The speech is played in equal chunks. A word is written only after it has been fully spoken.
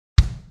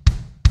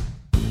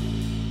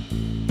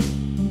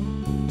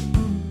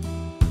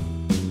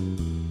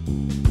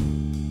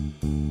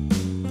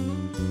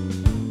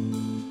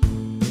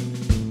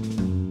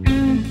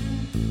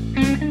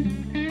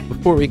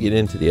Before we get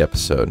into the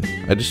episode,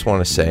 I just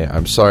want to say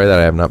I'm sorry that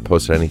I have not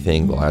posted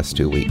anything the last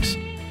 2 weeks.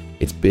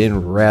 It's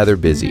been rather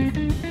busy,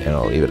 and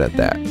I'll leave it at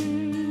that.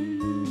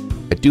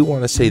 I do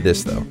want to say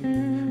this, though.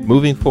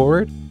 Moving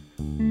forward,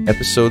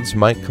 episodes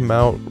might come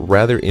out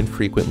rather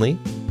infrequently.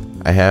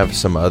 I have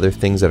some other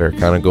things that are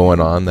kind of going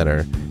on that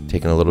are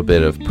taking a little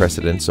bit of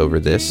precedence over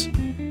this.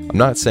 I'm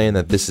not saying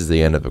that this is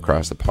the end of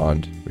Across the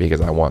Pond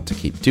because I want to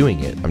keep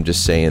doing it. I'm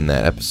just saying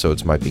that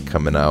episodes might be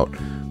coming out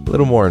a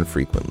little more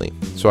infrequently,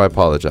 so I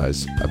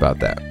apologize about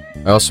that.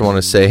 I also want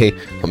to say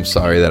I'm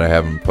sorry that I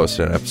haven't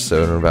posted an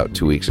episode in about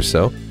 2 weeks or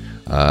so.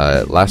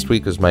 Last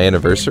week was my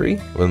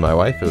anniversary with my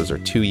wife. It was our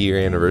 2-year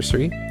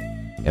anniversary.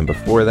 And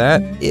before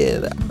that,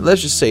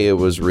 let's just say it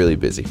was really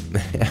busy.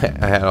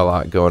 I had a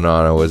lot going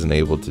on. I wasn't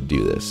able to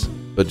do this.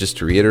 But just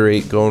to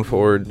reiterate, going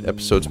forward,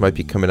 episodes might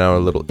be coming out a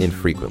little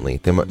infrequently.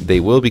 They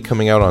will be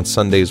coming out on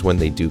Sundays when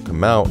they do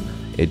come out.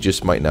 It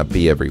just might not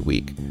be every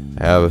week.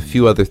 I have a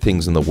few other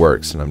things in the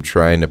works, and I'm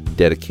trying to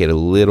dedicate a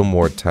little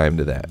more time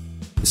to that.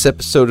 This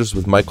episode is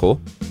with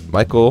Michael.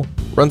 Michael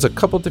runs a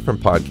couple different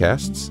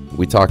podcasts.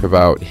 We talk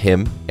about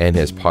him and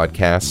his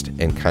podcast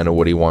and kind of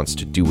what he wants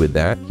to do with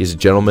that. He's a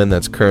gentleman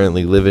that's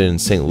currently living in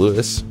St.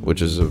 Louis,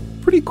 which is a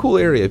pretty cool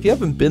area. If you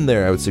haven't been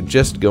there, I would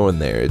suggest going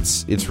there.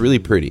 It's really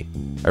pretty.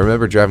 I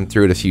remember driving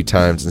through it a few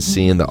times and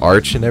seeing the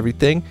arch and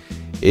everything.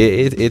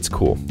 It's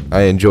cool.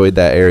 I enjoyed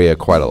that area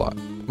quite a lot.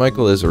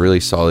 Michael is a really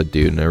solid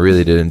dude, and I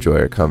really did enjoy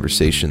our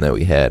conversation that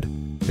we had.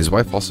 His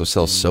wife also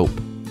sells soap,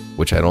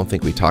 which I don't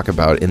think we talk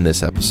about in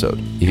this episode.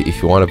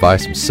 If you want to buy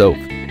some soap,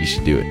 you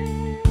should do it.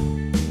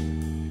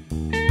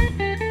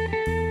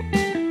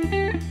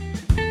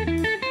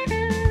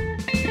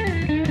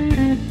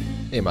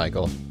 Hey,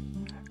 Michael.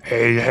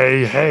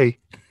 Hey.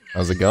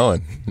 How's it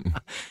going?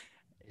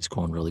 It's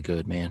going really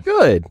good, man.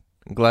 Good.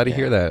 I'm glad to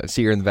hear that. I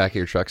see you're in the back of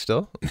your truck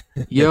still.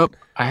 Yep.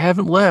 I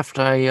haven't left.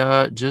 I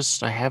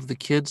have the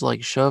kids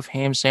like shove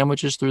ham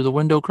sandwiches through the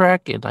window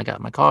crack, and I got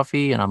my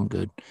coffee, and I'm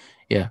good.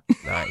 Yeah.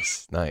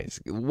 Nice.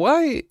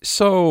 Why?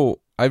 So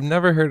I've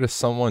never heard of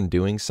someone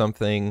doing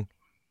something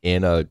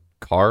in a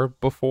car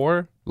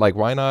before. Like,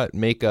 why not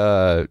make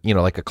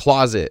like a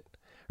closet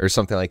or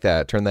something like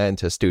that? Turn that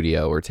into a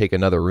studio or take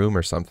another room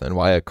or something.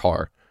 Why a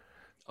car?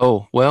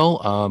 Oh,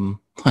 well,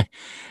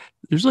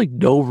 there's like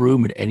no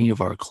room in any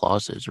of our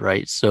closets,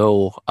 right?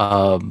 So,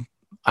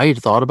 I had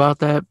thought about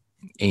that,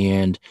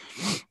 and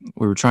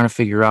we were trying to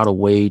figure out a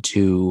way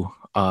to,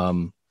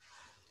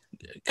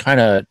 kind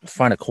of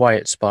find a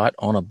quiet spot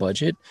on a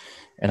budget.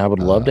 And I would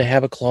love to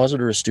have a closet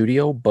or a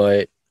studio,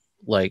 but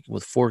like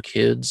with 4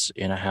 kids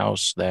in a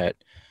house that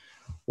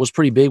was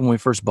pretty big when we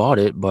first bought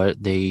it,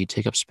 but they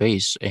take up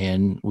space,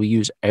 and we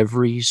use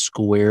every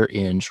square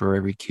inch or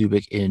every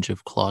cubic inch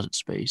of closet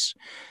space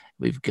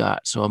we've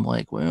got. So I'm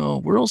like,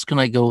 well, where else can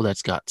I go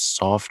that's got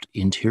soft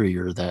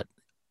interior that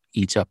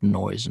eats up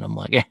noise? And I'm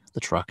like, the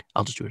truck.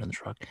 I'll just do it in the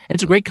truck. And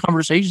it's a great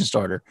conversation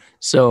starter.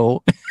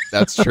 So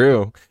that's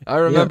true. I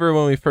remember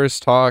when we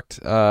first talked,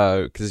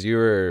 because you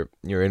were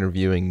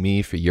interviewing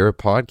me for your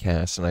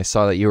podcast, and I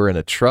saw that you were in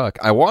a truck.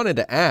 I wanted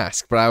to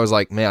ask, but I was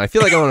like, man, I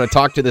feel like I want to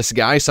talk to this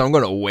guy, so I'm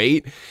going to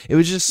wait. It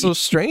was just so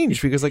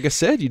strange because, like I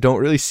said, you don't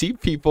really see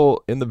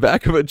people in the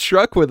back of a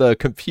truck with a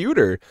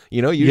computer.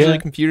 Usually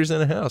computers in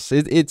a house.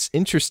 It's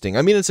interesting.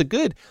 I mean, it's a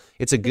good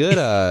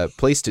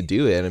place to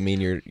do it. I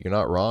mean, you're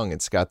not wrong.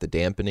 It's got the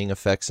dampening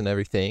effects and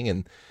everything,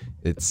 and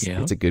it's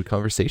a good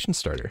conversation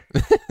starter.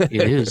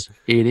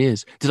 It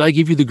is. Did I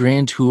give you the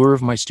grand tour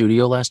of my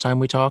studio last time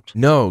we talked?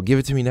 No, give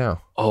it to me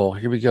now. Oh,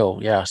 here we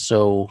go. Yeah.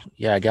 So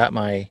I got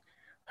my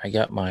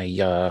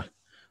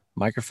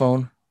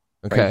microphone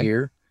right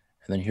here,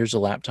 and then here's the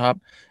laptop,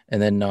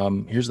 and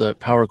then here's the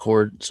power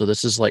cord. So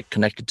this is like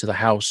connected to the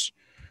house.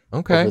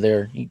 Okay. Over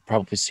there, you can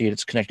probably see it.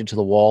 It's connected to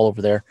the wall over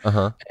there.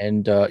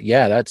 And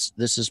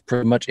this is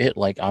pretty much it.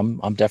 Like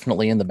I'm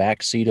definitely in the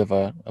back seat of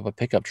a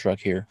pickup truck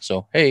here.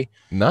 So hey,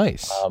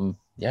 nice.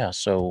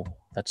 So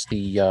that's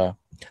the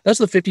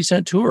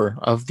 50-cent tour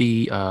of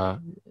the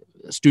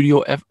Studio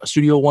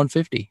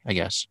 150, I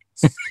guess.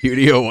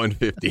 Studio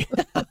 150.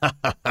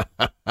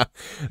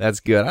 That's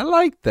good. I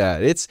like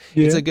that. It's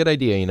a good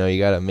idea. You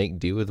got to make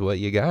do with what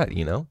you got.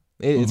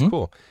 It's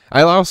cool.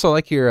 I also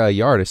like your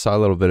yard. I saw a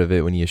little bit of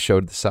it when you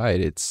showed the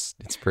side. It's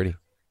pretty.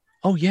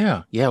 Oh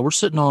yeah. We're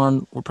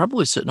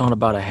probably sitting on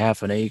about a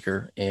half an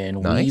acre,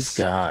 and we've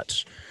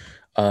got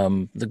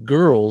the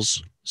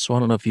girls. So I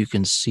don't know if you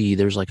can see.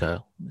 There's like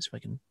let's see if I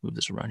can move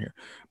this around here.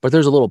 But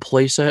there's a little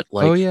play set.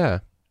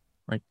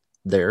 Right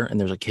there,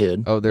 and there's a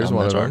kid. Oh, there's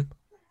one of them.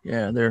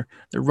 Yeah, they're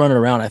running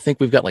around. I think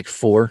we've got like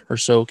 4 or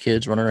so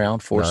kids running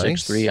around, 4,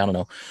 6, 3. I don't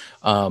know.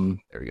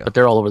 There we go. But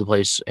they're all over the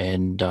place,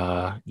 and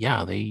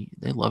they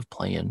love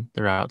playing.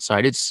 They're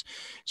outside. It's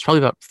probably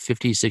about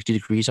 50, 60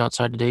 degrees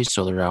outside today,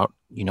 so they're out,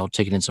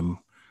 taking in some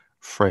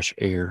fresh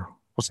air.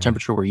 What's the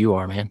temperature where you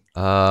are, man?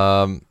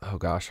 Oh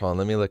gosh, hold on.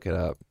 Let me look it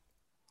up.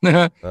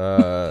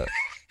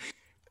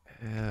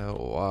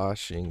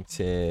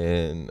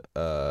 Washington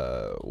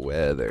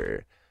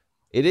weather.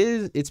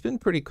 It's been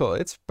pretty cold.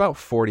 It's about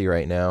 40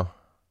 right now.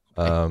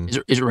 Is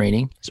it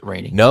raining? Is it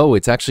raining? No,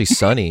 it's actually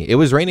sunny. It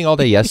was raining all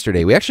day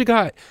yesterday. We actually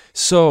got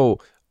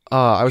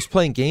I was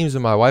playing games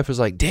and my wife was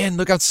like, "Dan,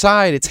 look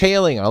outside. It's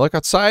hailing." I look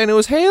outside and it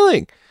was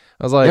hailing.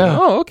 I was like, Yeah.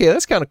 "Oh, okay,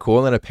 that's kind of cool."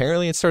 And then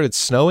apparently it started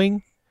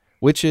snowing,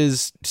 which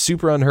is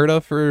super unheard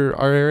of for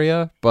our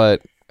area,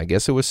 but I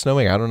guess it was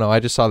snowing. I don't know. I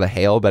just saw the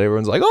hail, but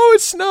everyone's like, "Oh,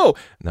 it's snow."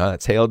 No,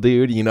 it's hail,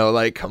 dude.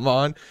 Like, come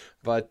on.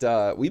 But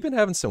we've been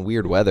having some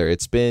weird weather.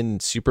 It's been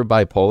super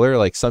bipolar.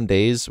 Like some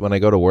days when I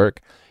go to work,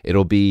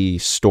 it'll be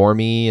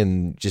stormy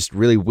and just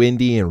really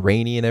windy and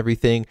rainy and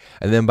everything.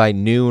 And then by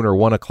noon or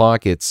 1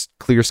 o'clock, it's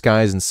clear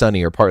skies and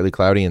sunny, or partly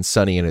cloudy and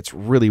sunny, and it's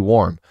really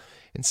warm.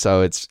 And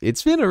so it's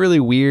been a really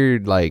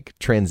weird like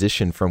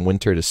transition from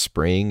winter to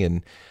spring.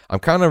 And I'm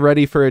kind of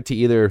ready for it to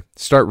either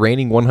start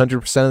raining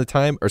 100% of the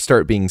time or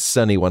start being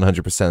sunny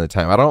 100% of the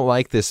time. I don't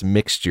like this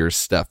mixture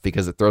stuff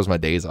because it throws my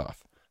days off.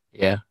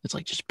 Yeah, it's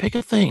like, just pick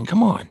a thing.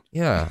 Come on.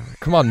 Yeah,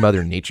 come on,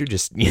 Mother Nature.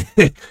 Just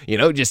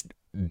just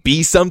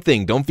be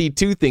something. Don't be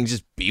two things.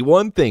 Just be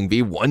one thing.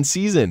 Be one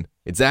season.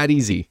 It's that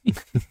easy.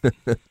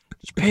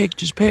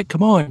 Just pick.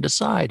 Come on,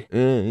 decide.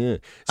 Yeah.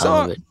 I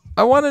love it.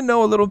 I want to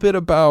know a little bit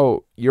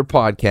about your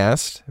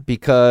podcast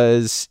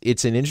because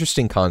it's an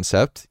interesting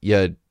concept.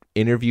 You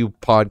interview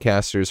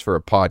podcasters for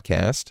a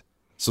podcast.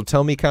 So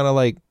tell me kind of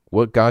like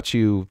what got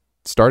you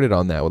started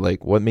on that.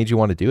 Like what made you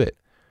want to do it?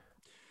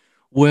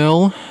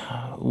 Well,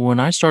 when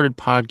I started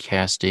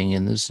podcasting,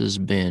 and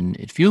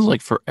it feels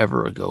like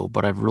forever ago,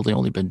 but I've really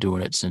only been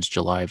doing it since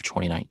July of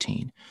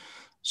 2019.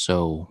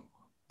 So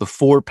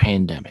before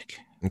pandemic,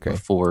 Okay.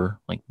 before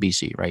like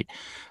BC, right?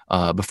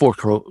 Before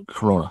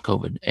Corona,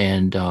 COVID.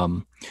 And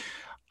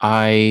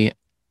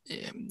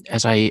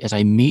as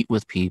I meet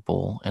with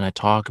people and I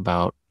talk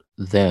about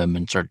them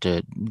and start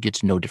to get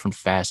to know different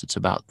facets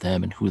about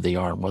them and who they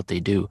are and what they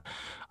do,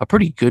 a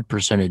pretty good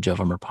percentage of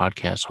them are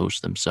podcast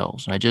hosts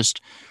themselves. And I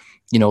just,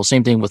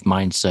 same thing with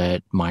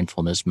mindset,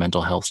 mindfulness,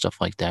 mental health, stuff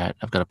like that.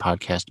 I've got a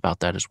podcast about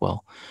that as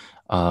well.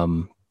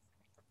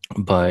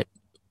 But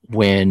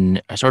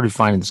when I started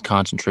finding this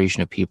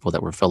concentration of people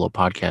that were fellow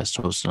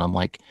podcast hosts, and I'm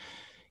like,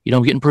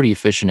 I'm getting pretty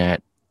efficient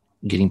at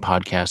getting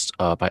podcasts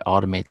up. I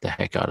automate the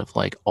heck out of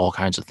like all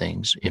kinds of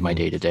things in my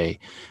day to day.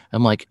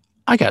 I'm like,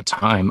 I got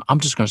time. I'm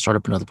just going to start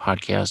up another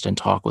podcast and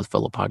talk with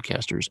fellow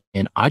podcasters.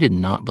 And I did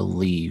not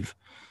believe,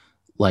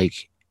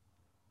 like,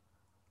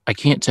 I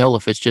can't tell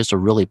if it's just a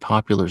really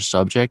popular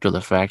subject or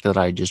the fact that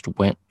I just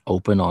went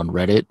open on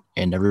Reddit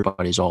and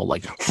everybody's all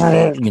like,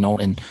 signing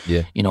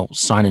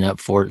up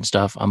for it and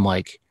stuff. I'm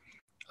like,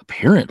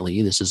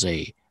 apparently this is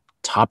a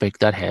topic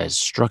that has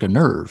struck a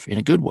nerve in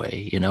a good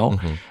way,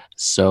 Mm-hmm.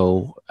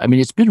 So, I mean,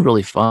 it's been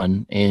really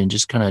fun and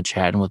just kind of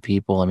chatting with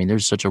people. I mean,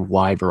 there's such a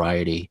wide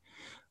variety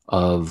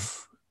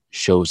of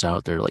shows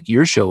out there. Like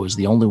your show is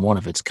the only one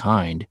of its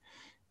kind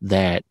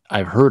that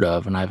I've heard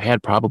of, and I've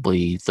had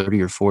probably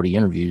 30 or 40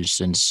 interviews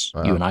since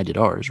you and I did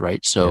ours,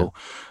 right? So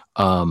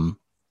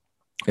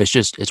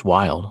it's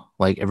wild.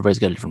 Like everybody's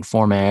got a different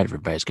format,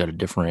 everybody's got a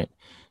different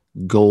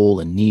goal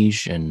and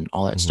niche and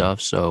all that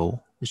stuff. So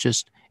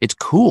it's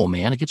cool,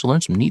 man. I get to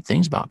learn some neat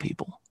things about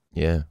people.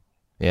 Yeah,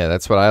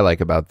 that's what I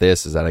like about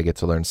this is that I get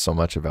to learn so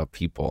much about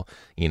people,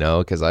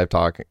 because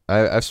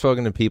I've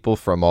spoken to people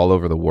from all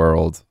over the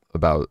world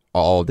about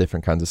all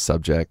different kinds of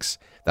subjects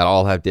that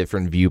all have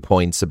different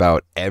viewpoints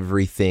about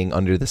everything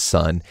under the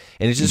sun.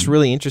 And it's just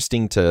really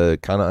interesting to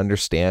kind of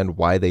understand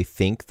why they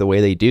think the way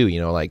they do.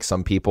 Like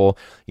some people,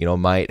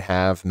 might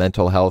have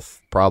mental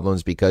health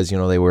problems because,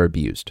 they were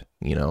abused,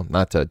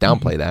 not to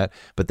downplay that.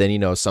 But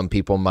then, some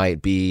people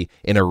might be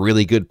in a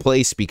really good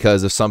place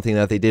because of something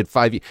that they did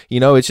 5 years.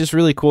 It's just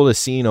really cool to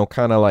see,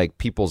 kind of like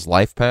people's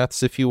life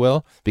paths, if you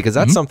will, because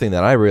that's something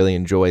that I really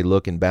enjoy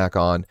looking back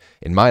on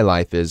in my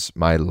life is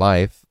my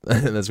life.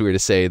 That's weird to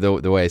say.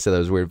 The way I said that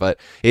was weird, but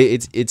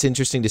it's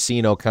interesting to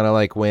see, kind of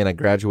like when I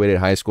graduated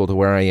high school to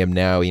where I am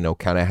now,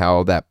 kind of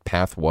how that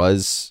path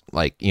was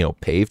like,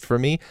 paved for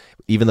me,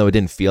 even though it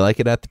didn't feel like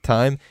it at the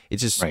time.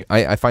 It's just, right.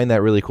 I find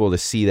that really cool to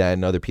see that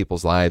in other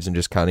people's lives and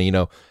just kind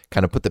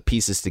of put the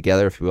pieces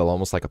together, if you will,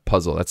 almost like a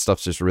puzzle. That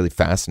stuff's just really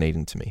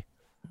fascinating to me.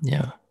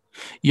 Yeah.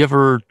 You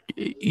ever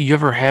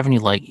have any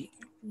like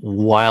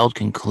wild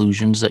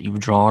conclusions that you've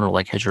drawn, or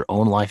like has your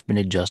own life been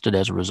adjusted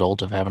as a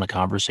result of having a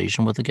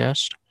conversation with a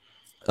guest?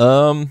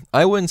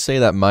 I wouldn't say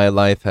that my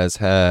life has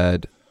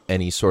had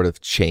any sort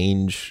of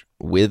change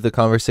with the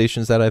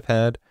conversations that I've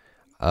had.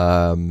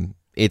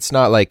 It's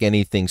not like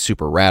anything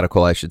super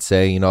radical, I should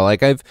say.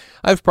 Like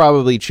I've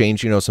probably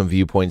changed, some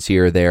viewpoints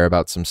here or there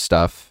about some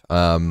stuff,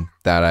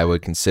 that I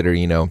would consider,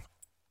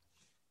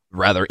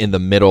 rather in the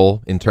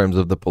middle in terms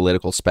of the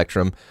political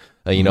spectrum.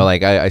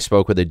 Like I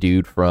spoke with a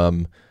dude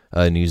from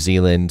New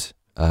Zealand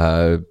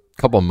a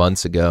couple of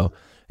months ago,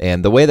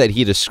 and the way that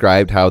he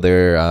described how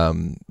their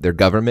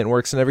government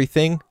works and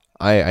everything,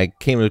 I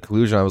came to the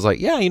conclusion. I was like,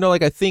 yeah,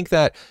 like I think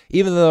that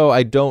even though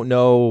I don't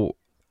know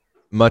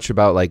much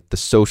about like the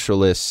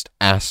socialist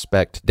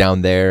aspect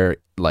down there,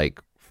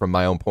 like from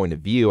my own point of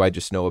view, I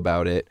just know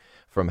about it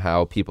from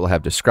how people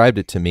have described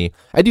it to me,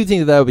 I do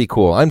think that would be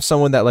cool. I'm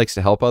someone that likes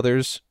to help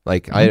others.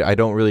 Like, I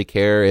don't really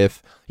care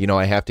if,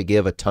 I have to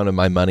give a ton of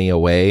my money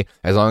away,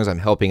 as long as I'm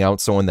helping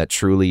out someone that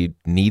truly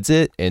needs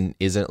it and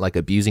isn't like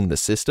abusing the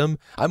system.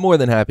 I'm more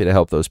than happy to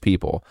help those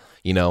people,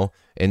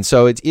 And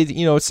so it's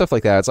stuff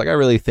like that. It's like, I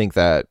really think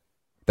that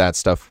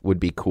stuff would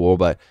be cool,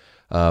 but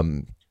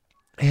I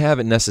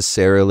haven't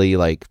necessarily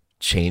like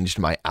changed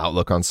my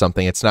outlook on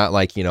something. It's not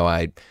like,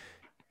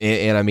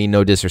 and I mean,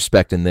 no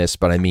disrespect in this,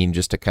 but I mean,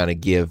 just to kind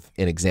of give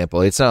an example,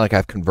 it's not like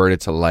I've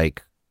converted to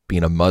like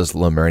being a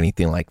Muslim or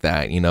anything like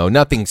that,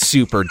 nothing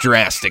super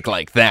drastic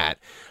like that.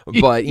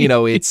 But,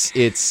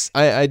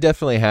 I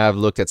definitely have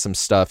looked at some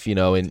stuff,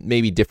 in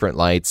maybe different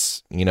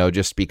lights,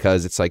 just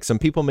because it's like some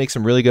people make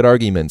some really good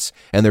arguments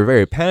and they're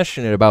very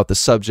passionate about the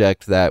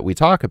subject that we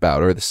talk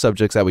about or the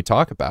subjects that we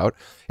talk about,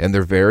 and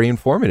they're very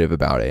informative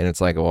about it. And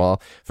it's like,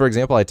 well, for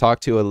example, I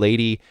talked to a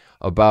lady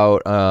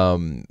about,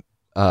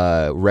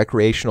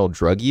 recreational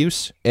drug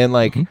use, and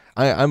like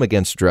I'm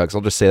against drugs.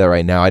 I'll just say that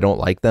right now. I don't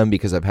like them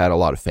because I've had a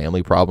lot of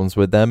family problems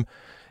with them,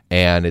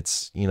 and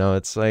it's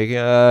it's like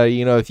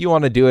if you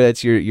want to do it,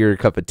 it's your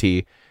cup of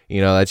tea,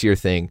 that's your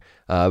thing.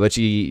 But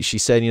she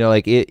said,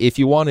 like, if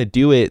you want to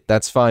do it,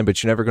 that's fine,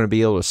 but you're never going to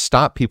be able to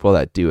stop people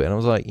that do it. And I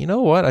was like, you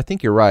know what? I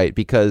think you're right,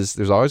 because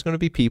there's always going to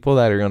be people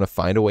that are going to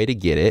find a way to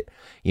get it.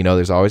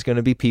 There's always going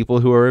to be people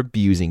who are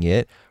abusing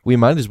it. We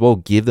might as well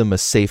give them a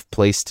safe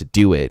place to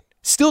do it.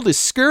 Still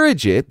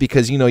discourage it,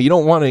 because you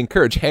don't want to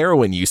encourage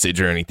heroin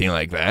usage or anything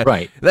like that.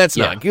 Right. That's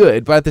not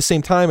good. But at the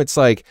same time, it's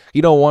like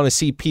you don't want to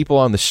see people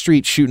on the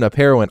street shooting up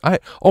heroin.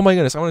 Oh my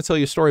goodness, I want to tell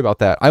you a story about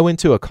that. I went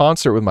to a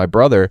concert with my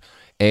brother,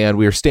 and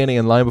we were standing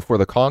in line before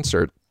the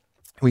concert.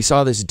 We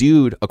saw this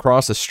dude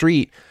across the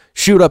street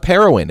shoot up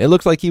heroin. It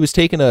looked like he was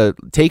taking a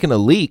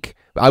leak.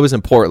 I was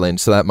in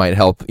Portland, so that might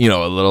help,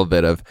 a little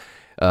bit of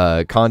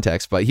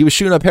context, but he was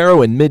shooting up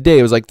heroin midday.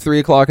 It was like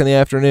 3:00 in the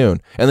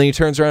afternoon, and then he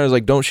turns around and is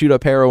like, don't shoot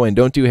up heroin,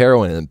 don't do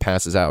heroin, and then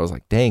passes out. I was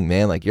like, dang,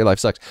 man, like, your life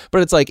sucks.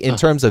 But it's like, in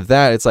terms of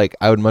that, it's like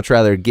I would much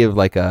rather give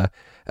like a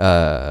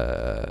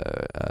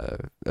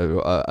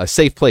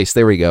safe place,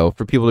 there we go,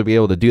 for people to be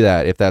able to do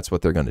that if that's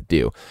what they're going to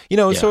do,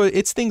 So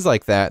it's things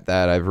like that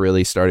I've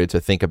really started to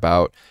think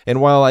about. And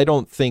while I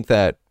don't think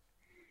that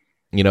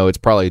it's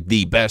probably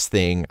the best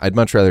thing, I'd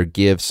much rather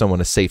give someone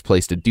a safe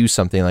place to do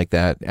something like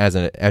that as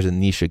a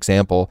niche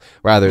example,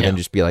 rather than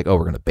just be like, oh,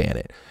 we're going to ban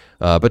it.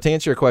 But to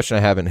answer your question,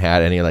 I haven't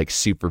had any like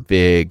super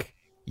big,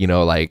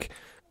 like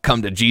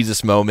come to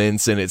Jesus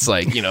moments, and it's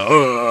like,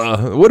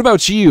 what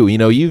about you?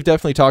 You've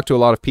definitely talked to a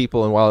lot of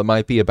people, and while it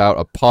might be about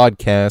a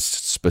podcast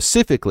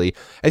specifically,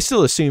 I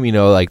still assume,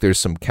 like there's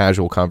some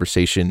casual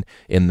conversation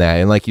in that.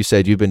 And like you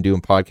said, you've been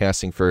doing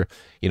podcasting for,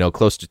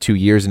 close to 2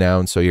 years now,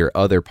 and so your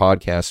other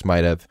podcasts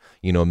might have,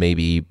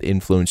 maybe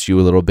influenced you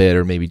a little bit,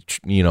 or maybe,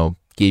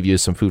 gave you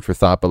some food for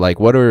thought. But like,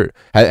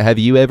 have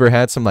you ever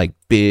had some like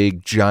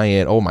big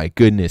giant, oh my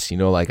goodness,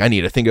 like I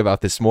need to think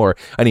about this more,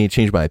 I need to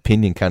change my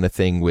opinion kind of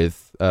thing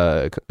with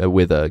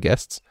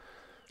guests?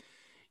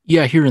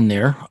 Yeah, here and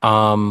there.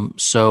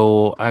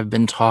 So I've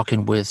been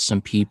talking with some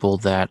people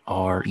that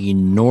are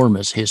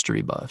enormous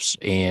history buffs,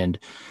 and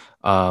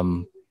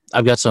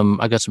I've got some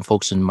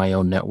folks in my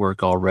own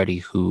network already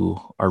who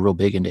are real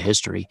big into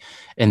history,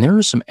 and there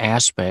are some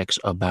aspects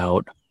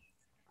about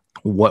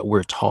what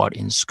we're taught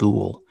in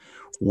school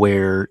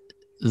where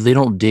they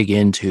don't dig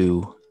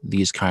into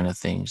these kind of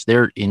things.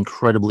 They're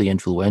incredibly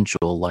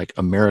influential. Like,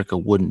 America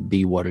wouldn't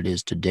be what it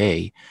is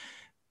today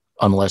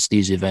unless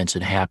these events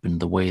had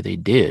happened the way they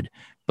did.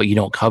 But you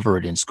don't cover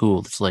it in school.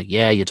 It's like,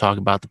 yeah, you talk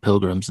about the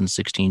Pilgrims in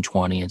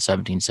 1620 and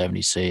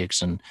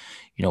 1776, and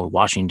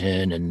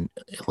Washington and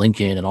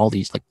Lincoln and all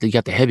these, like, they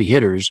got the heavy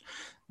hitters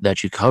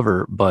that you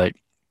cover, but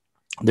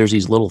there's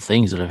these little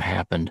things that have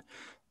happened,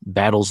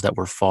 battles that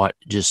were fought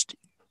just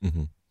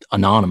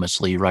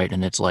anonymously, right?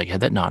 And it's like,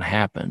 had that not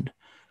happened,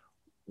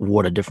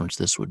 what a difference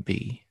this would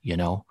be,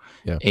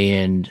 Yeah.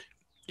 And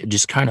it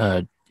just kind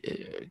of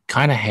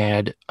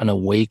had an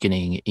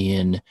awakening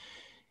in,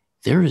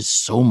 there is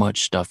so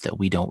much stuff that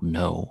we don't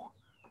know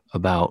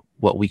about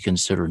what we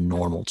consider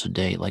normal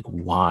today, like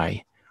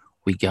why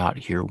we got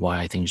here,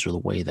 why things are the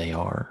way they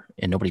are,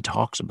 and nobody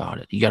talks about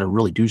it. You got to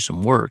really do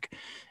some work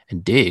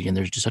and dig, and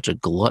there's just such a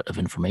glut of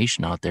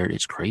information out there.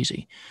 It's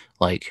crazy.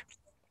 Like,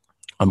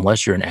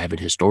 unless you're an avid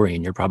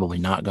historian, you're probably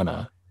not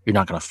gonna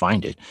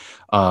find it.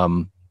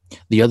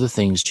 The other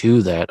things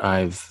too that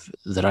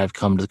I've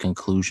come to the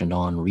conclusion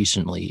on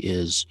recently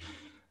is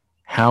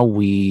how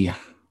we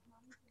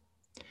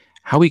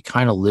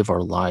kind of live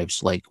our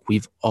lives. Like,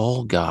 we've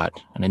all got,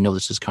 and I know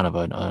this is kind of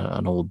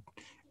an old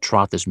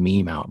trot this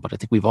meme out, but I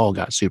think we've all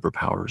got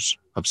superpowers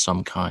of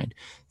some kind,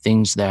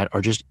 things that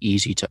are just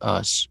easy to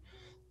us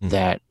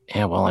that,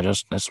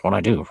 that's what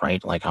I do,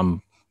 right? Like,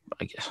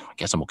 I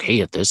guess I'm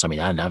okay at this. I mean,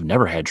 I've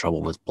never had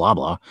trouble with blah,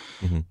 blah,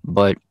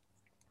 but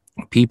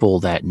people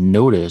that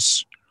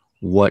notice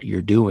what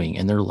you're doing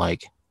and they're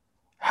like,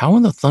 how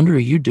in the thunder are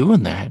you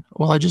doing that?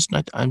 Well,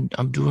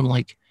 I'm doing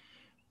like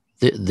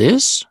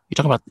this. You're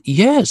talking about,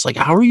 yes. Like,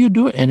 how are you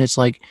doing? And it's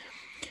like,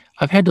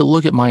 I've had to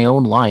look at my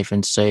own life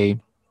and say,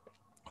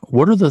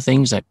 what are the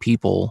things that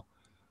people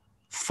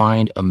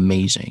find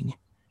amazing?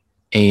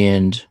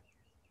 And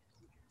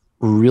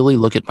really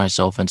look at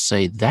myself and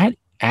say, that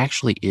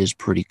actually is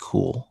pretty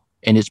cool.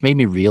 And it's made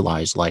me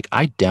realize, like,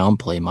 I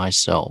downplay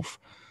myself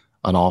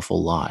an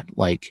awful lot.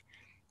 Like,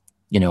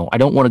 I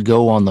don't want to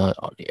go on the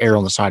err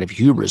on the side of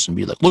hubris and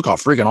be like, look how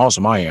freaking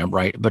awesome I am,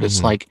 right? But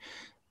it's like,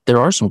 there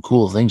are some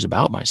cool things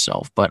about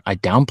myself, but I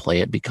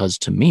downplay it because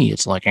to me,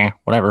 it's like,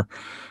 whatever.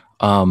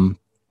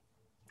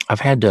 I've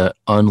had to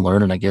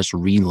unlearn and I guess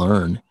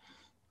relearn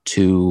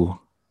to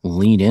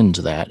lean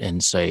into that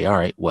and say, all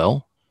right,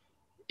 well,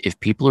 if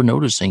people are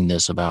noticing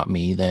this about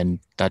me, then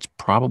that's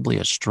probably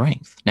a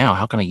strength. Now,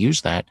 how can I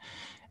use that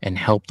and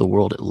help the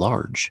world at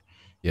large?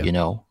 Yeah.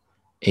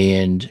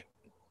 And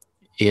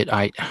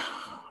I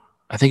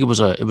think it was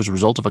a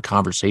result of a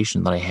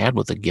conversation that I had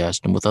with a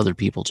guest and with other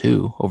people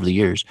too over the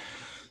years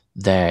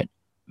that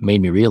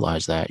made me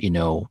realize that,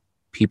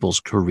 people's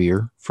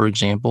career, for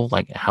example,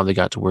 like how they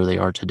got to where they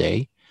are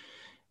today,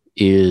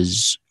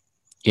 is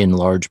in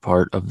large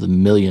part of the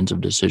millions of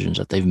decisions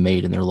that they've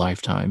made in their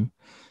lifetime.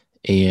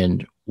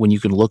 And when you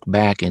can look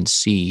back and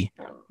see,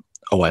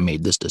 oh, I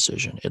made this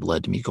decision, it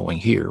led to me going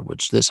here,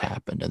 which this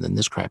happened, and then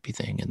this crappy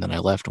thing, and then I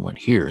left and went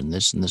here, and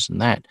this and this and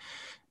that, ...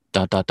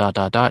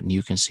 and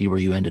you can see where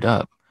you ended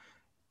up.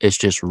 It's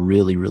just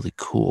really, really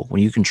cool.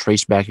 When you can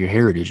trace back your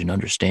heritage and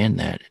understand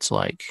that, it's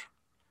like,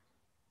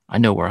 I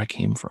know where I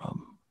came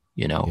from,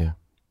 Yeah.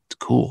 It's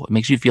cool. It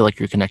makes you feel like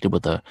you're connected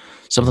with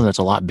something that's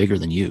a lot bigger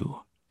than you.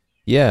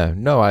 Yeah,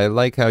 no, I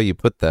like how you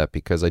put that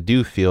because I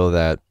do feel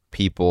that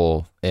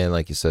people, and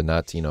like you said,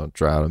 not to,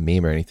 draw out a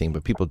meme or anything,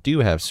 but people do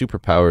have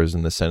superpowers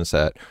in the sense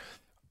that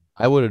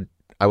I would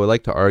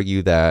like to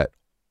argue that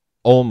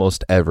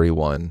almost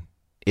everyone,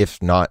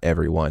 if not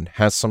everyone,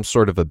 has some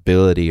sort of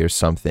ability or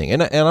something.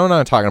 And I'm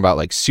not talking about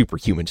like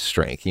superhuman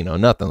strength,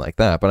 nothing like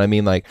that. But I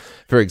mean, like,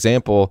 for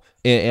example,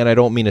 and I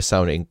don't mean to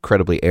sound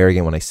incredibly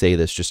arrogant when I say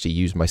this, just to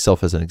use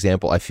myself as an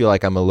example, I feel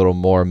like I'm a little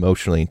more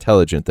emotionally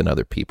intelligent than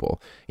other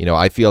people.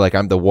 I feel like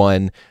I'm the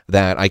one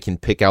that I can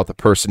pick out the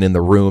person in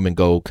the room and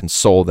go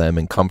console them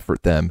and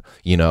comfort them,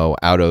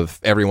 out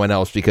of everyone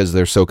else because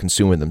they're so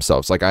consumed with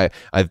themselves. Like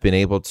I've been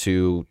able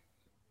to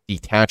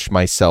detach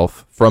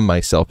myself from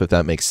myself, if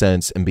that makes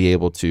sense, and be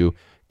able to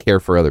care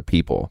for other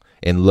people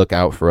and look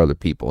out for other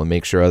people and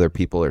make sure other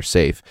people are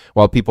safe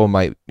while people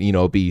might,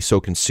 be so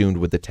consumed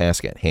with the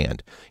task at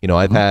hand.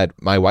 I've had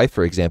my wife,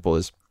 for example,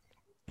 is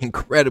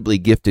incredibly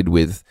gifted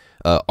with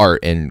art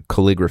and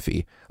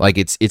calligraphy. Like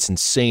it's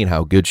insane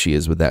how good she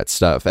is with that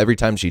stuff. Every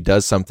time she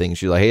does something,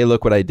 she's like, hey,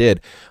 look what I did.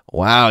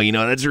 Wow.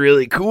 That's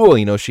really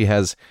cool. She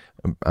has,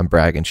 I'm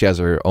bragging, she has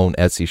her own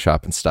Etsy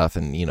shop and stuff,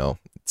 and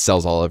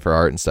sells all of her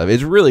art and stuff.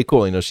 It's really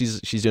cool.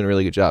 She's doing a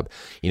really good job.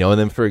 And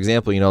then, for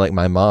example, like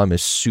my mom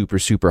is super,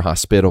 super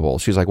hospitable.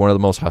 She's like one of the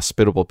most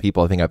hospitable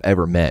people I think I've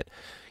ever met,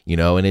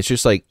 and it's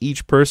just like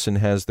each person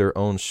has their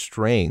own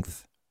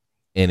strength,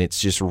 and it's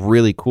just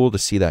really cool to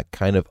see that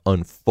kind of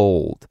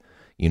unfold.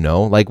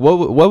 Like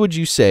what would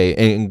you say,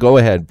 and go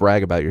ahead,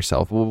 brag about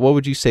yourself. What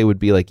would you say would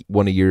be like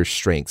one of your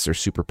strengths or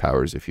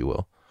superpowers, if you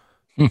will?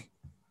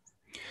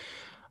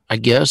 I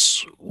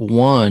guess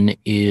one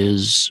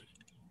is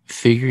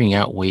figuring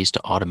out ways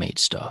to automate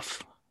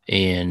stuff.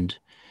 And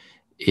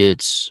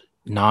it's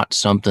not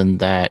something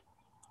that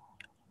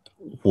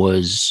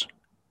was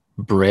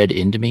bred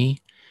into me,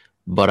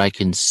 but I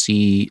can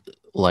see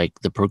like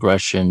the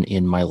progression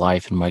in my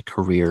life and my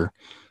career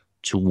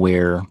to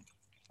where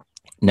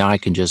now I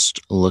can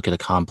just look at a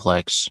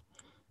complex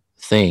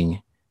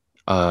thing,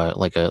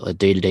 like a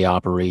day-to-day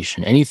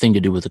operation, anything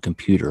to do with a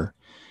computer.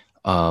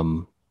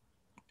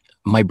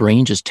 My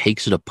brain just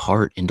takes it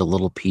apart into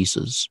little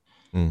pieces.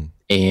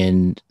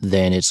 And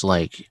then it's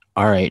like,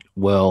 all right,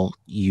 well,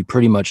 you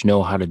pretty much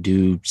know how to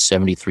do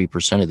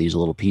 73% of these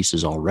little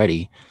pieces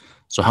already.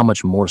 So how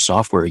much more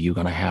software are you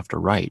going to have to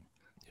write?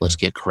 Let's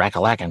get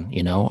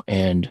crack-a-lacking,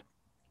 And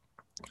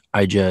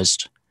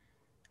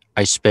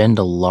I spend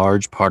a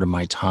large part of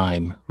my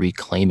time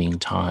reclaiming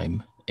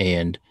time.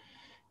 And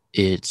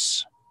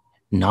it's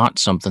not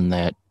something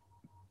that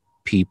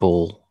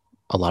people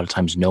a lot of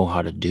times know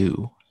how to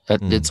do.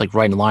 It's like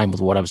right in line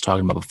with what I was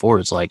talking about before.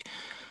 It's like,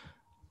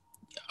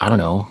 I don't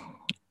know.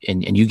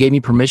 And you gave me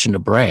permission to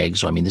brag.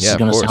 So, I mean, this is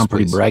going to sound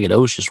pretty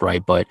braggadocious,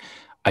 right? But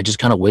I just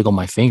kind of wiggle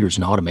my fingers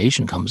and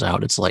automation comes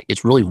out. It's like,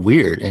 it's really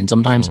weird. And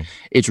sometimes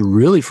it's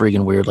really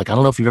freaking weird. Like, I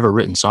don't know if you've ever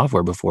written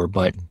software before,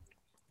 but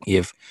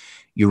if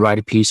you write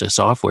a piece of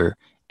software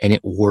and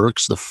it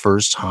works the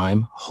first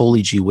time,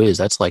 holy gee whiz,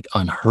 that's like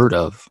unheard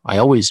of. I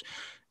always,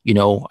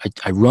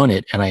 I run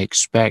it and I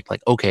expect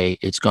like, okay,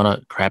 it's going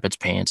to crap its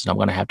pants and I'm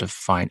going to have to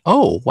find,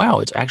 oh, wow,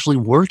 it's actually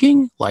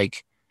working.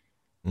 Like,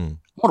 I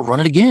want to run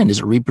it again. Is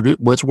it reproduce?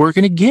 What's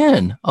working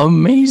again?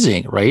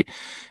 Amazing, right?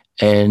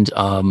 And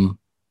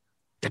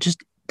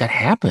that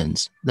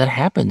happens. That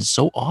happens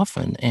so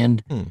often,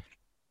 and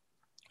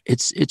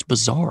it's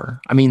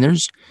bizarre. I mean,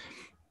 there's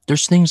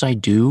things I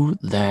do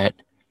that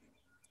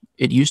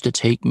it used to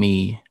take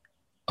me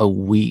a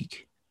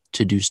week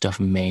to do stuff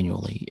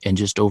manually. And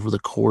just over the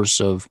course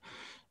of,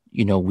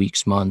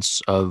 weeks,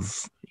 months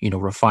of,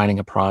 refining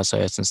a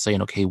process and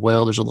saying, okay,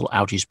 well, there's a little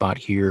ouchy spot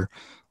here.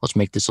 Let's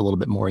make this a little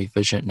bit more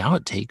efficient. Now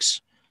it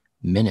takes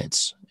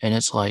minutes. And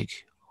it's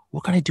like,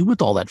 what can I do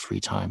with all that free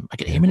time? I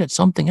could aim it at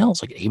something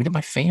else. I could aim it at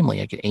my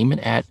family. I could aim it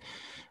at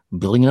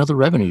building another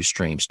revenue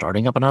stream,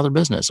 starting up another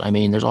business. I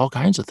mean, there's all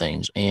kinds of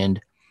things,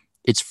 and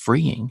it's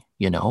freeing,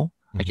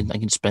 I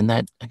can spend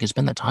that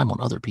time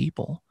on other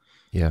people.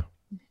 Yeah.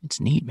 It's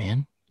neat,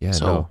 man. Yeah.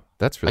 So no,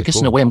 that's really I guess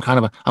cool. in a way I'm kind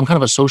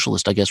of a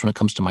socialist, I guess, when it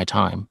comes to my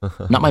time.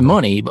 Not my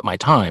money, but my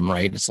time,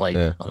 right? It's like,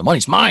 well, the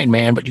money's mine,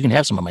 man, but you can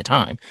have some of my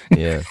time.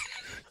 Yeah.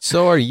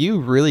 So are you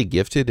really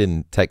gifted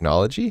in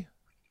technology?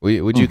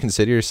 Would you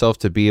consider yourself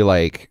to be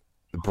like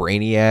the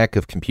brainiac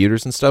of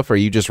computers and stuff, or are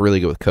you just really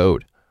good with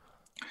code?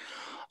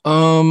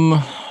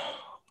 I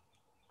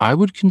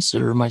would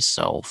consider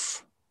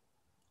myself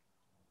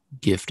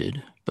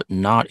gifted, but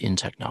not in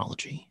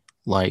technology.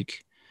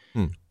 Like,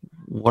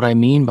 what I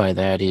mean by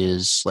that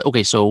is, like,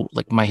 okay, so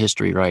like my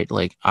history, right?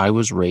 Like, I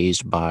was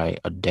raised by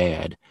a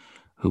dad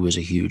who was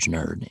a huge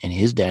nerd, and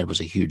his dad was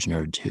a huge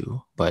nerd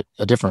too, but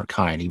a different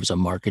kind. He was a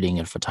marketing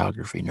and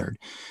photography nerd.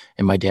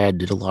 And my dad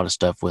did a lot of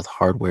stuff with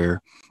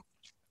hardware.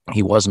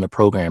 He wasn't a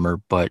programmer,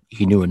 but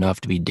he knew enough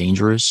to be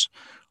dangerous,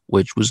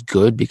 which was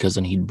good because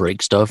then he'd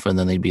break stuff and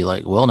then they'd be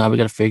like, well, now we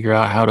got to figure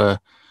out how to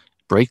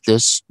break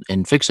this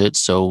and fix it.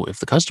 So if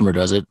the customer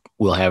does it,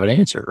 we'll have an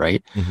answer,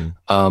 right?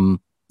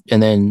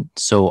 And then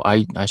so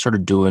I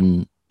started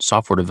doing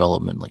software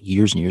development like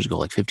years and years ago,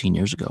 like 15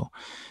 years ago.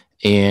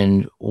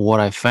 And what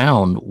I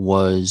found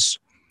was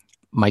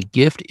my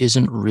gift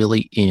isn't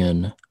really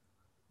in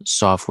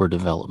software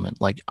development.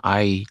 Like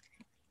I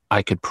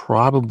could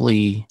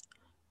probably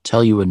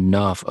tell you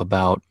enough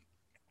about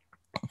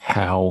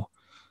how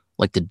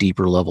like the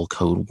deeper level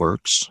code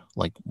works,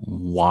 like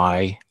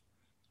why,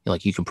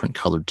 like you can print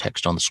colored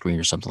text on the screen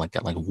or something like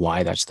that, like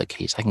why that's the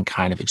case. I can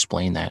kind of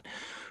explain that.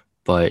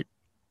 But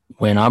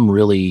when I'm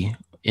really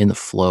in the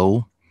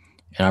flow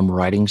and I'm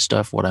writing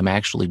stuff, what I'm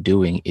actually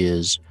doing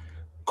is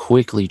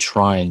quickly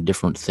trying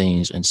different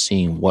things and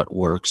seeing what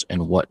works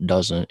and what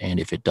doesn't. And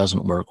if it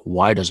doesn't work,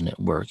 why doesn't it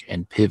work?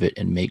 And pivot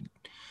and make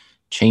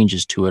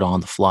changes to it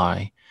on the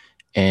fly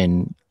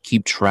and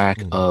keep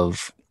track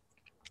of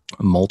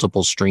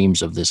multiple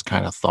streams of this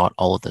kind of thought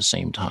all at the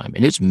same time.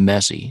 And it's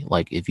messy.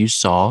 Like if you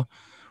saw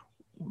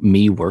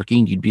me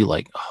working, you'd be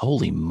like,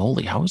 holy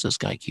moly, how is this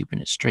guy keeping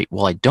it straight?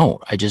 Well, I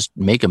don't. I just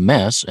make a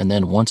mess. And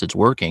then once it's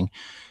working,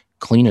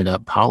 clean it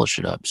up, polish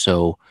it up.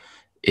 So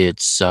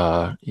it's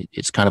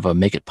kind of a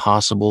make it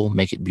possible,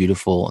 make it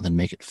beautiful, and then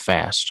make it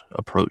fast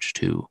approach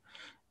to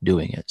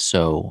doing it.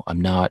 So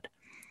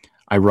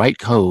I write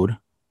code.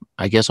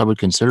 I guess I would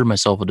consider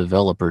myself a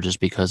developer just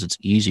because it's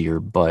easier,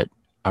 but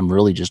I'm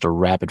really just a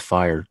rapid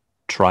fire,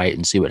 try it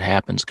and see what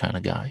happens kind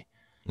of guy.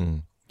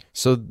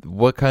 So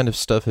what kind of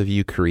stuff have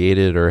you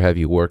created or have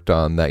you worked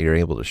on that you're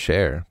able to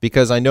share?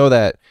 Because I know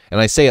that,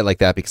 and I say it like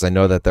that because I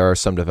know that there are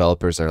some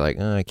developers that are like,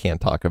 I can't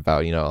talk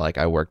about, like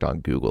I worked on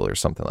Google or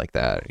something like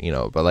that,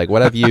 but like,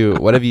 what have you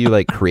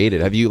like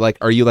created? Have you like,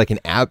 are you like an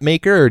app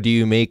maker or do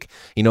you make,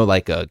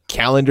 like a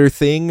calendar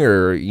thing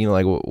or,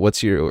 like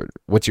what's your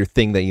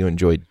thing that you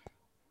enjoyed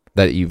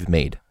that you've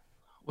made?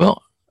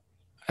 Well,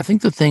 I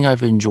think the thing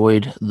I've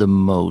enjoyed the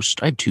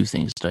most, I have two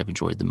things that I've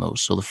enjoyed the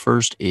most. So the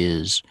first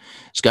is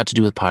it's got to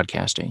do with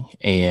podcasting.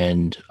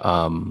 And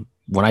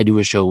when I do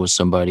a show with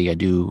somebody, I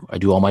do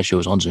all my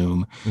shows on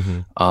Zoom.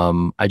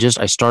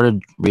 I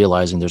started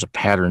realizing there's a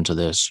pattern to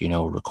this,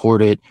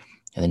 record it,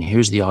 and then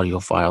here's the audio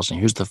files and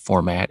here's the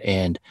format.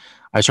 And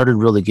I started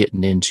really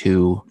getting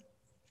into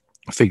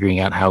figuring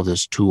out how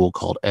this tool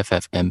called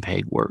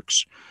FFmpeg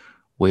works,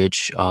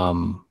 which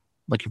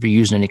like if you're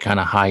using any kind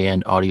of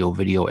high-end audio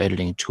video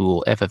editing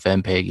tool,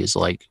 FFmpeg is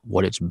like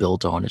what it's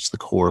built on. It's the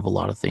core of a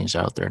lot of things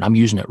out there. And I'm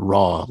using it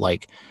raw,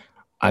 like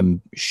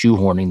I'm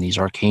shoehorning these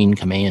arcane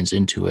commands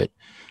into it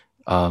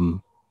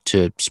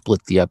to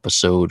split the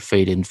episode,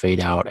 fade in, fade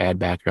out, add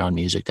background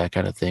music, that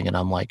kind of thing. And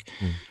I'm like,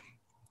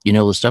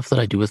 the stuff that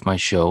I do with my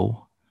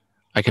show,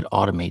 I could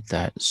automate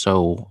that.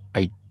 So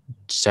I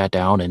sat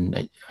down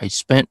and I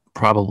spent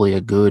probably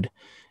a good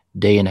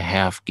day and a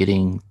half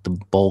getting the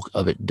bulk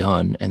of it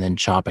done and then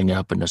chopping it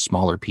up into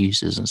smaller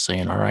pieces and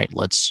saying, all right,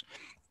 let's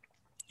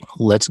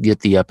get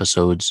the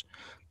episodes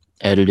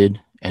edited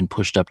and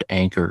pushed up to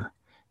Anchor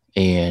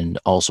and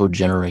also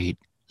generate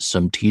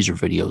some teaser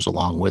videos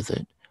along with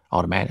it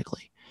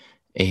automatically.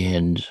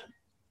 And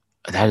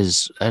that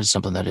is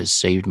something that has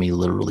saved me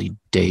literally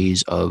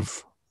days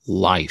of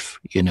life,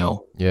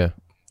 Yeah.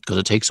 Because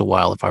it takes a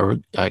while.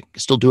 I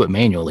still do it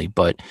manually,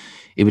 but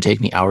it would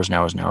take me hours and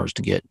hours and hours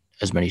to get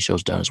as many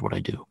shows done as what I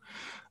do.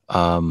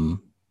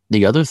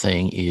 The other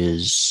thing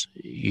is,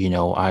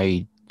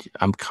 I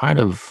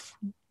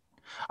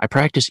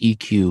practice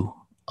EQ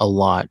a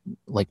lot,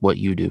 like what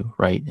you do,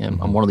 right?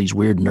 And I'm one of these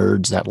weird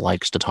nerds that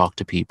likes to talk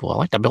to people. I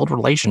like to build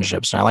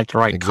relationships and I like to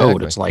write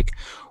code. It's like,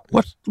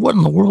 what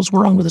in the world's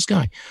wrong with this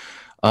guy?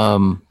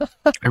 I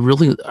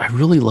really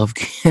love,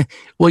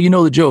 well,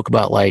 the joke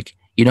about like,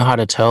 You know how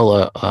to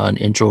tell an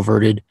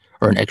introverted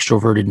or an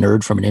extroverted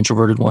nerd from an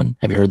introverted one?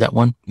 Have you heard that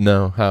one?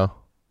 No, how?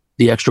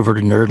 The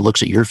extroverted nerd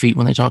looks at your feet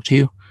when they talk to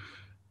you.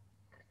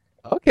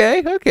 Okay.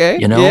 You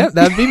Yeah, know,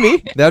 that'd be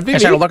me. That'd be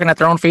instead me. of looking at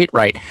their own feet,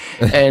 right?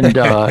 And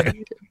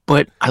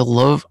but I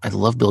love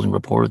building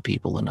rapport with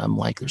people, and I'm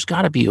like, there's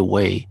got to be a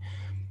way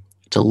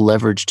to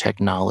leverage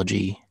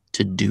technology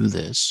to do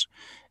this.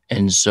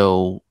 And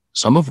so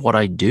some of what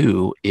I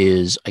do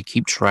is I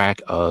keep track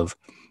of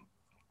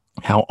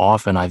how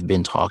often I've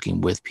been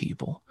talking with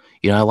people.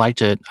 You know, I like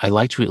to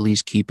at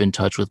least keep in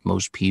touch with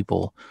most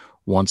people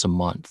once a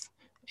month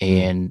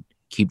and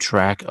keep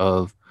track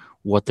of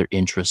what their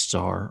interests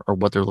are or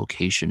what their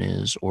location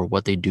is or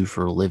what they do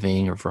for a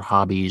living or for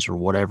hobbies or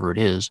whatever it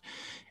is.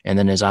 And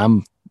then as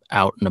I'm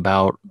out and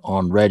about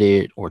on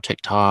Reddit or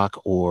TikTok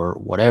or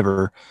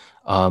whatever,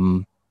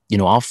 you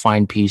know, I'll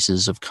find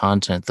pieces of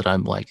content that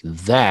I'm like,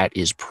 that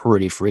is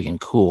pretty freaking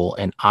cool.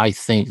 And I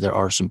think there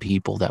are some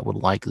people that would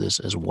like this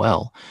as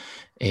well.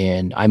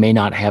 And I may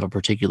not have a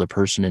particular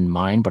person in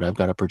mind, but I've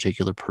got a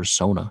particular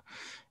persona.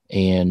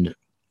 And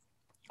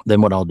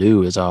then what I'll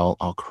do is I'll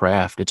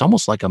craft. It's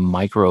almost like a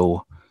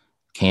micro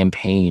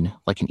campaign,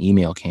 like an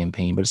email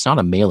campaign, but it's not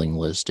a mailing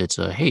list. It's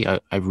a, hey,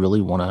 I really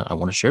I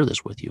want to share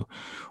this with you.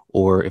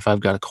 Or if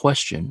I've got a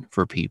question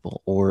for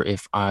people, or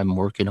if I'm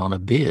working on a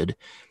bid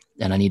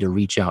and I need to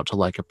reach out to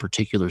like a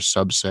particular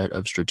subset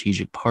of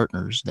strategic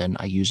partners, then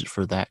I use it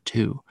for that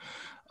too.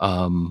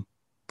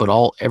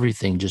 But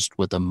everything just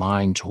with a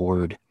mind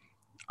toward,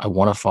 I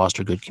want to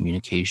foster good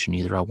communication.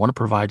 Either I want to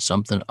provide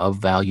something of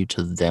value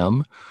to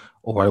them,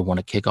 or I want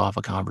to kick off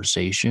a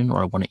conversation,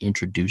 or I want to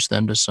introduce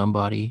them to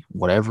somebody,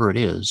 whatever it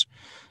is.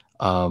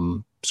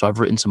 So I've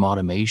written some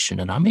automation,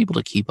 and I'm able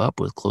to keep up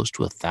with close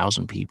to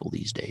 1,000 people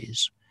these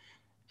days.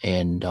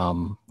 And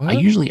What?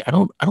 I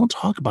don't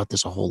talk about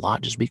this a whole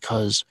lot, just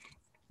because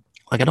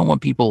like I don't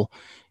want people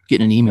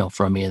getting an email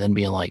from me and then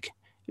being like,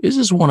 "Is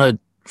this one of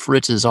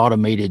Fritz's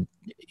automated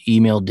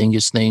email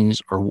dingus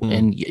things?" Or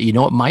and you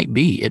know, it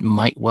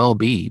might well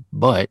be,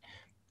 but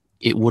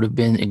it would have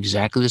been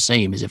exactly the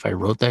same as if I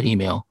wrote that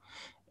email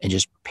and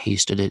just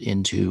pasted it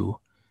into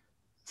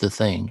the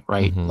thing,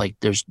 right? Mhm. Like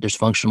there's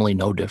functionally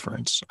no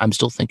difference. I'm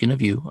still thinking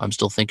of you. I'm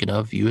still thinking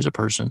of you as a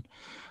person.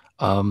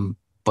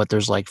 But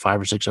there's like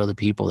 5 or 6 other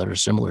people that are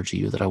similar to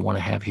you that I want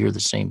to have hear the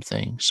same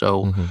thing.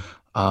 So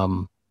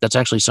Mhm. that's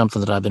actually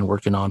something that I've been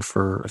working on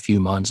for a few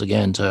months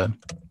again to,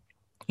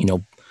 you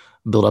know,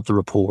 build up the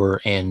rapport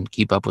and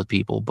keep up with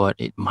people. But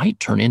it might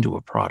turn into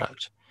a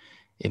product.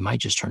 It might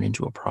just turn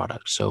into a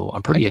product. So I'm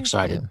I pretty can, yeah.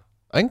 excited.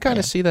 I can kind Yeah.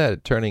 of see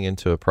that turning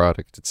into a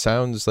product. It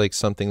sounds like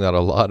something that a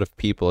lot of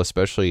people,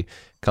 especially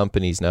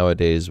companies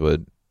nowadays,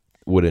 would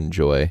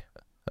enjoy.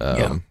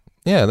 Yeah.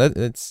 Yeah,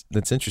 that's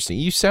interesting.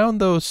 You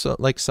sound though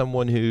like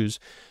someone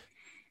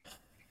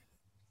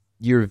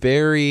you're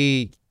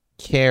very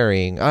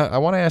caring. I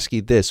want to ask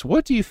you this: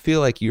 what do you feel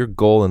like your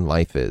goal in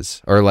life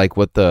is, or like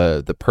what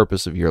the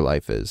purpose of your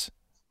life is?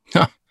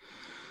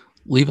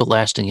 Leave a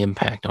lasting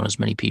impact on as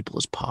many people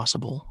as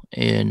possible.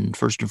 And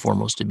first and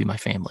foremost, to be my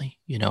family,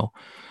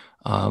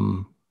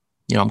 um,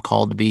 I'm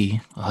called to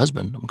be a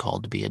husband. I'm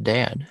called to be a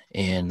dad,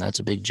 and that's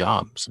a big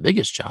job. It's the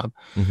biggest job.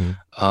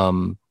 Mm-hmm.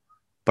 Um,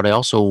 but I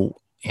also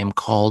am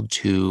called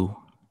to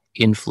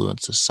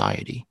influence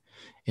society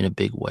in a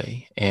big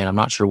way. And I'm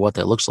not sure what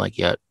that looks like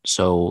yet.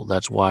 So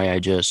that's why I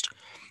just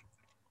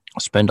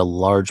spend a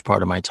large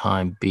part of my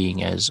time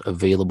being as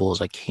available as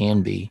I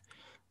can be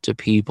to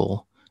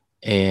people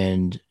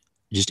and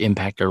just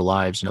impact their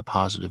lives in a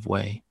positive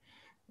way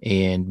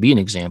and be an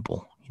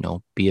example,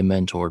 be a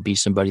mentor, be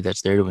somebody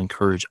that's there to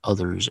encourage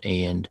others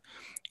and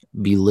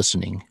be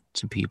listening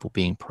to people,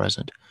 being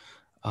present.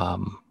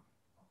 Um,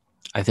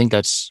 I think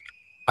that's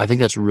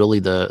really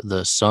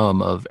the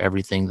sum of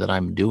everything that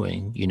I'm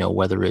doing,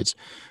 whether it's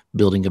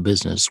building a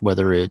business,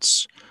 whether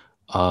it's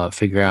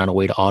figuring out a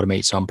way to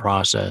automate some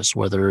process,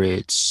 whether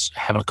it's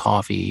having a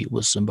coffee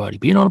with somebody,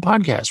 being on a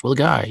podcast with a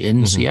guy in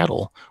Mm-hmm.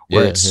 Seattle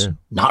where Yeah, it's yeah,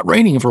 not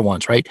raining for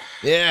once, right?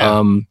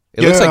 yeah.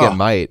 It looks like it Yeah.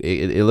 might.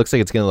 It looks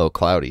like it's getting a little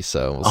cloudy,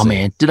 so we'll Oh see.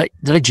 man, did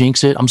I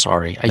jinx it? I'm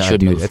sorry. I Nah,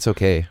 shouldn't dude, have. it's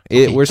okay.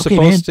 Okay, We're it's okay,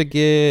 supposed to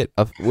get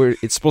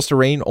it's supposed to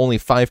rain only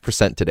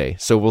 5% today,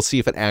 so we'll see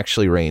if it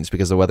actually rains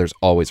because the weather's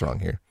always wrong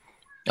here.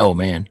 Oh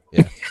man.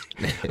 Yeah.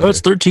 Oh,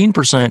 it's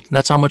 13%.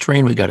 That's how much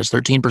rain we got. It's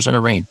 13%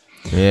 of rain.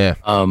 Yeah.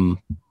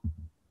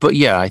 But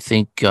yeah, I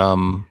think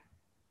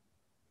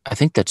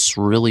that's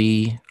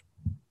really.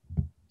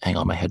 Hang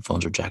on, my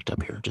headphones are jacked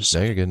up here. Just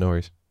No, you're good. No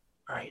worries.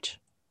 all right.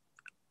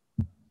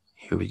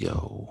 Here we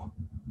go.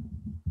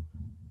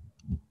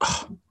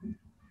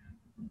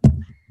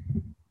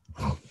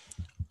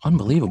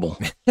 Unbelievable.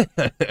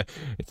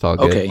 It's all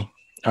good. Okay.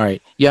 All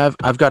right. Yeah,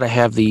 I've got to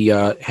have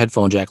the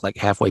headphone jack like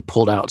halfway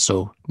pulled out,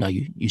 so now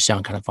you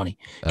sound kind of funny.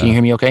 Can you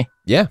hear me okay?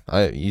 Yeah,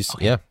 Okay.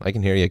 yeah, I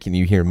can hear you. Can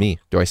you hear me?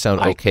 Do I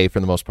sound okay for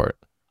the most part?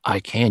 I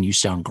can. You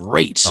sound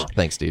great. Oh,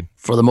 thanks, dude.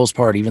 For the most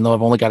part, even though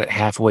I've only got it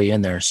halfway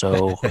in there.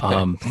 So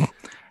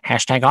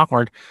hashtag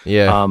awkward.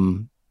 Yeah.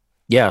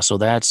 Yeah, so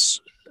that's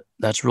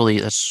really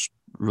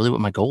what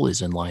my goal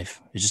is in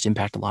life, is just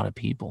impact a lot of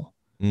people.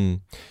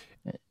 Mm.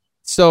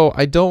 So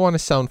I don't want to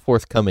sound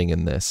forthcoming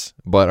in this,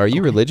 but are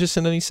you Okay. religious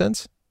in any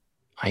sense?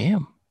 I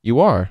am. You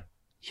are.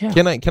 Yeah.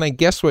 Can I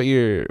guess what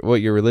your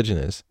religion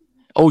is?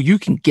 Oh, you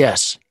can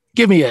guess.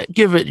 Give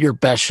it your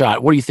best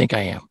shot. What do you think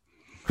I am?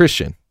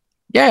 Christian.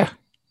 Yeah.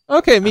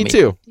 Okay, I me mean,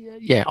 too.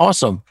 yeah.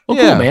 Awesome. Well,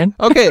 cool, Yeah. man.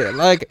 Okay,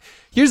 like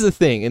here's the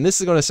thing, and this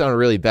is going to sound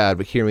really bad,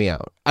 but hear me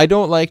out. I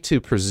don't like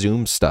to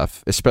presume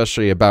stuff,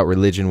 especially about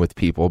religion with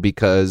people,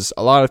 because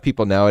a lot of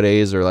people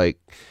nowadays are like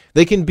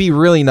they can be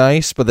really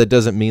nice, but that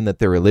doesn't mean that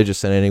they're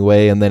religious in any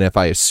way. And then if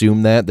I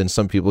assume that, then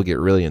some people get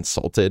really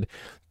insulted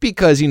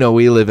because,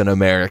 we live in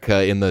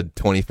America in the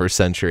 21st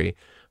century.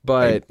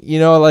 But,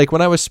 like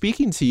when I was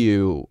speaking to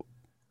you,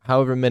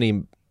 however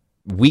many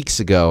weeks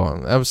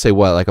ago, I would say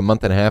what, like a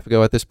month and a half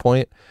ago at this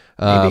point,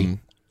 Maybe.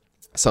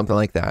 something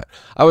like that.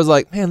 I was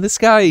like, man, this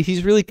guy,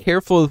 he's really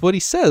careful with what he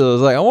says. I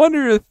was like, I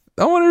wonder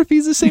if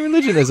he's the same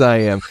religion as I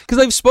am, because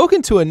I've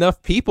spoken to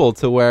enough people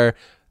to where,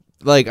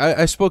 like,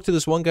 I spoke to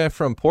this one guy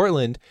from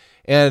Portland,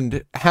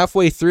 and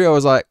halfway through, I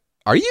was like,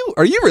 Are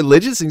you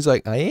religious? And he's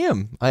like, I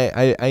am.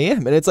 I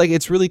am. And it's like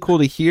it's really cool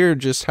to hear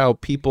just how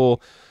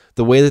people,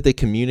 the way that they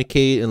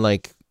communicate and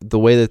like the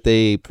way that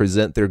they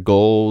present their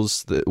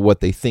goals,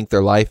 what they think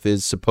their life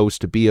is supposed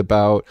to be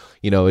about.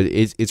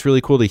 It's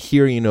really cool to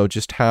hear,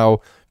 just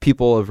how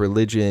people of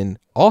religion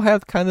all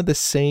have kind of the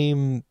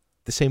same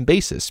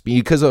basis,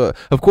 because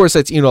of course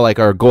that's like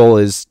our goal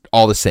is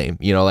all the same,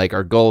 like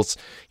our goals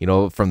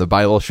from the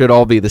Bible should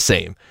all be the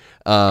same,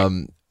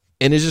 and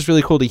it's just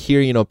really cool to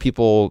hear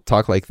people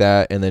talk like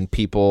that, and then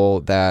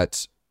people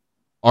that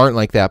aren't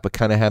like that but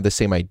kind of have the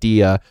same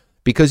idea,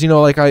 because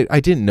like I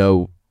didn't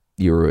know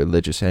you were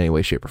religious in any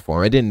way, shape, or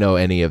form. I didn't know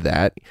any of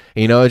that.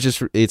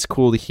 It's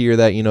cool to hear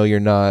that you're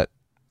not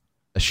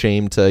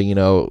ashamed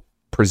to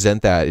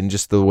present that in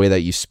just the way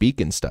that you speak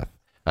and stuff.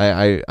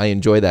 I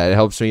enjoy that. It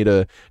helps me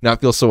to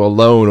not feel so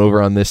alone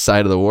over on this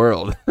side of the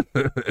world.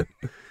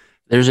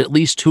 There's at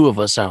least two of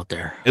us out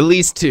there. At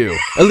least two.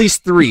 At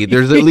least three.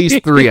 There's at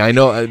least three. I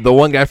know the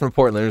one guy from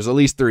Portland. There's at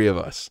least three of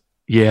us.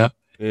 Yeah.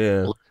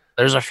 Yeah.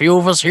 There's a few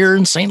of us here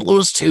in St.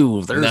 Louis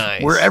too.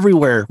 Nice. We're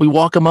everywhere. We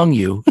walk among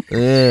you.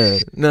 Yeah.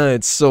 No,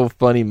 it's so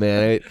funny,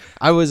 man.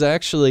 I was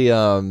actually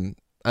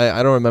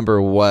I don't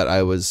remember what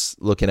I was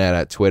looking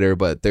at Twitter,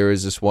 but there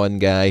was this one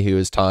guy who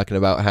was talking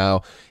about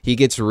how he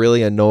gets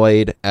really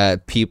annoyed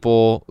at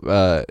people,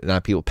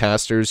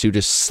 pastors who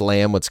just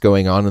slam what's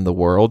going on in the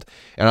world.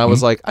 And I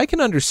was like, I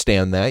can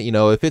understand that.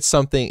 If it's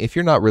something, if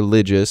you're not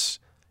religious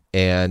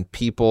and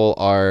people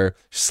are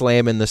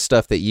slamming the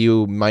stuff that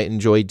you might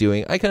enjoy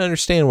doing, I can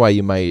understand why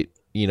you might,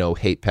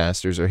 hate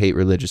pastors or hate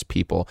religious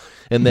people.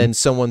 And then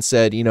someone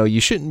said, it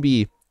shouldn't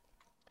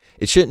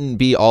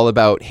be all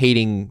about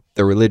hating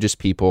the religious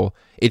people.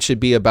 It should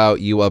be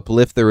about you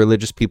uplift the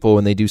religious people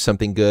when they do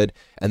something good,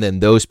 and then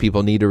those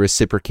people need to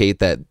reciprocate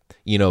that,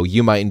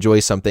 you might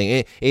enjoy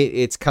something.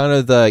 It's kind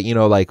of the,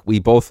 like we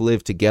both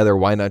live together.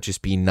 Why not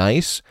just be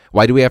nice?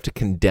 Why do we have to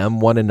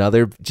condemn one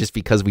another just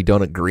because we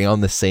don't agree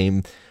on the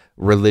same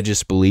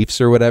religious beliefs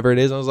or whatever it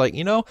is? I was like,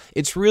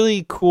 it's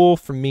really cool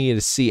for me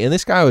to see. And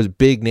this guy was a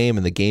big name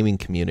in the gaming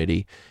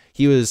community.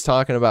 He was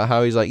talking about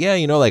how he's like, yeah,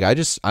 like I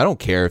don't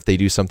care if they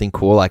do something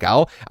cool. Like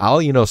I'll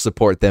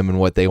support them in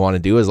what they want to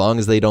do, as long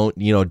as they don't,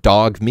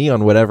 dog me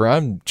on whatever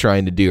I'm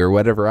trying to do or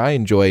whatever I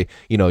enjoy,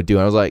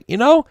 doing. I was like,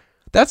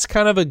 that's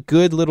kind of a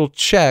good little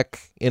check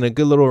and a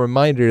good little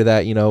reminder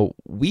that,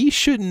 we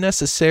shouldn't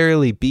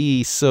necessarily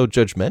be so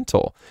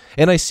judgmental.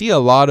 And I see a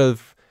lot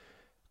of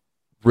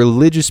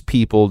religious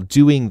people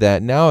doing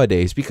that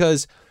nowadays,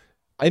 because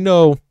I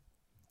know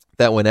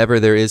that whenever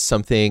there is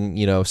something,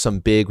 some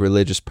big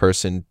religious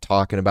person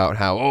talking about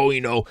how,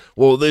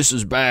 well, this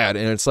is bad.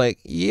 And it's like,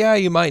 yeah,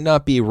 you might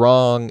not be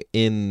wrong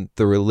in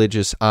the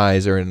religious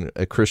eyes or in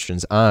a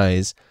Christian's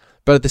eyes.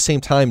 But at the same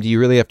time, do you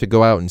really have to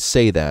go out and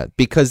say that?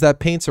 Because that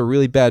paints a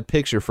really bad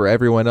picture for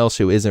everyone else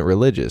who isn't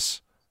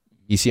religious.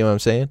 You see what I'm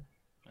saying?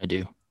 I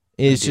do.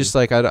 It's just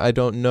like, I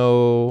don't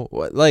know.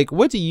 Like,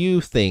 what do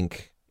you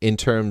think in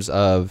terms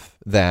of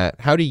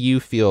that? How do you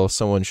feel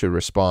someone should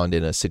respond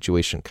in a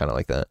situation kind of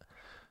like that?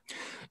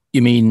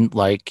 You mean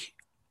like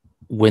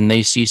when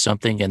they see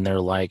something and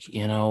they're like,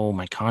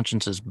 my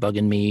conscience is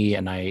bugging me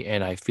and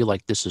I feel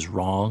like this is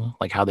wrong,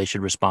 like how they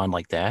should respond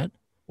like that?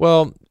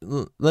 Well,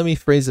 let me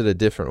phrase it a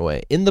different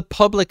way. In the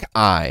public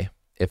eye,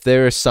 if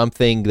there is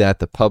something that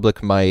the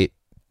public might,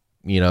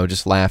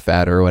 just laugh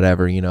at or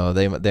whatever,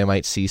 they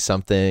might see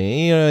something,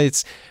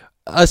 it's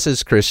us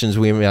as Christians,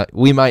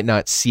 we might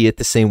not see it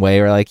the same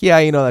way. We're like,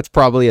 yeah, that's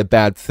probably a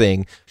bad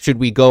thing. Should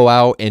we go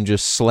out and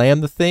just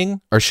slam the thing,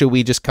 or should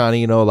we just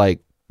kind of, like,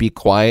 be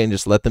quiet and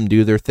just let them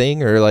do their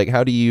thing? Or like,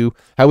 how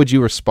would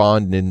you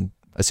respond in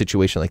a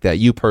situation like that,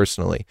 you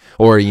personally?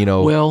 Or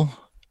Well,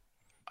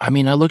 I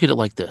mean, I look at it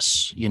like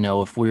this,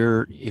 if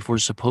we're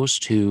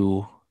supposed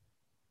to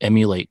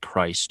emulate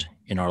Christ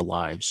in our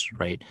lives,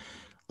 right?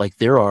 Like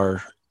there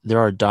are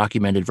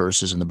documented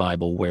verses in the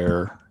Bible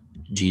where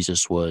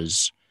Jesus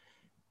was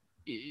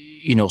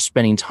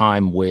spending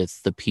time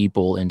with the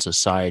people in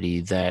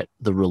society that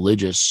the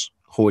religious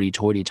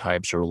hoity-toity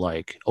types are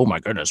like, oh my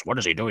goodness, what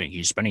is he doing?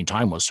 He's spending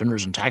time with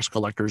sinners and tax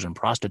collectors and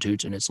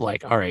prostitutes. And it's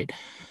like, all right,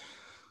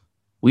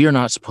 we are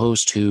not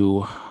supposed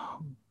to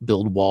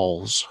build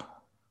walls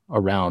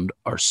around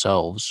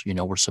ourselves. You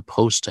know, we're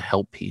supposed to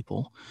help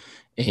people.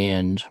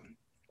 And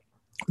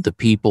the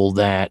people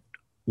that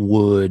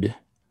would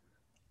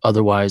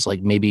otherwise,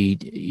 like maybe,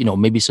 you know,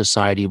 maybe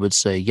society would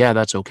say, yeah,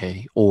 that's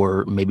okay.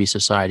 Or maybe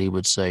society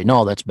would say,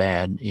 no, that's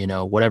bad. You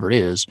know, whatever it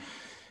is,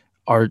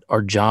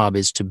 our job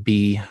is to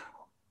be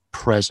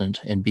present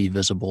and be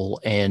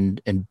visible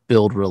and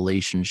build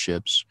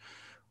relationships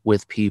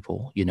with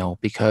people, you know,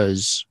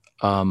 because,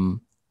 you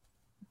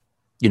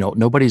know,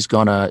 nobody's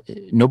gonna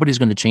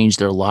change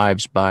their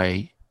lives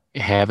by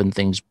having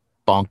things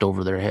bonked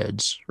over their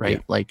heads, right?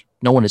 Yeah. Like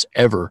no one has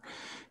ever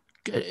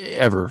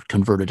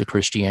converted to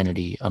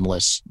Christianity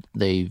unless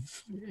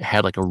they've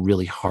had like a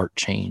really heart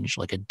change,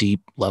 like a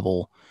deep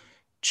level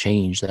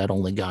change that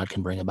only God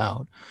can bring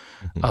about.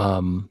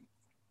 Mhm.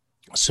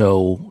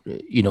 So,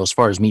 you know, as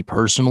far as me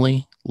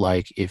personally,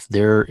 like if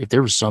there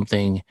was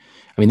something,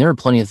 I mean, there are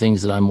plenty of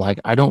things that I'm like,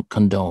 I don't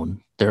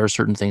condone. There are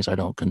certain things I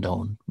don't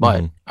condone,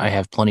 but Mhm. I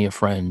have plenty of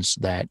friends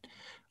that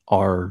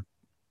are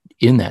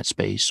in that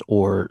space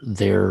or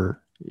they're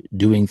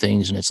doing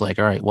things and it's like,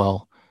 all right,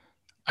 well,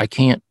 I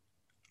can't,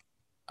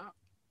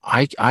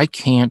 I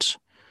can't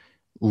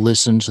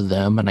listen to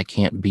them and I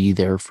can't be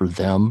there for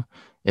them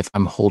if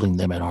I'm holding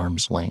them at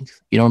arm's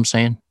length. You know what I'm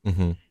saying?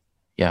 Mhm.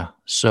 Yeah.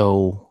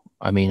 So,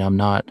 I mean, I'm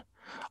not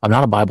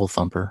a Bible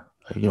thumper.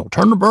 You know,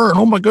 turn to burn.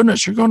 Oh my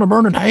goodness, you're going to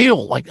burn in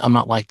hell. Like I'm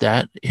not like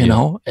that. You Yeah.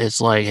 know,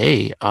 it's like,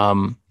 hey,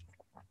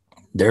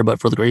 there, but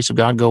for the grace of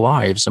God, go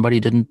I. If somebody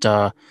didn't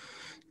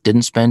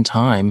spend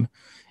time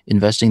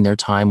investing their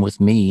time with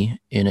me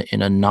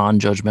in a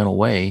non-judgmental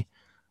way,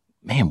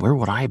 man, where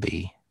would I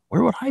be?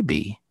 Where would I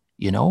be?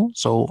 You know,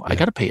 so I Yeah.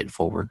 got to pay it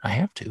forward. I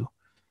have to.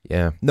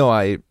 Yeah.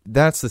 No,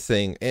 that's the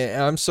thing. And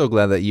I'm so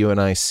glad that you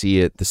and I see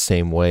it the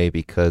same way,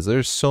 because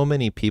there's so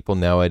many people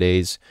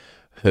nowadays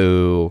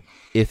who,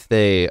 if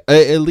they,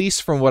 at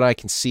least from what I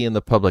can see in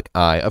the public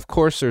eye, of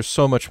course, there's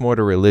so much more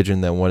to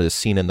religion than what is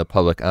seen in the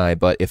public eye.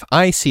 But if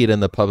I see it in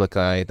the public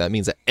eye, that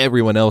means that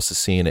everyone else is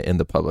seeing it in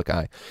the public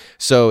eye.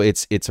 So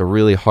it's a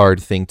really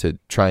hard thing to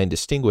try and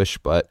distinguish.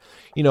 But,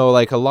 you know,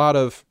 like a lot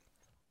of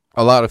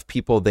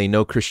people, they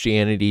know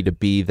Christianity to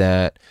be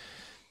that,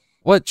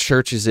 what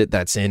church is it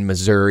that's in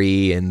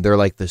Missouri, and they're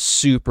like the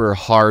super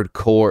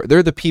hardcore,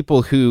 they're the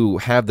people who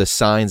have the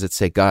signs that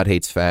say God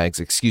hates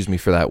fags, excuse me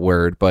for that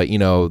word, but you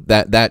know,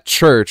 that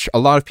church, a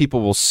lot of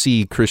people will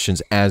see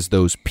Christians as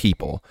those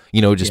people,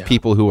 you know, just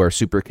people who are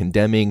super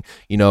condemning,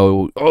 you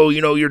know, oh, you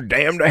know, you're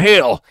damned to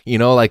hell, you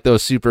know, like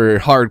those super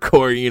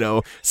hardcore, you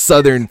know,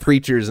 Southern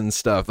preachers and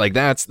stuff. Like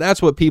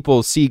that's what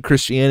people see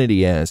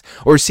Christianity as,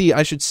 or see,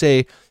 I should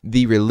say,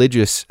 the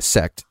religious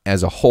sect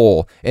as a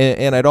whole.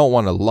 And I don't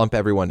want to lump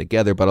everyone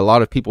together, but a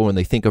lot of people, when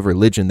they think of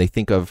religion, they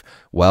think of,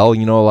 well,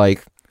 you know,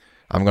 like,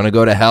 I'm going to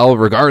go to hell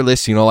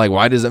regardless, you know, like,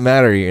 why does it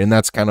matter? And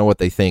that's kind of what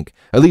they think,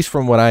 at least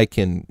from what I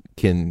can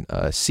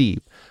see.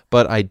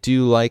 But I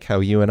do like how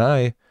you and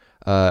I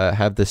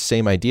have the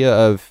same idea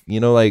of, you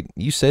know, like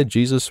you said,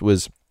 Jesus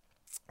was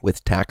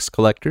with tax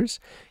collectors,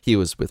 he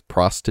was with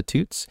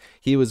prostitutes,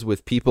 he was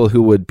with people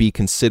who would be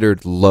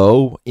considered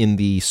low in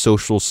the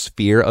social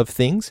sphere of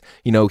things.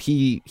 You know,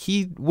 he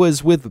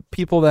was with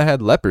people that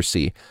had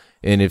leprosy.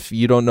 And if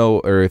you don't know,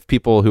 or if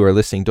people who are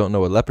listening don't know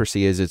what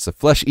leprosy is, it's a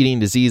flesh-eating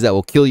disease that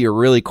will kill you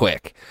really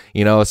quick.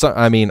 You know, so,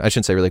 I mean, I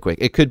shouldn't say really quick.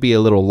 It could be a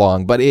little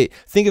long, but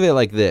think of it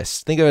like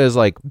this. Think of it as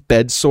like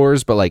bed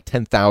sores, but like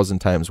 10,000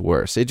 times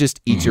worse. It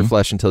just eats your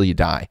flesh until you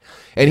die.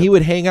 And he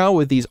would hang out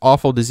with these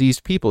awful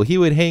diseased people. He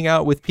would hang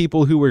out with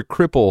people who were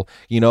crippled.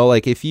 You know,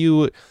 like if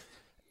you,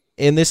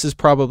 and this is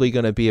probably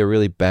going to be a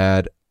really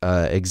bad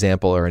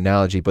example or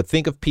analogy, but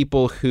think of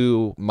people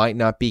who might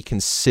not be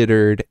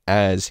considered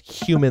as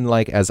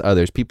human-like as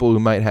others, people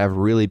who might have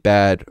really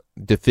bad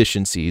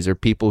deficiencies, or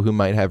people who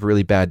might have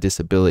really bad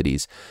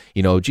disabilities.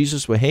 You know,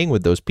 Jesus would hang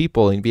with those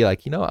people and be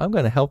like, you know, I'm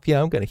going to help you,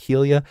 I'm going to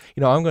heal you,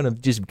 you know, I'm going to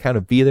just kind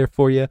of be there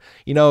for you.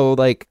 You know,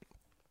 like,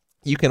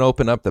 you can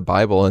open up the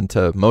Bible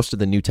into most of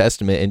the New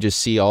Testament and just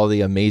see all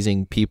the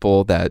amazing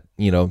people that,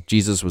 you know,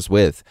 Jesus was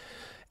with.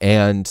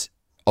 And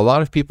a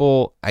lot of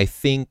people, I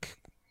think,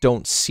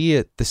 don't see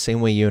it the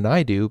same way you and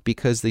I do,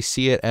 because they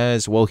see it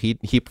as, well, he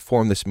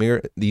performed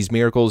these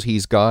miracles,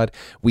 he's God,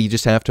 we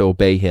just have to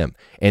obey him.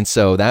 And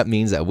so that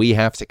means that we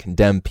have to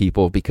condemn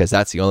people because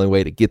that's the only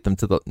way to get them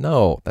to the,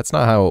 no, that's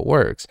not how it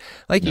works.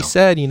 Like you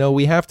said, you know,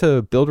 we have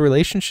to build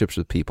relationships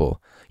with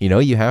people. You know,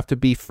 you have to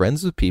be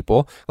friends with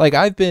people. Like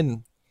I've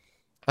been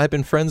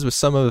friends with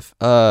some of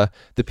the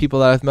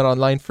people that I've met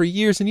online for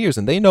years and years,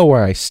 and they know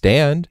where I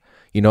stand.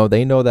 You know,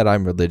 they know that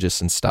I'm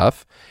religious and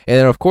stuff. And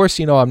then, of course,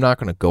 you know, I'm not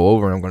going to go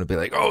over and I'm going to be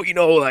like, oh, you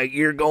know, like,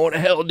 you're going to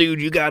hell,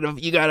 dude. You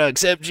gotta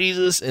accept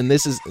Jesus. And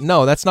this is,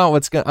 no, that's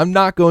not I'm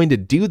not going to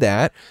do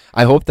that.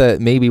 I hope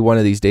that maybe one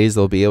of these days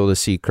they'll be able to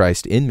see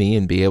Christ in me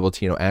and be able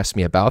to, you know, ask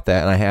me about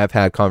that. And I have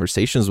had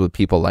conversations with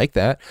people like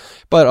that.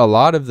 But a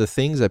lot of the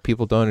things that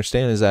people don't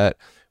understand is that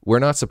we're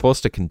not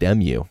supposed to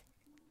condemn you.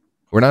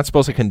 We're not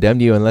supposed to condemn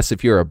you unless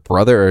if you're a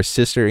brother or a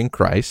sister in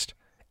Christ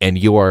and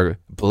you are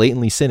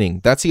blatantly sinning.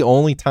 That's the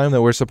only time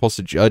that we're supposed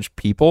to judge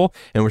people,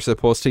 and we're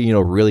supposed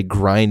to, really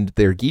grind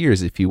their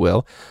gears, if you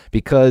will,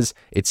 because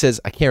it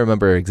says, I can't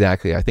remember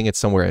exactly. I think it's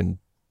somewhere in,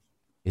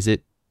 is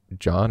it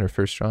John or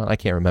First John? I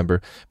can't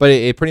remember. But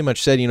it pretty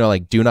much said,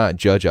 like, do not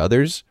judge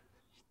others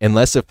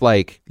unless if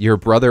like your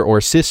brother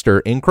or sister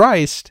in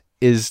Christ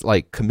is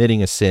like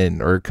committing a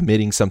sin or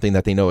committing something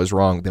that they know is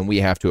wrong, then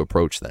we have to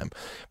approach them.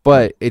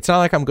 But it's not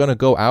like I'm going to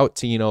go out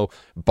to,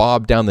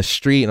 Bob down the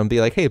street and I'll be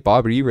like, hey,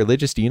 Bob, are you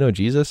religious? Do you know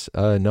Jesus?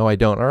 No, I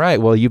don't. All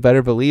right, well, you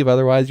better believe,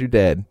 otherwise you're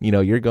dead.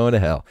 You're going to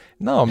hell.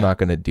 No, I'm not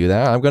going to do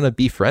that. I'm going to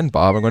befriend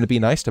Bob. I'm going to be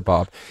nice to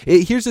Bob.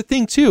 Here's the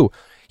thing too.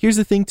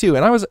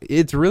 And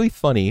it's really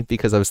funny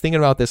because I was thinking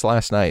about this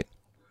last night.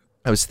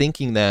 I was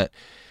thinking that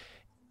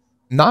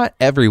not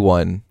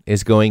everyone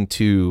is going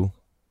to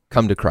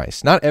come to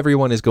Christ. Not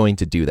everyone is going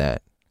to do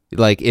that.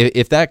 Like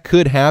if that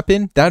could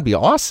happen, that'd be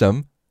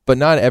awesome, but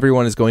not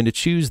everyone is going to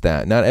choose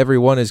that. Not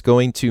everyone is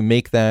going to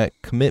make that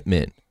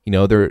commitment.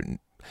 They're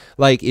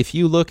like, if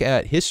you look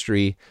at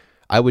history,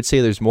 I would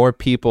say there's more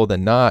people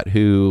than not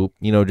who,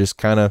 just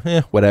kind of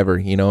whatever,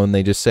 and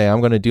they just say, I'm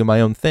going to do my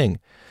own thing.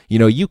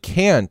 You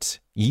can't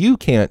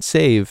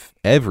save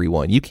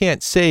everyone. You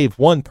can't save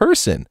one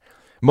person.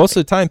 Most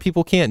of the time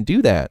people can't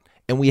do that.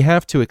 And we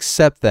have to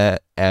accept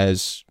that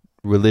as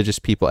religious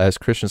people, as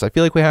Christians. I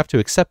feel like we have to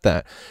accept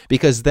that,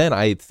 because then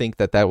I think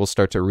that will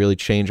start to really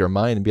change our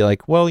mind and be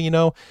like, well,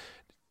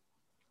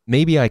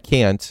 maybe I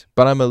can't,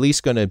 but I'm at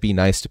least going to be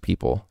nice to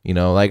people.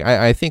 Like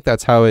I think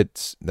that's how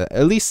it's,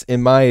 at least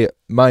in my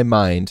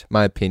mind,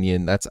 my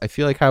opinion, that's, I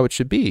feel like how it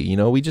should be.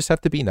 We just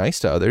have to be nice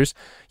to others.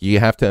 You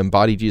have to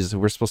embody Jesus.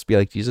 We're supposed to be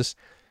like Jesus.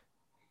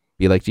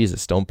 Be like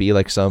Jesus. Don't be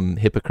like some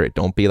hypocrite.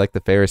 Don't be like the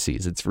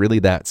Pharisees. It's really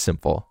that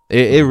simple.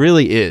 It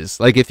really is.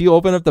 Like if you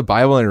open up the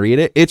Bible and read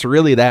it, it's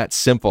really that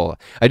simple.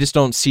 I just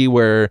don't see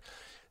where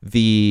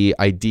the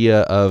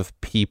idea of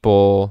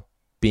people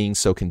being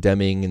so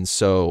condemning and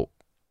so,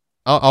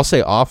 I'll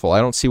say awful. I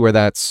don't see where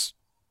that's,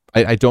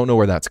 I don't know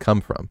where that's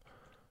come from.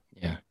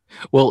 Yeah.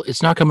 Well,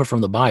 it's not coming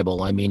from the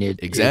Bible. I mean,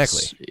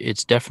 exactly.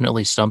 It's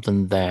definitely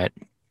something that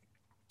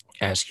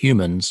as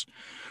humans,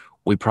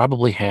 we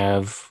probably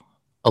have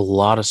a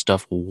lot of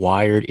stuff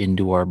wired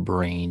into our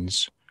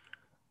brains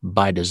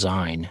by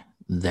design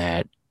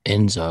that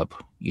ends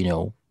up,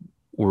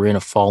 we're in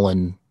a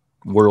fallen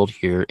world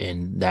here,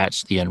 and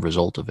that's the end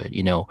result of it.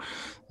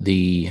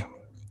 The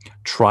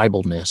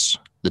tribalness,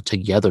 the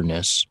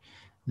togetherness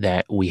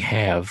that we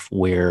have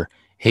where,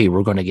 hey,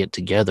 we're going to get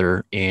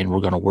together and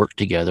we're going to work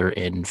together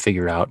and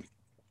figure out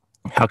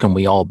how can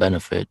we all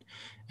benefit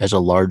as a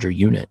larger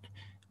unit.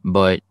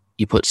 But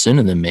you put sin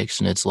in the mix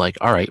and it's like,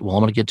 all right, well,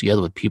 I'm going to get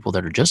together with people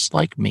that are just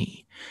like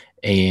me.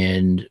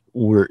 And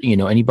we're,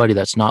 anybody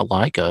that's not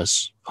like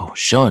us,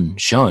 shun,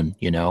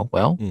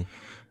 well,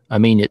 I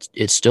mean,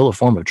 it's still a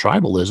form of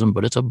tribalism,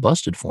 but it's a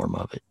busted form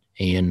of it.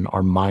 And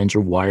our minds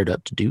are wired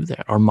up to do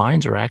that. Our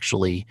minds are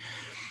actually,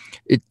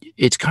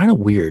 it's kind of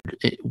weird.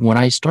 When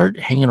I start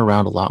hanging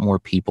around a lot more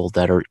people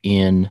that are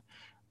in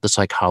the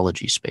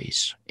psychology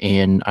space,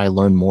 and I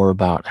learn more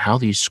about how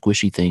these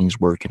squishy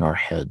things work in our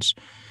heads,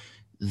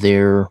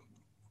 they're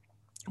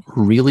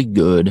really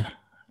good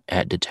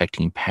at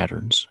detecting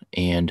patterns.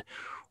 And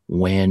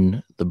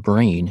when the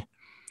brain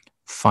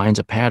finds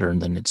a pattern,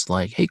 then it's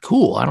like, hey,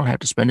 cool, I don't have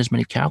to spend as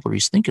many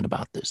calories thinking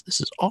about this.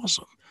 This is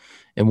awesome.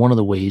 And one of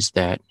the ways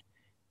that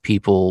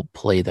people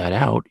play that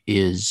out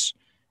is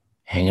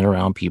hanging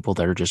around people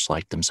that are just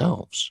like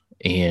themselves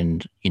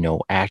and,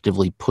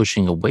 actively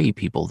pushing away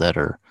people that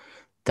are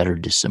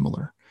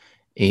dissimilar.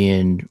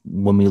 And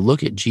when we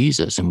look at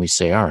Jesus and we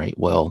say, all right,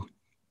 well,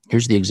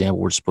 here's the example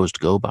we're supposed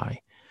to go by.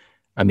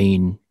 I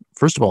mean,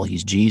 first of all,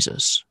 he's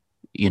Jesus.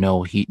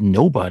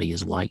 Nobody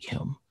is like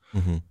him.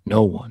 Mm-hmm.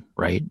 No one,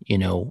 right?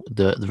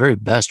 The very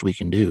best we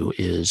can do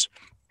is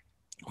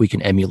we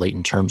can emulate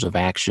in terms of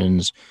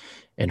actions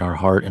and our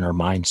heart and our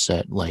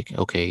mindset. Like,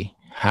 okay,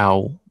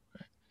 how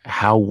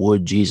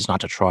would Jesus, not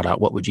to trot out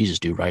what would Jesus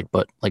do, right?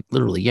 But like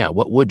literally, yeah,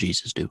 what would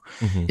Jesus do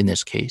in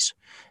this case?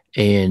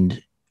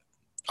 And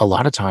a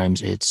lot of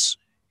times it's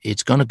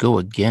going to go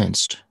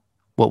against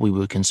what we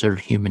would consider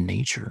human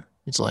nature.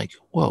 It's like,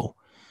 whoa,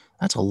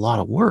 that's a lot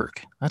of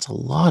work. That's a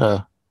lot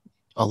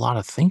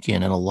of thinking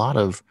and a lot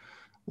of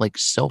like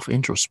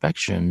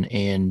self-introspection.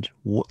 And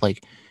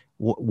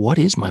what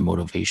is my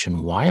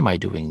motivation? Why am I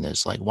doing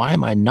this? Like, why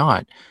am I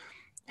not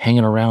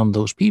hanging around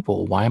those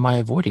people? Why am I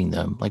avoiding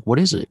them? Like, what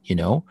is it,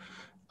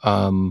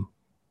 and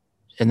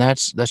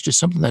that's just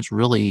something that's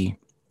really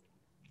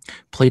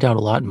played out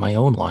a lot in my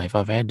own life.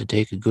 I've had to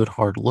take a good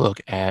hard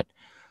look at,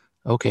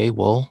 okay,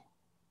 well,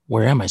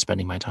 where am I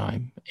spending my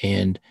time?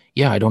 And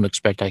yeah, I don't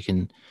expect I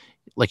can,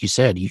 like you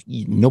said,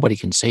 nobody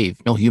can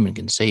save, no human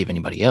can save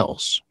anybody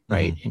else,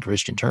 right? In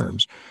Christian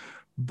terms.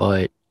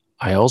 But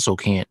I also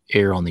can't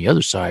err on the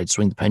other side,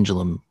 swing the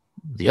pendulum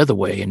the other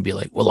way and be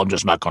like, well, I'm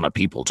just not going to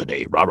people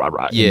today, rah, rah,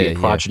 rah. Yeah, and be a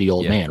crotchety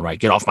old man, right?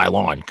 Get off my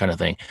lawn kind of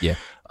thing. Yeah.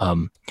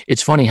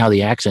 It's funny how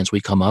the accents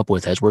we come up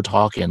with as we're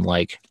talking,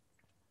 like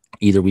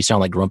Either we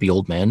sound like grumpy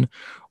old men,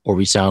 or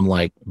we sound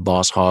like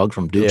Boss Hogg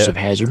from Dukes Yeah. of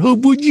Hazzard. Oh,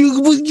 would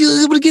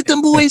you able to get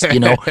them boys? You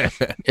know,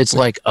 it's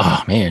like,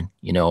 oh man,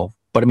 you know.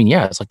 But I mean,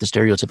 yeah, it's like the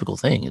stereotypical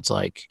thing. It's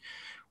like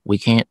we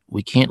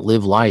can't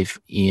live life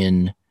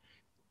in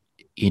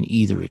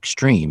either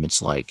extreme.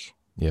 It's like,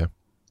 Yeah.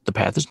 the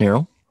path is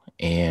narrow,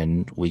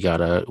 and we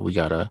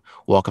gotta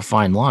walk a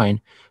fine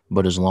line.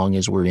 But as long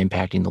as we're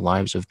impacting the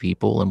lives of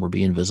people and we're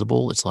being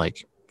visible, it's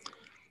like,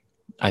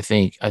 I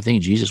think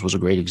Jesus was a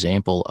great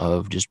example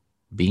of just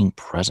being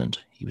present.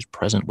 He was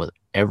present with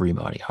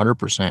everybody,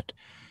 100%,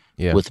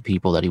 Yeah. with the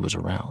people that he was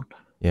around.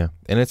 Yeah.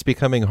 And it's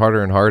becoming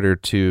harder and harder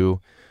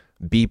to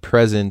be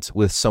present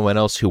with someone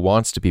else who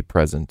wants to be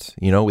present.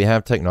 You know, we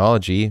have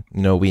technology,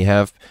 you know, we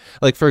have,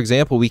 like, for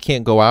example, we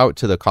can't go out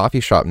to the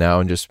coffee shop now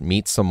and just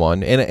meet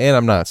someone. And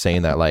I'm not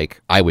saying that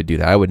like I would do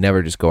that. I would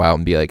never just go out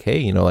and be like, hey,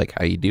 you know, like,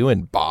 how you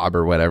doing, Bob,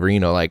 or whatever, you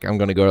know, like, I'm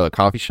going to go to the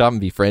coffee shop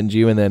and befriend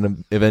you and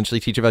then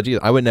eventually teach you about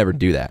Jesus. I would never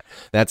do that.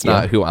 That's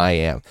not who I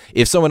am.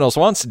 If someone else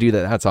wants to do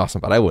that, that's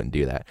awesome, but I wouldn't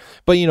do that.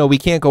 But, you know, we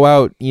can't go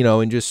out, you know,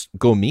 and just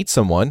go meet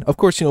someone. Of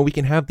course, you know, we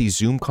can have these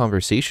Zoom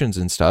conversations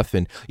and stuff.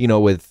 And, you know,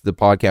 with the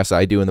podcast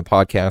I do and the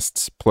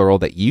podcasts plural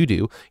that you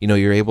do, you know,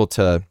 you're able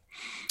to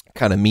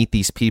kind of meet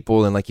these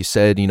people. And like you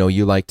said, you know,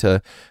 you like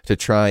to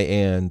try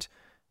and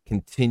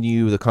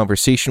continue the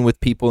conversation with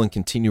people and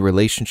continue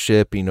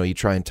relationship. You know, you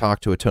try and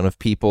talk to a ton of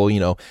people, you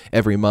know,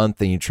 every month,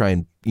 and you try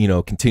and, you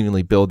know,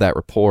 continually build that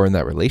rapport and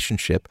that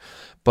relationship.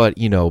 But,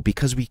 you know,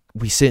 because we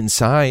sit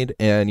inside,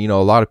 and, you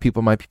know, a lot of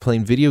people might be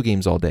playing video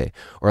games all day,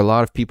 or a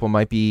lot of people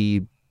might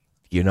be,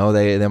 you know,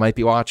 they might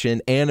be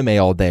watching anime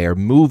all day, or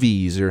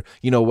movies, or,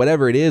 you know,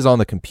 whatever it is on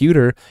the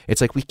computer.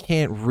 It's like we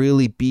can't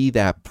really be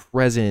that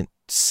present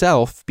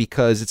self,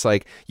 because it's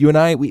like you and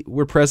I,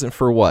 we're present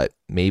for what,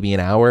 maybe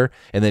an hour,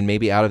 and then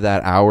maybe out of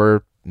that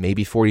hour,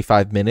 maybe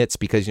 45 minutes,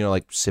 because, you know,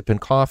 like sipping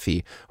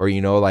coffee, or, you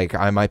know, like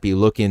I might be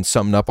looking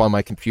something up on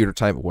my computer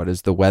type, what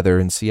is the weather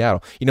in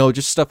Seattle, you know,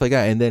 just stuff like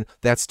that. And then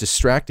that's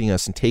distracting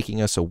us and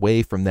taking us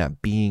away from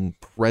that being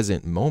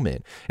present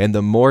moment. And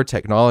the more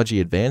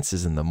technology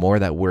advances, and the more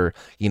that we're,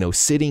 you know,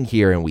 sitting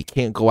here and we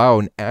can't go out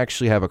and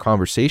actually have a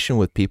conversation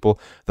with people,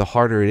 the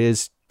harder it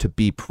is to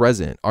be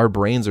present. Our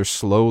brains are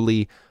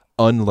slowly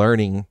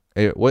unlearning,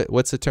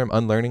 what's the term,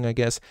 unlearning, I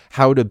guess,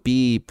 how to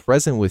be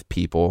present with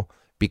people,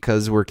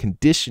 because we're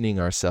conditioning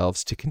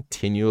ourselves to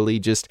continually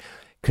just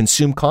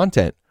consume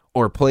content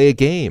or play a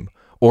game,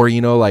 or,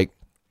 you know, like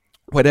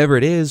whatever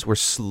it is. We're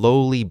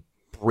slowly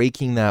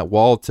breaking that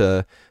wall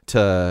breaking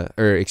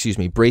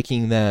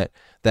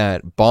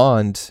that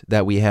bond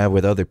that we have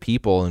with other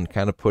people, and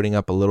kind of putting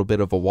up a little bit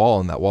of a wall,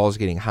 and that wall is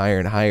getting higher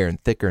and higher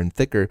and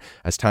thicker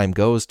as time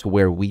goes, to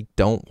where we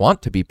don't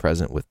want to be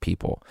present with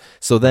people.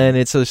 So then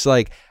it's just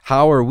like,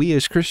 how are we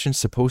as Christians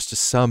supposed to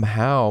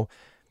somehow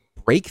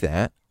break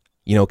that?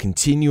 You know,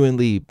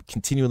 continually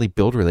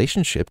build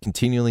relationship,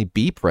 continually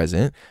be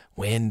present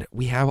when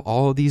we have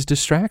all of these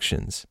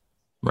distractions.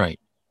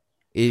 Right.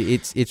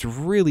 It's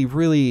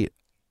really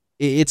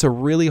it's a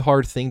really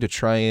hard thing to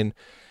try and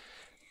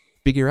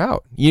figure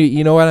out.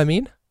 You know what I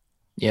mean?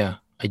 Yeah,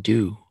 I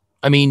do.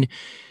 I mean,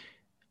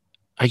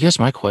 I guess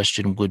my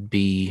question would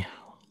be,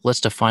 let's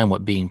define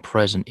what being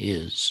present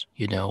is.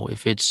 You know,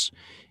 if it's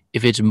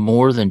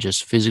more than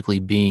just physically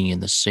being in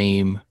the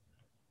same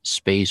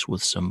space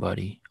with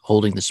somebody,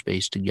 holding the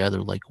space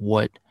together, like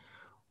what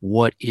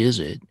is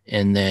it?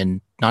 And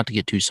then, not to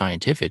get too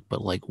scientific,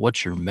 but like,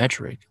 what's your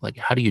metric? Like,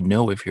 how do you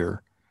know if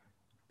you're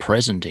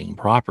presenting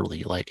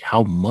properly? Like,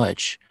 how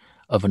much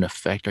of an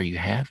effect are you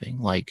having?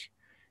 Like,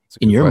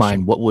 in your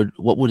mind, what would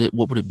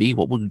it be?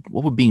 What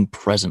would being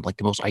present, like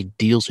the most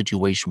ideal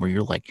situation where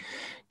you're like,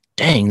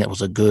 dang, that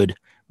was a good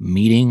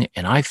meeting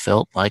and I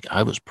felt like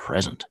I was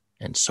present,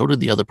 and so did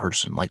the other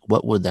person. Like,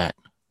 what would that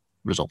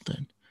result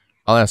in?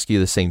 I'll ask you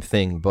the same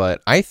thing,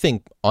 but I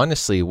think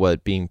honestly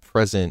what being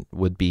present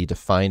would be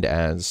defined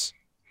as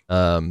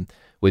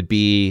would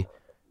be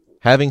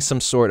having some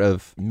sort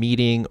of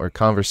meeting or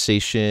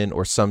conversation,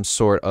 or some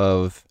sort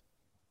of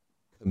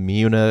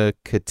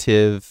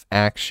communicative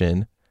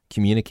action,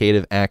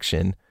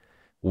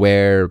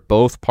 where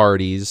both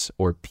parties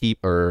or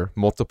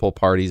multiple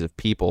parties of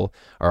people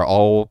are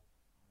all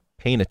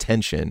paying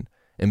attention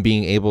and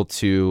being able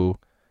to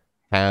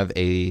have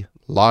a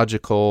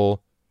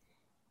logical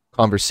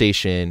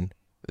conversation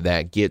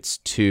that gets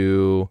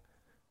to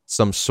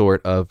some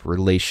sort of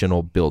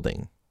relational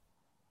building.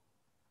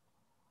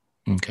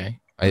 Okay.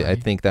 I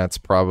think that's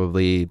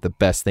probably the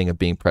best thing of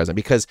being present,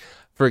 because,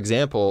 for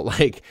example,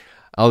 like,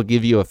 I'll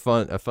give you a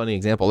funny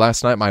example.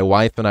 Last night, my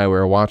wife and I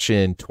were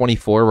watching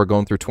 24. We're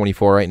going through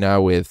 24 right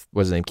now with,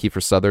 what's his name,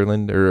 Kiefer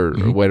Sutherland, or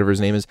whatever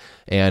his name is.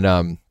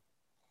 And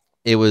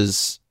it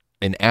was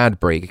an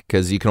ad break,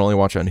 because you can only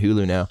watch it on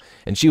Hulu now.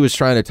 And she was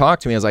trying to talk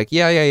to me. I was like,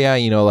 yeah.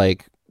 You know,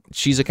 like,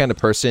 she's the kind of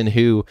person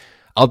who,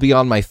 I'll be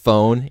on my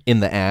phone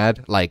in the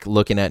ad, like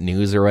looking at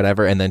news or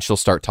whatever, and then she'll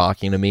start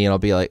talking to me, and I'll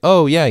be like,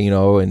 oh yeah, you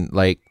know, and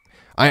like,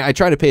 I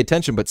try to pay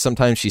attention, but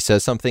sometimes she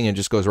says something and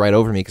just goes right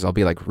over me because I'll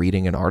be like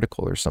reading an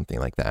article or something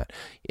like that.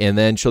 And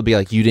then she'll be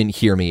like, you didn't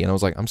hear me. And I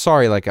was like, I'm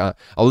sorry. Like, I'll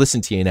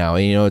listen to you now.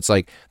 And, it's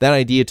like that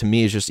idea to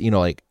me is just,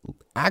 like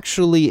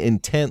actually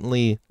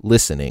intently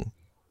listening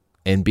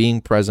and being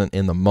present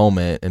in the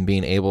moment and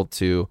being able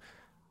to,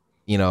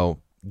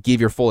 give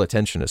your full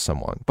attention to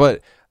someone.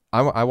 But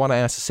I want to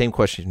ask the same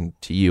question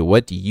to you.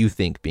 What do you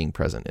think being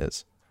present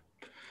is?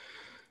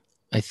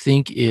 I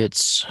think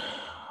it's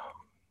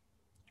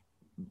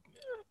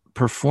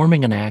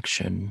performing an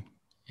action,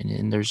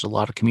 and there's a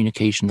lot of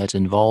communication that's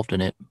involved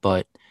in it,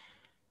 but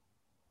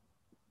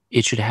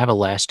it should have a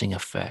lasting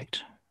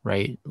effect,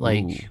 right?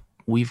 Like Ooh.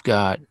 we've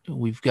got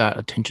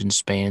attention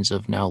spans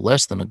of now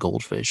less than a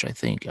goldfish. I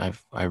think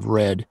I've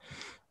read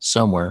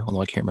somewhere,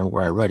 although I can't remember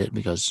where I read it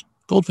because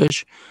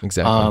goldfish.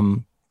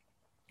 Exactly.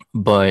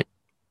 But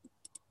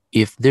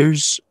if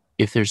there's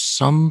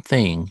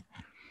something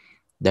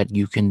that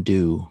you can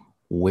do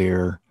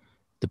where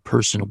the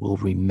person will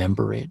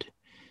remember it,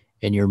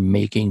 and you're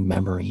making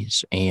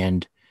memories,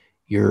 and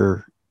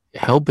you're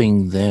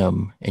helping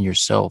them and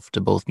yourself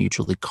to both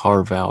mutually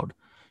carve out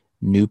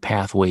new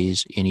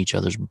pathways in each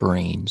other's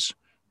brains.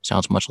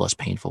 Sounds much less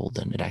painful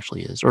than it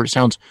actually is, or it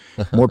sounds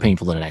more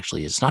painful than it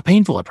actually is. It's not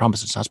painful, I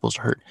promise. It's not supposed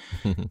to hurt,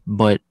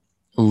 but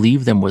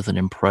leave them with an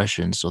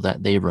impression so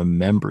that they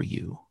remember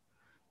you.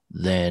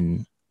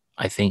 Then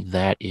I think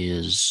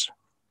that's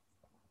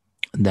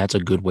a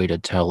good way to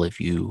tell if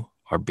you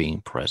are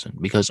being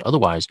present, because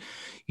otherwise,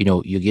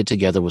 you get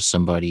together with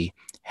somebody,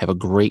 have a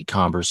great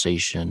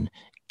conversation,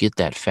 get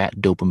that fat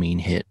dopamine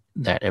hit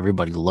that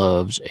everybody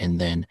loves, and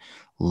then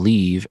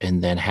leave,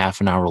 and then half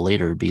an hour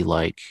later be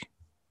like,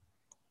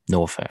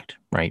 no effect,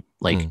 right?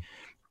 Like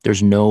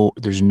there's no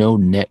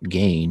net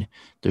gain.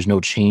 There's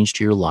no change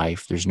to your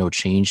life. There's no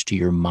change to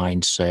your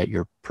mindset,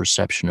 your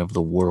perception of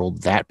the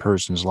world, that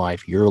person's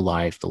life, your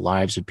life, the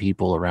lives of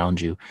people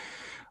around you.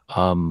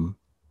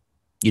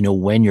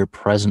 When you're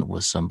present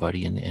with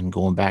somebody, and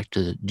going back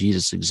to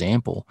Jesus'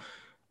 example,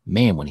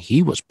 man, when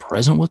he was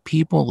present with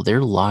people,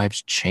 their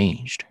lives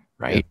changed,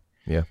 right?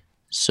 Yeah.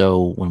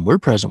 So when we're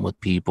present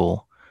with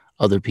people,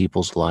 other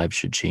people's lives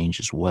should change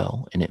as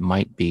well. And it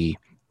might be,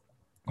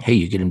 hey,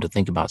 you get them to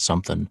think about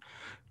something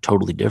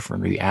totally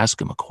different, or you ask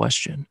them a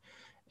question,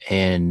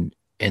 and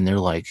they're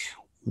like,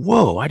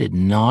 whoa,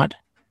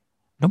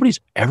 nobody's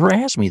ever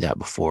asked me that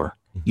before.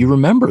 You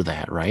remember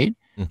that, right?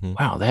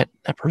 Wow, that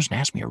person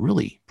asked me a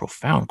really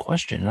profound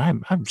question,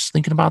 and I was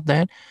thinking about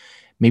that.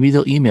 Maybe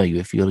they'll email you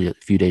a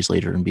few days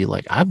later and be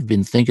like, I've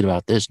been thinking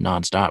about this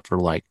nonstop for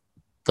like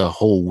the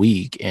whole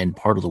week and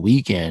part of the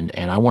weekend,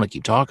 and I want to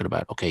keep talking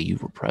about it. Okay, you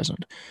were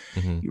present.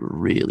 You were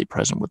really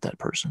present with that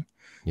person.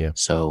 Yeah.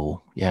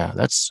 So yeah,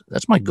 that's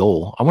my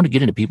goal. I want to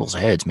get into people's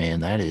heads, man.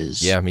 That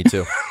is. Yeah, me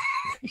too.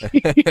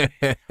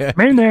 I'm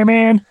in there,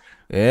 man.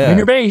 Yeah. I'm in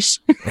your base.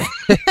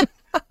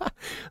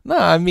 No,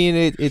 I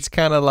mean, it's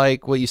kind of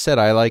like what you said.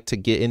 I like to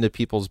get into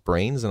people's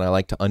brains and I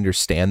like to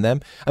understand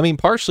them. I mean,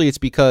 partially it's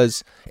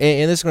because,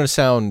 and this is going to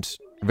sound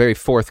very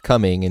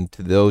forthcoming, and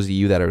to those of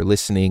you that are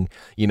listening,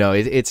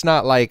 it's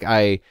not like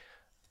I'm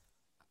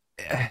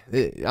just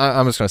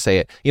going to say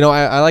it.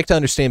 I like to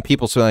understand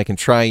people so that I can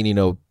try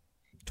and,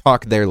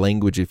 talk their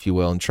language, if you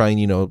will, and try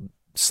and,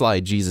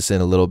 slide Jesus in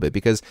a little bit,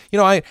 because,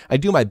 I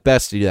do my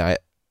best to do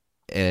that,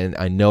 and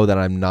I know that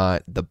I'm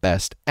not the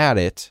best at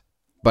it.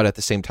 But at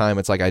the same time,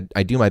 it's like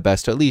I do my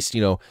best to at least,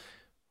 show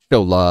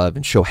love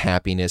and show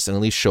happiness and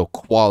at least show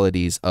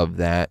qualities of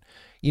that,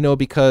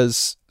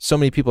 because so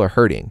many people are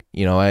hurting.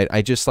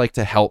 I just like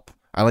to help.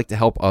 I like to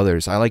help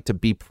others. I like to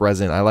be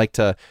present. I like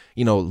to,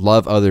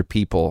 love other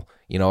people.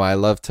 I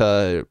love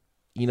to,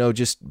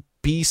 just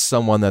be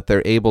someone that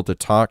they're able to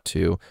talk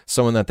to,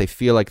 someone that they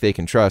feel like they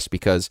can trust,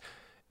 because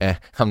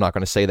I'm not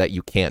going to say that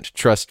you can't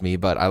trust me,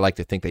 but I like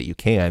to think that you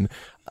can.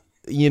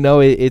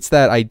 It's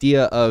that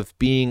idea of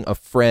being a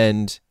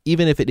friend,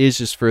 even if it is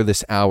just for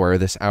this hour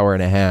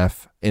and a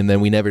half, and then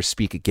we never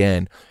speak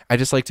again. I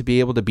just like to be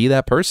able to be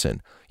that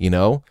person,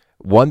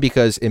 one,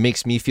 because it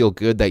makes me feel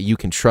good that you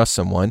can trust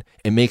someone.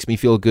 It makes me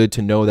feel good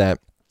to know that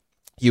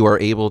you are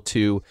able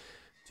to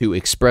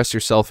express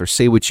yourself or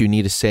say what you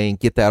need to say and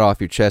get that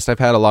off your chest. I've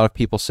had a lot of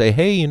people say,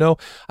 hey,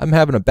 I'm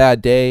having a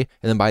bad day.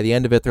 And then by the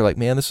end of it, they're like,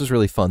 man, this was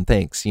really fun.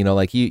 Thanks.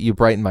 Like you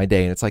brightened my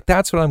day. And it's like,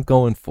 that's what I'm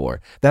going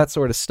for. That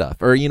sort of stuff.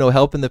 Or,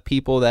 helping the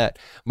people that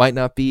might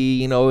not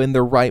be, in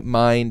their right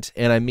mind.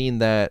 And I mean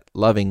that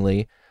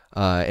lovingly.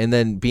 And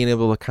then being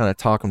able to kind of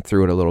talk them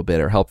through it a little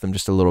bit, or help them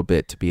just a little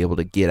bit to be able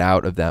to get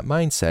out of that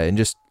mindset and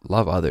just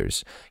love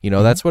others.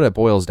 That's what it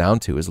boils down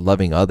to, is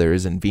loving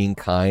others and being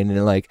kind.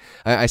 And like,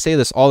 I say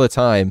this all the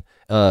time,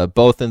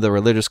 both in the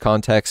religious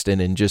context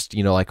and in just,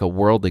 like a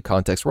worldly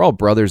context. We're all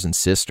brothers and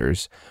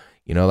sisters,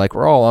 like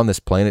we're all on this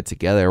planet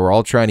together. We're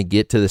all trying to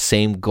get to the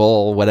same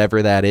goal,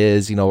 whatever that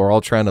is. We're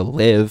all trying to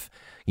live,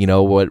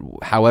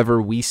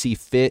 however we see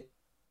fit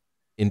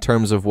in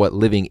terms of what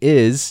living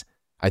is.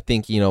 I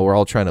think, we're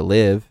all trying to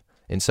live.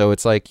 And so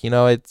it's like,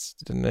 I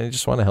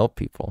just want to help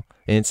people.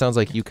 And it sounds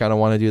like you kind of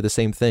want to do the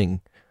same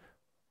thing.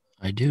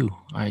 I do.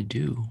 I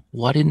do.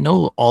 Well, I didn't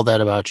know all that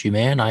about you,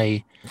 man.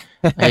 I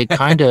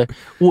kind of,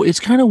 well, it's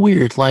kind of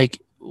weird.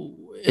 Like,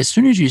 as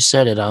soon as you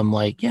said it, I'm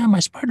like, yeah, my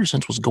spider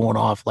sense was going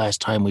off last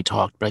time we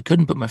talked, but I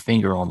couldn't put my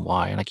finger on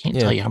why. And I can't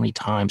Yeah. tell you how many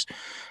times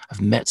I've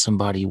met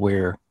somebody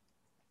where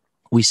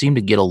we seem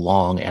to get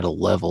along at a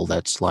level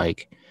that's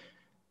like,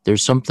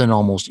 there's something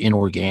almost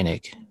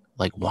inorganic.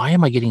 Like, why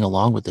am I getting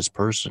along with this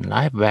person? And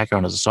I have a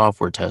background as a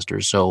software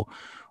tester. So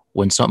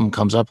when something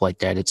comes up like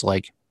that, it's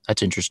like,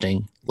 that's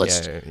interesting.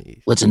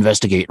 Let's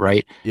investigate,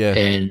 right? Yeah.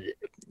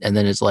 And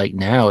then it's like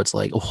now it's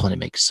like, oh, and it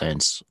makes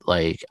sense.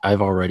 Like I've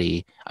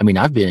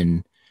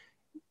been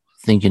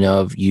thinking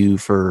of you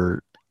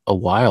for a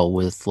while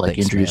with like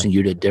Thanks, introducing man.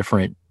 you to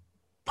different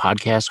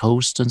podcast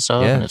hosts and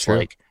stuff. Yeah, And it's true.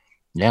 like,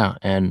 yeah,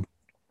 and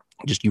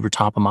just you were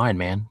top of mind,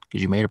 man,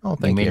 because you made Oh, you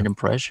thank made you. an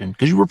impression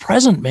because you were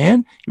present,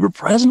 man. You were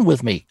present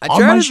with me I on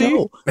try my to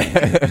show. be.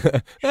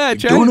 Yeah, I You're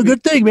try doing to a be.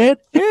 good thing, man.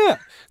 Yeah.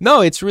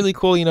 No, it's really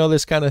cool,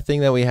 this kind of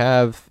thing that we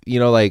have,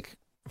 like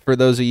for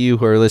those of you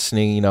who are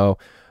listening,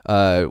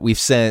 we've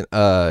sent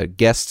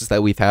guests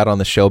that we've had on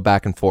the show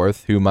back and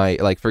forth who might,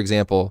 like, for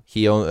example,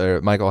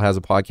 Michael has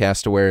a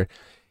podcast to where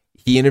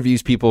he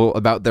interviews people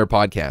about their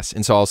podcasts.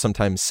 And so I'll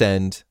sometimes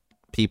send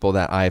people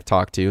that I've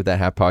talked to that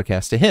have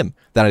podcasts to him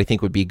that I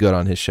think would be good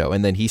on his show.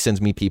 And then he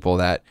sends me people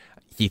that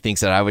he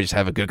thinks that I would just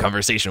have a good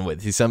conversation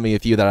with. He sent me a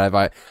few that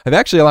I've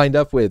actually lined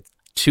up with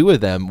two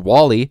of them.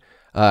 Wally,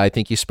 I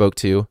think you spoke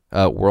to,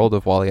 World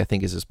of Wally, I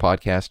think is his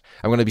podcast.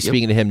 I'm going to be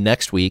speaking to him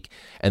next week.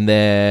 And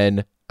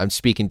then I'm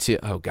speaking to,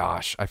 oh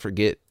gosh, I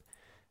forget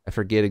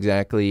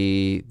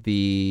exactly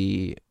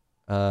the,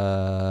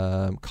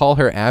 Call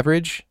Her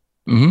Average.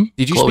 Mm-hmm.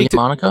 Did you Chloe speak to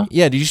and Monica?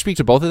 Yeah, did you speak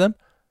to both of them?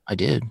 I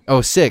did.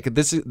 Oh, sick. I'm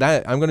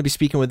going to be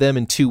speaking with them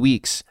in 2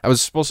 weeks. I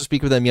was supposed to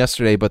speak with them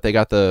yesterday, but they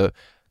got the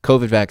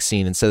COVID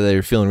vaccine and said that they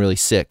were feeling really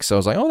sick. So I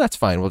was like, oh, that's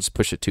fine. We'll just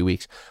push it 2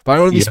 weeks. But I'm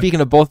going to be speaking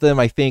to both of them,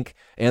 I think,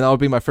 and that'll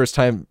be my first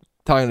time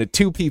talking to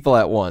two people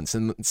at once.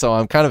 And so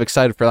I'm kind of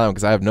excited for that one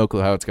because I have no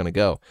clue how it's going to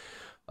go.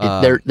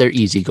 They're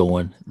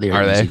easygoing.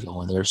 Are they?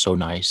 Easygoing. They're so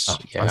nice. Oh,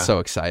 yeah. I'm so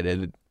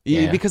excited.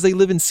 Yeah. Because they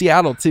live in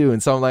Seattle too.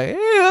 And so I'm like,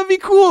 hey, that'd be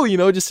cool,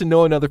 just to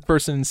know another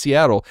person in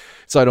Seattle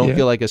so I don't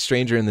feel like a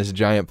stranger in this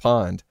giant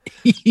pond.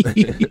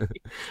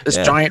 This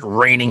giant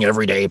raining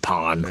everyday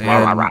pond.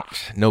 And,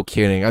 no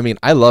kidding. I mean,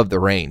 I love the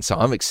rain, so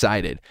I'm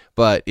excited.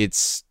 But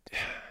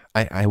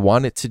I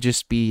want it to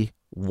just be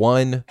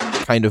one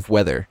kind of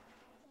weather.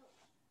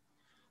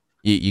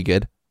 You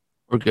good?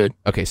 We're good.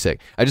 Okay,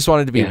 sick. I just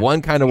want it to be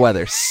one kind of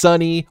weather.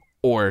 Sunny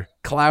or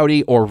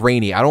cloudy or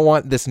rainy. I don't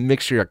want this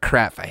mixture of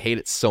crap. I hate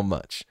it so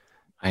much.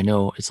 I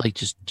know. It's like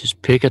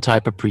just pick a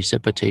type of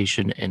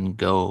precipitation and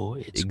go.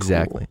 It's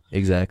Exactly. cool.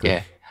 Exactly.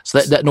 Yeah. So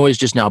that noise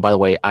just now, by the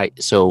way,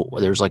 so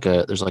there's like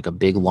a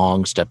big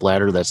long step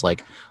ladder that's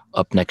like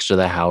up next to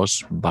the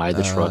house by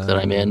the truck that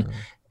I'm in,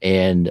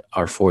 and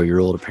our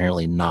 4-year-old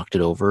apparently knocked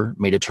it over,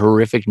 made a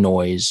terrific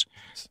noise.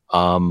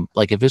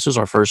 Like if this was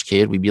our first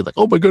kid, we'd be like,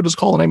 oh my goodness,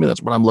 call an ambulance.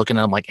 But I'm looking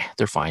at, I'm like,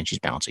 they're fine. She's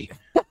bouncy.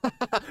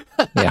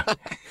 Yeah.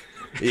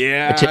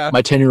 Yeah.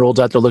 My 10-year-old's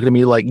out there looking at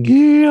me like,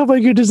 yeah, my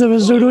goodness, that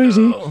was so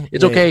noisy. No.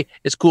 It's okay.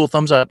 It's cool.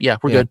 Thumbs up. Yeah,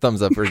 we're good.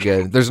 Thumbs up. We're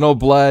good. There's no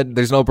blood.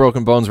 There's no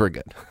broken bones. We're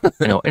good.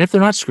 I know. And if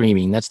they're not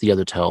screaming, that's the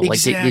other tell. Like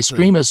they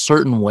scream a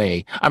certain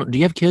way. Do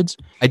you have kids?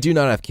 I do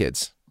not have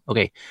kids.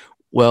 Okay.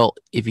 Well,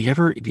 if you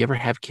ever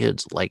have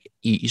kids, like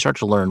you start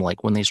to learn,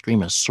 like when they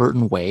scream a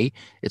certain way,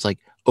 it's like,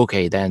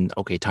 okay,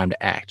 time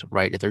to act,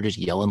 right? If they're just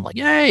yelling like,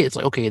 yay, it's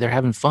like, okay, they're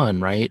having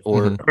fun, right?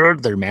 Or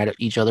they're mad at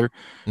each other.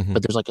 Mhm.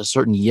 But there's like a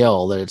certain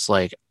yell that it's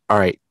like, all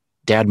right,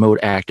 dad mode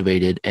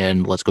activated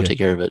and let's go take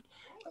care of it.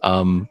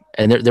 And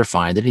they're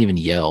fine. They didn't even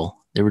yell.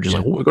 They were just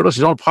like, oh my goodness,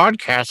 he's on a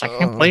podcast. I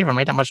can't believe I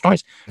made that much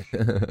noise.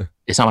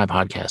 It's not my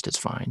podcast. It's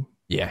fine.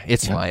 Yeah,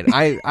 it's fine.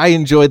 I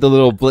enjoyed the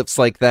little blips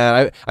like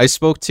that. I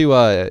spoke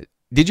to,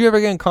 did you ever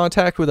get in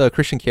contact with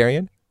Christian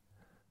Carrion?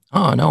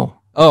 Oh, no.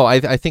 Oh,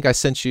 I think I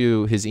sent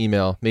you his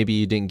email. Maybe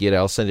you didn't get it.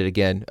 I'll send it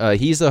again.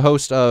 He's the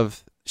host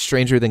of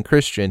Stranger Than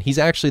Christian. He's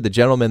actually the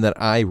gentleman that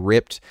I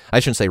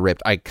shouldn't say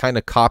ripped. I kind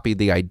of copied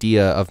the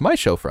idea of my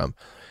show from.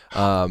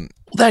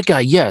 That guy,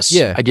 yes.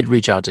 Yeah. I did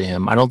reach out to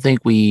him. I don't think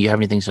we have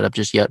anything set up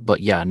just yet,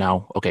 but yeah,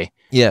 now, okay.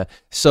 Yeah.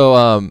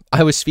 So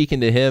I was speaking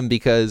to him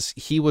because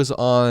he was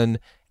on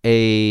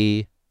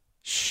a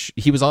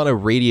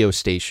radio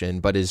station,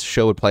 but his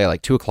show would play at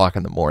like 2:00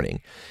 in the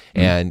morning.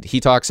 And he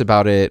talks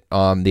about it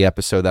on the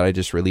episode that I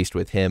just released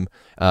with him.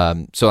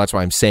 So that's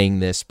why I'm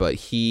saying this, but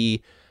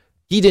he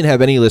didn't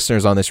have any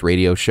listeners on this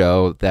radio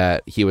show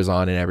that he was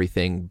on and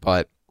everything,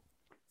 but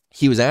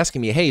he was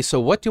asking me, hey, so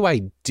what do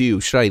I do?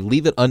 Should I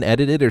leave it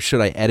unedited or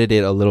should I edit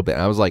it a little bit?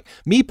 And I was like,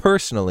 me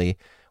personally,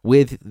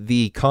 with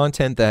the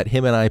content that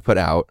him and I put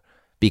out,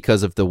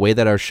 because of the way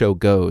that our show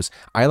goes,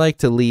 I like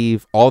to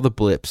leave all the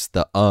blips,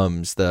 the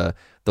ums, the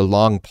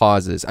long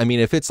pauses. I mean,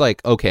 if it's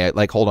like, okay,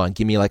 like, hold on,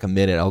 give me like a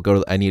minute.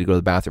 I need to go to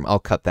the bathroom. I'll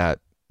cut that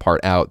part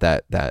out,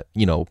 that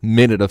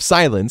minute of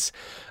silence.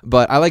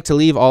 But I like to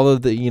leave all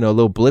of the,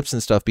 little blips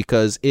and stuff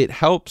because it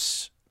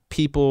helps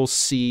people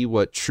see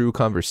what true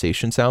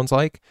conversation sounds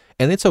like.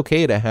 And it's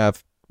okay to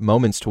have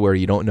moments to where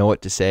you don't know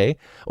what to say,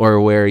 or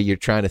where you're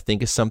trying to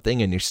think of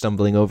something and you're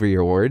stumbling over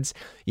your words.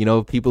 You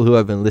know, people who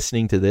have been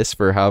listening to this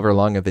for however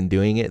long I've been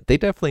doing it, they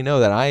definitely know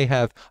that I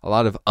have a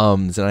lot of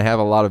and I have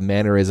a lot of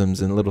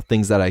mannerisms and little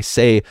things that I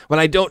say when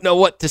I don't know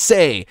what to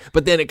say,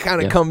 but then it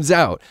kind of comes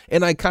out.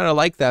 And I kind of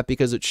like that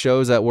because it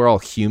shows that we're all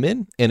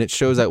human, and it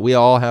shows that we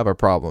all have our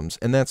problems.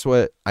 And that's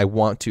what I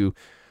want to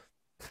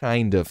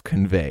kind of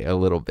convey a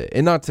little bit.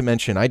 And not to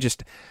mention,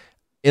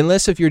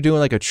 unless if you're doing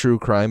like a true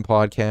crime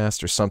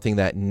podcast or something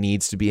that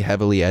needs to be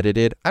heavily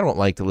edited, I don't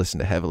like to listen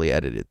to heavily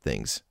edited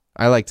things.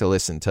 I like to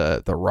listen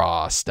to the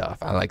raw stuff.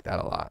 I like that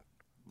a lot.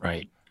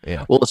 Right.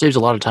 Yeah. Well, it saves a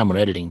lot of time on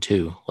editing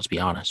too. Let's be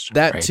honest.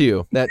 That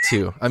too.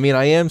 I mean,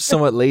 I am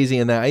somewhat lazy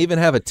in that I even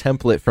have a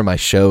template for my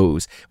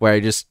shows where I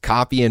just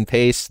copy and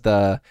paste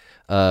the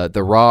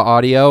raw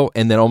audio,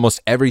 and then almost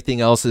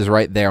everything else is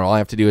right there. All I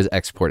have to do is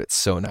export. It's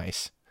so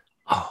nice.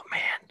 Oh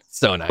man.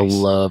 So nice.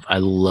 I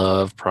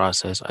love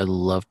Process. I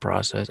love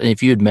Process. And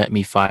if you had met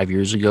me 5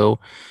 years ago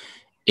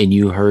and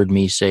you heard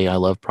me say I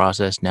love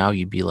Process now,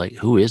 you'd be like,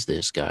 who is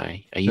this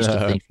guy? I used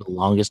to think for the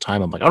longest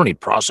time, I'm like, I don't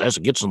need Process.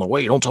 It gets in the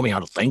way. You don't tell me how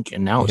to think.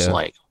 And now it's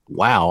like,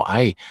 wow,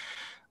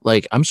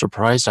 I'm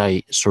surprised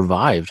I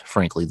survived,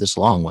 frankly, this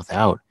long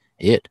without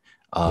it.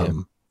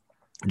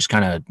 Just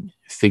kind of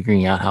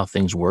figuring out how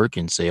things work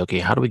and say, okay,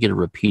 how do we get a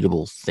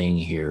repeatable thing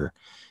here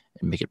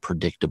and make it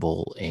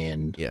predictable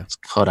and let's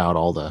cut out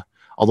all the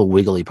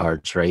wiggly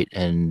parts, right?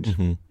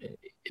 And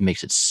it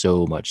makes it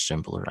so much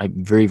simpler.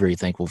 I'm very, very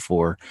thankful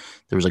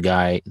there was a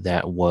guy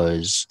that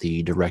was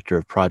the director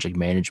of project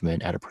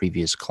management at a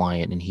previous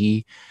client, and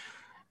he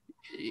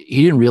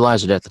didn't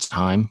realize it at the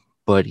time,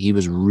 but he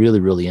was really,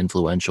 really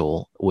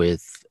influential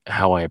with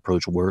how I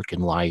approach work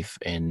and life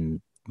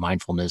and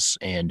mindfulness.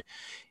 And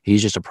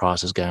he's just a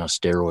process guy on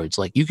steroids.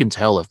 Like, you can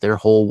tell if their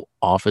whole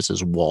office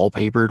is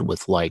wallpapered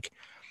with like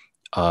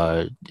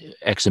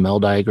XML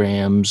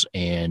diagrams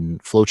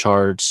and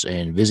flowcharts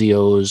and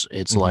Visios,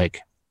 it's like,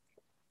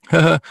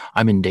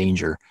 I'm in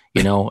danger,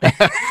 you know.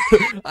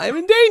 I'm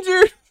in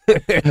danger.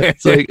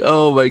 It's like,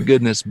 oh my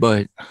goodness.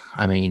 But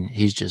I mean,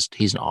 he's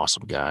an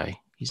awesome guy.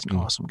 He's an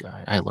awesome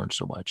guy. I learned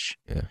so much.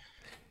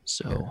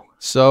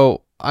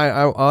 So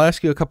I'll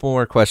ask you a couple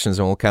more questions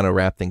and we'll kind of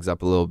wrap things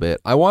up a little bit.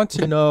 I want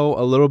to know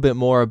a little bit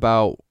more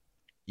about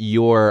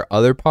your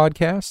other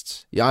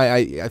podcasts. Yeah,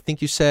 I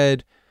think you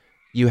said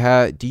you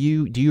had, do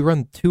you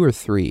run 2 or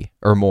 3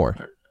 or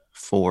more?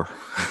 4.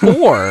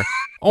 4?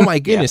 Oh my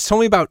goodness. Tell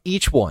me about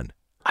each one.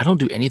 I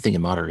don't do anything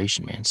in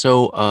moderation, man.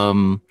 So,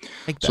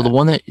 so the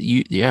one that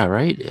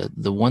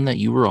the one that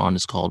you were on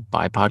is called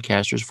By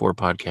Podcasters for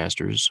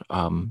Podcasters.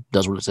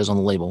 Does what it says on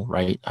the label,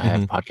 right? I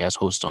have podcast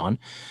hosts on,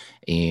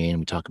 and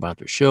we talk about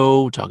their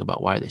show, talk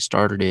about why they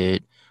started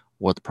it,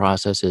 what the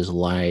process is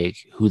like,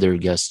 who their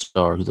guests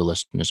are, who the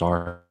listeners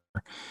are,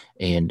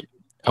 and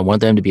I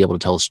want them to be able to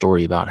tell a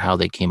story about how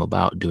they came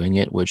about doing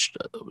it, which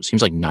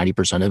seems like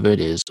 90% of it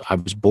is I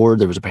was bored.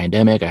 There was a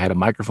pandemic. I had a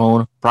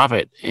microphone,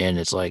 profit. And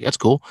it's like, that's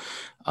cool.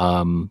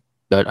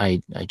 But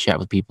I chat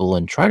with people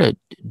and try to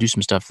do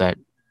some stuff that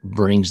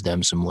brings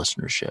them some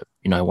listenership.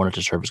 You know, I wanted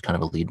to serve as kind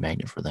of a lead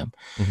magnet for them.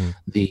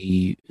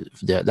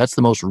 That's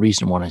the most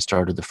recent one I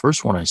started. The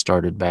first one I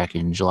started back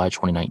in July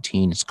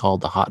 2019. It's called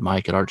The Hot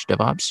Mic at Arch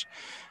DevOps.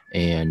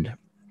 And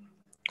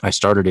I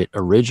started it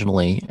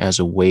originally as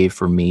a way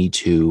for me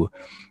to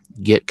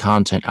get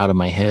content out of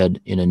my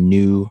head in a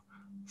new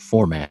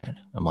format.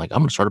 I'm like, I'm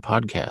going to start a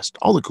podcast.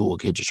 All the cool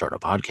kids are starting a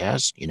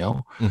podcast, you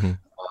know?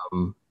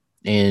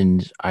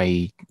 And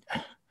I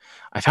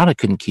found I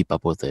couldn't keep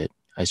up with it.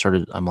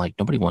 I'm like,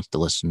 nobody wants to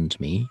listen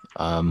to me.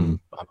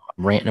 I'm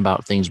ranting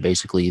about things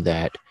basically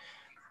that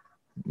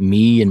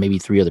me and maybe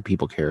 3 other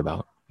people care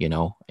about, you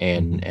know?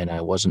 And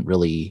I wasn't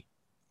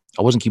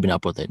keeping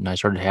up with it. And I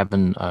started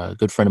having a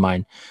good friend of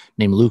mine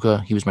named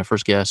Luca. He was my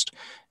first guest.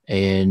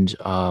 And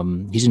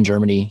he's in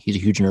Germany. He's a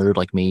huge nerd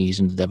like me. He's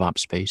in the DevOps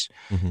space.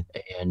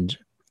 And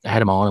I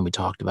had him on and we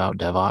talked about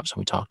DevOps and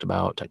we talked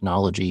about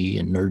technology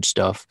and nerd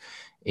stuff.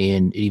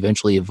 And it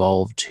eventually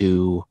evolved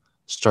to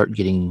start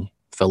getting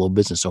fellow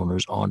business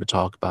owners on to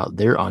talk about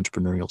their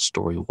entrepreneurial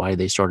story, why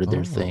they started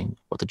their thing,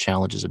 what the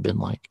challenges have been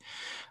like.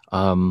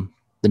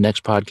 The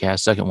next podcast,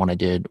 second one I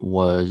did,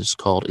 was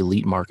called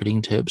Elite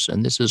Marketing Tips.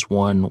 And this is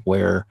one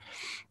where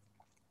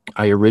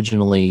I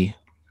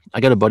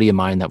got a buddy of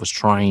mine that was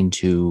trying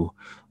to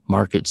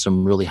market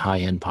some really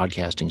high-end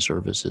podcasting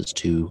services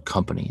to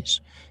companies.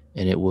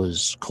 And it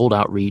was cold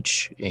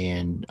outreach,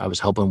 and I was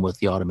helping with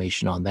the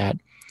automation on that.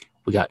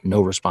 We got no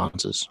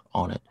responses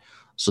on it.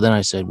 So then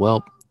I said,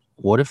 well,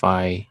 what if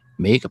I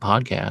make a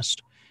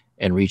podcast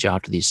and reach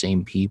out to these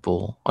same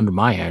people under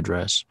my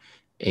address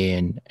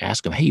and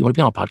ask them, hey, you want to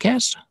be on a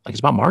podcast? Like, it's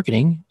about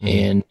marketing.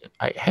 And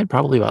I had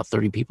probably about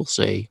 30 people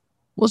say,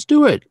 let's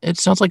do it. It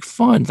sounds like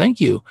fun. Thank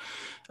you.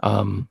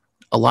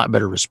 A lot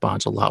better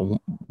response, a lot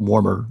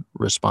warmer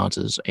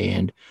responses.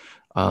 And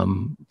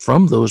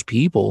from those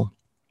people,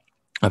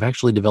 I've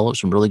actually developed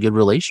some really good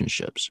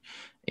relationships.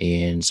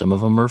 And some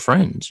of them are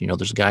friends. You know,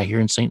 there's a guy here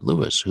in St.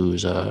 Louis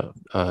who's a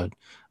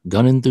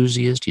gun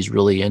enthusiast. He's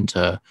really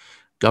into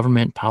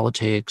government,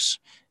 politics,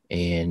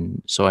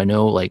 And so I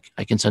know, like,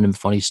 I can send him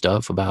funny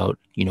stuff about,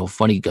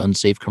 funny gun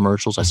safe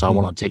commercials. I saw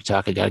one on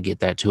TikTok. I got to get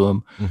that to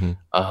him.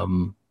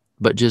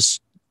 But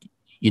just,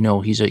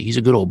 he's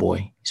a good old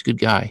boy. He's a good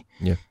guy.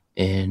 Yeah.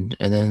 And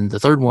then the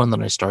third one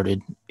that I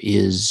started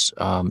is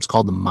it's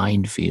called the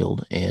Mind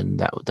Field,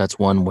 and that's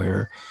one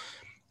where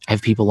I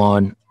have people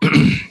on.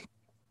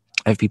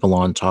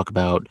 Talk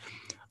about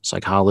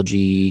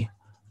psychology,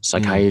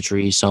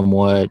 psychiatry,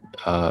 somewhat,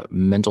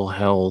 mental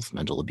health,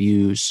 mental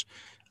abuse,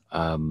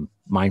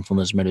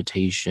 mindfulness,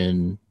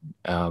 meditation.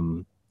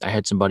 I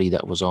had somebody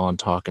that was on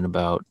talking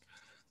about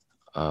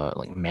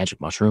like magic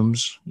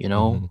mushrooms. I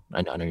know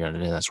you're not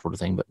into that sort of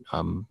thing, but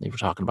they were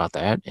talking about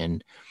that.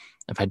 And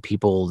I've had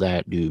people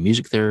that do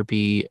music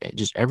therapy,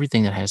 just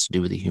everything that has to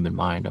do with the human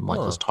mind. I'm like,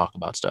 let's talk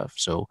about stuff.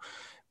 So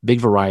big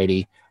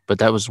variety, but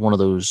that was one of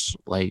those,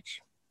 like,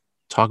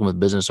 talking with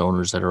business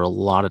owners that are a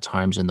lot of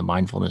times in the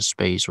mindfulness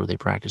space, or they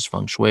practice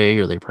feng shui,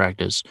 or they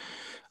practice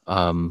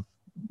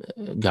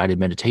guided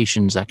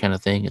meditations, that kind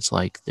of thing. It's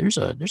like, there's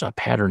a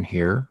pattern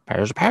here.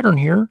 There's a pattern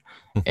here.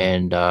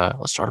 And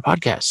let's start a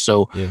podcast.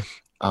 So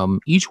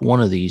each one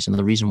of these, and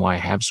the reason why I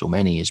have so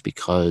many is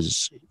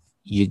because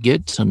you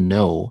get to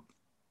know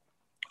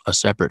a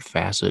separate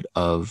facet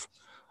of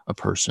a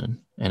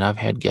person. And I've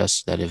had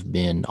guests that have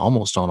been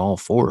almost on all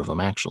four of them,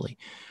 actually.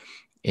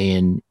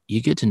 And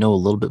you get to know a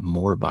little bit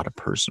more about a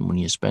person when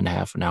you spend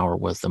half an hour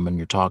with them and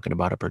you're talking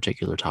about a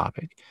particular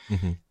topic.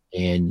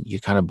 And you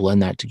kind of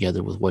blend that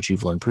together with what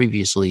you've learned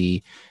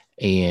previously.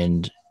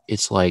 And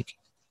it's like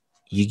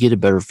you get a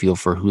better feel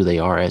for who they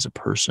are as a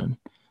person.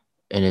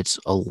 And it's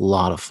a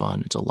lot of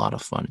fun.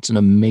 It's an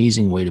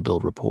amazing way to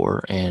build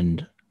rapport.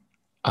 And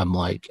I'm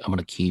like, I'm going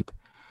to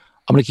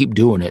keep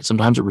doing it.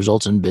 Sometimes it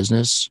results in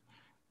business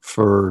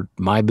for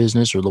my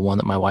business or the one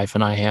that my wife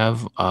and I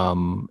have.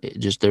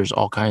 There's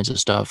all kinds of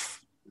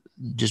stuff,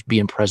 just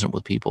being present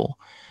with people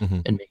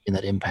and making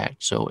that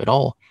impact. So it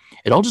all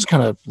just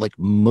kind of like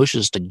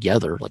mushes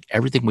together. Like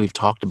everything we've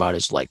talked about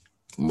is like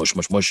mush.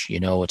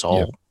 It's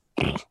all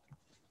kind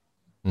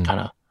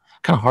of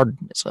hard.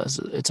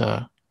 It's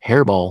a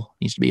hairball,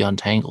 needs to be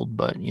untangled,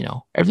 but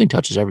everything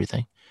touches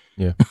everything.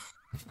 Yeah.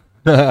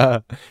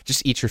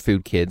 Just eat your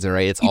food, kids. All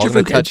right, it's all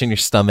going to touch in your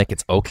stomach.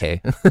 It's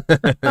okay.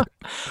 I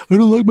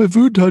don't like my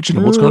food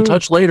touching. What's going to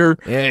touch later?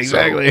 Yeah,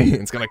 exactly. So.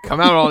 It's going to come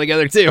out all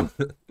together too.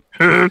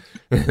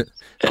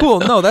 Cool.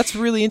 No, that's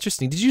really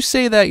interesting. Did you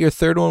say that your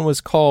third one was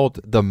called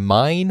the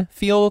Mind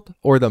Field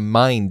or the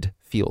Mind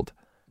Field?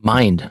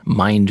 Mind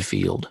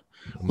Field.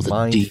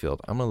 Mind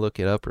Field. I'm gonna look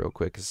it up real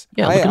quick because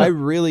Yeah, I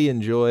really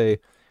enjoy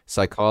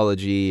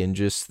psychology and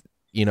just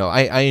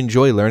I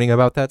enjoy learning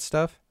about that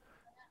stuff.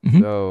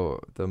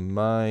 So the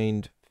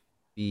Mind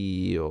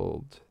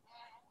Field.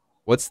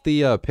 What's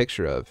the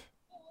picture of?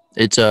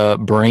 It's a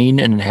brain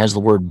and it has the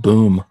word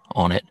boom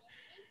on it.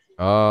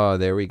 Oh,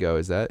 there we go.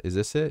 Is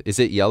this it? Is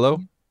it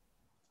yellow?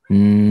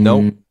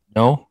 Nope.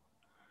 No.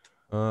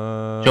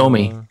 Show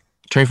me.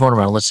 Turn your phone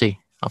around. Let's see.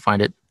 I'll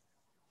find it.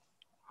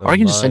 Or I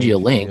can just send you a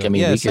link. I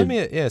mean, send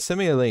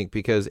me a link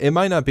because it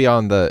might not be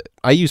on the.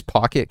 I use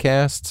Pocket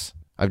Casts.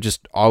 I've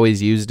just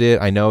always used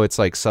it. I know it's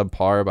like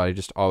subpar, but I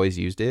just always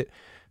used it.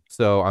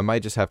 So I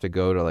might just have to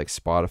go to like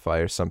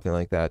Spotify or something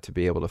like that to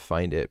be able to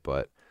find it.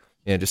 But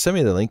yeah, just send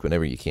me the link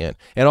whenever you can.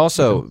 And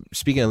also,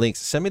 speaking of links,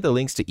 send me the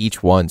links to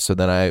each one so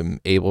then I'm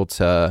able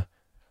to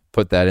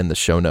put that in the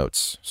show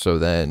notes. So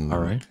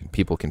then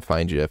people can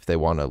find you if they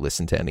want to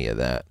listen to any of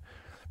that.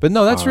 But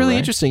no, that's really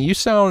interesting. You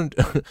sound,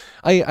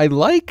 I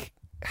like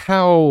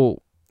how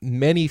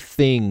many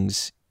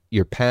things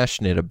you're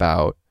passionate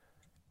about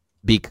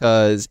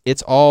because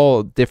it's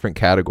all different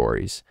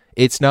categories.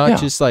 It's not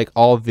just like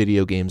all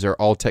video games or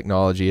all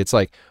technology. It's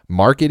like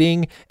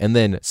marketing and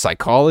then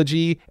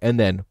psychology and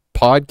then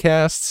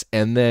podcasts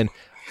and then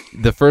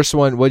the first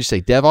one, what'd you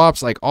say,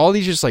 DevOps? Like all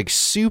these just like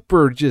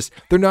super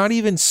they're not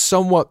even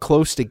somewhat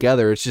close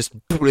together. It's just,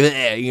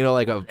 bleh,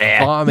 like a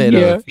vomit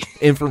of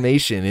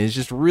information. And it's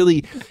just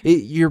really,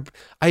 this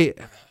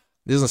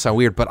doesn't sound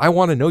weird, but I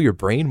want to know your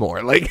brain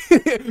more. Like,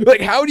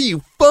 like how do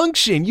you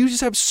function? You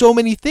just have so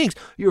many things.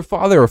 You're a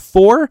father of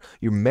 4.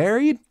 You're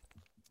married.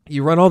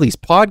 You run all these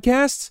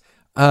podcasts.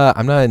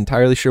 I'm not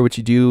entirely sure what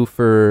you do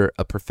for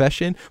a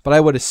profession, but I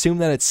would assume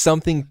that it's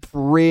something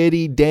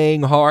pretty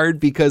dang hard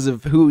because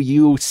of who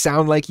you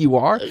sound like you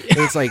are. And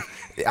it's like,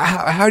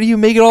 how do you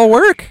make it all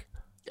work?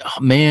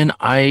 Oh, man,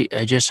 I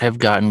just have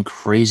gotten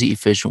crazy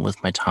efficient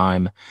with my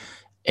time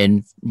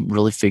and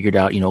really figured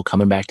out,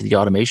 coming back to the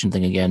automation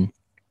thing again,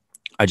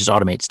 I just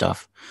automate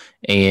stuff.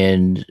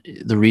 And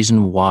the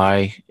reason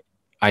why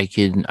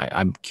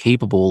I'm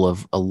capable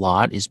of a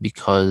lot is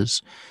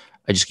because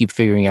I just keep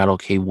figuring out,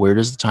 okay, where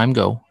does the time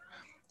go?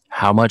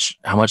 How much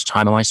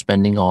time am I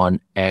spending on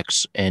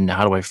X, and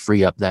how do I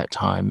free up that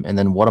time? And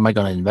then what am I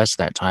going to invest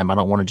that time? I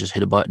don't want to just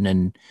hit a button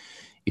and,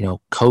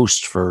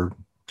 coast for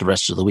the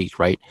rest of the week,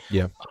 right?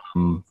 Yeah.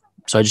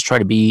 So I just try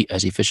to be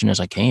as efficient as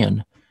I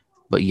can.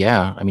 But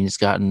yeah, I mean, it's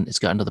gotten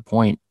to the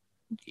point,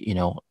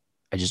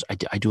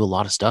 I do a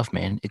lot of stuff,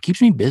 man. It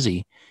keeps me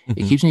busy.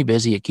 It keeps me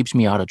busy. It keeps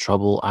me out of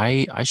trouble.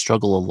 I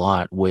struggle a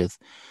lot with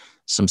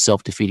some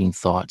self-defeating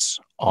thoughts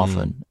Mm.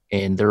 often,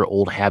 and there are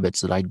old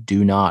habits that I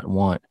do not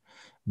want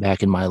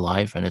back in my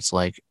life. And it's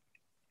like,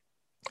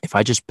 if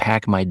I just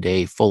pack my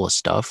day full of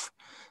stuff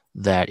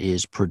that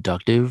is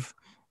productive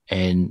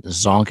and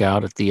zonk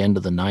out at the end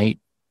of the night,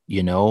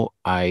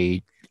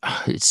 I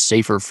it's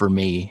safer for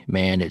me,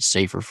 man. It's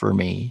safer for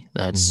me.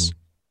 Hmm.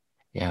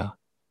 Yeah.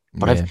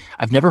 But I've Yeah.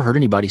 I've never heard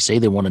anybody say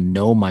they want to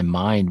know my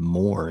mind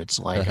more. It's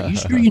like, are you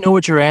sure you know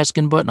what you're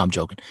asking? But no, I'm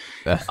joking.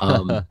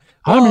 I'm in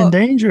Well,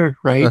 danger,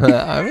 right?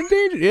 I'm in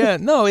danger. Yeah,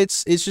 no,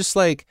 it's just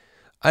like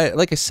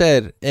I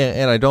said,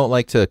 and I don't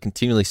like to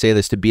continually say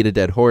this to beat a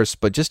dead horse,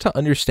 but just to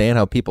understand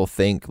how people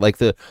think, like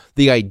the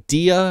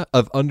idea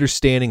of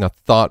understanding a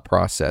thought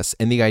process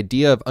and the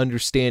idea of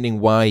understanding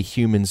why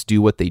humans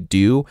do what they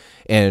do,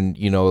 and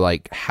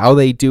like how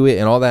they do it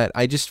and all that.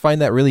 I just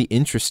find that really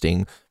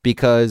interesting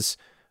because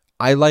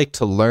I like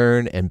to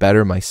learn and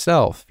better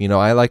myself.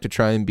 I like to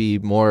try and be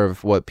more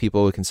of what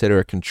people would consider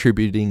a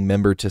contributing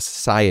member to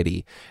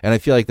society. And I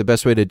feel like the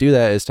best way to do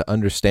that is to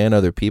understand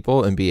other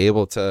people and be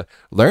able to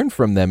learn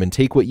from them and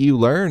take what you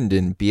learned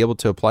and be able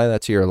to apply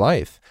that to your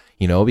life.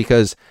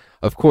 Because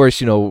of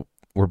course,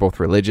 we're both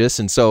religious.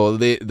 And so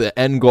the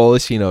end goal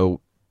is,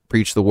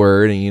 preach the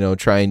word and,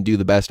 try and do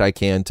the best I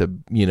can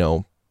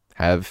to,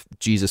 have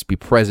Jesus be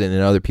present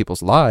in other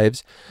people's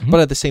lives. Mhm.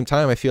 But at the same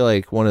time, I feel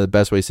like one of the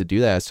best ways to do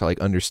that is to like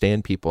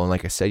understand people. And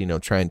like I said,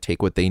 try and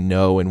take what they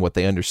know and what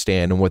they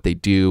understand and what they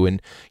do.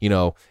 And,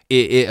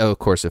 of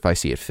course, if I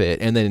see it fit,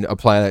 and then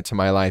apply that to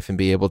my life and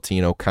be able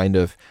to, kind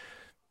of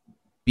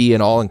be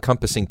an all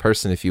encompassing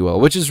person, if you will,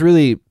 which is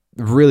really,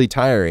 really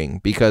tiring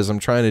because I'm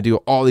trying to do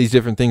all these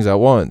different things at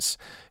once.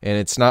 And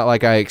it's not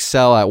like I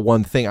excel at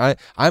one thing.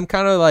 I'm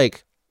kind of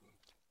like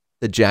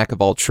the jack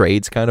of all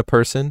trades kind of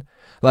person.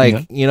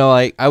 Like, Yeah.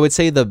 like I would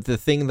say the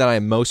thing that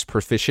I'm most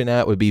proficient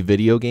at would be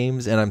video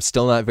games, and I'm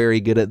still not very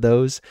good at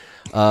those.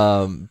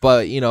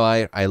 But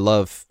I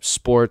love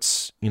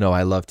sports.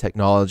 I love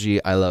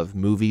technology. I love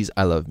movies.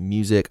 I love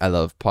music. I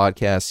love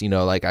podcasts.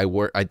 Like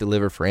I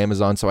deliver for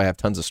Amazon, so I have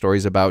tons of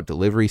stories about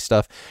delivery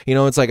stuff.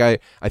 It's like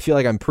I feel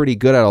like I'm pretty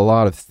good at a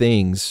lot of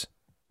things,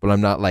 but I'm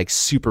not like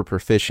super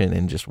proficient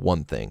in just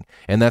one thing.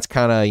 And that's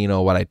kind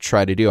of, what I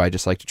try to do. I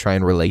just like to try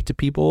and relate to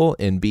people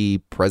and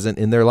be present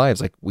in their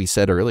lives, like we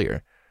said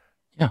earlier.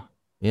 Yeah.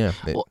 Yeah.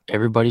 Well,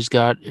 everybody's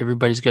got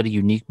a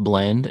unique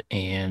blend,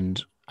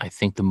 and I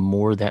think the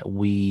more that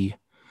we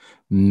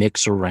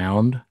mix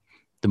around,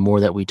 the more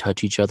that we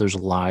touch each other's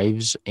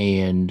lives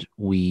and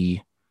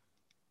we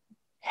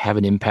have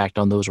an impact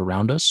on those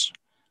around us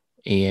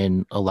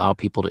and allow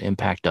people to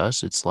impact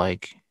us, it's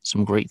like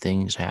some great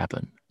things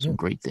happen. Yeah. Some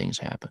great things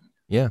happen.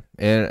 Yeah.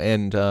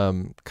 And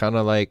kind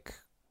of like,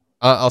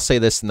 I'll say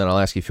this and then I'll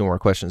ask you a few more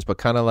questions, but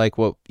kind of like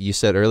what you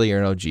said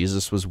earlier,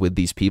 Jesus was with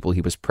these people.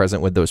 He was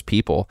present with those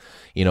people.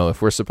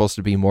 If we're supposed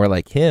to be more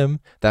like him,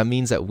 that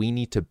means that we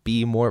need to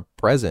be more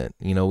present.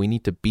 We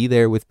need to be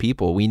there with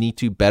people. We need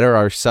to better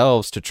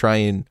ourselves to try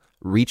and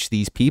reach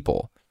these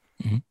people.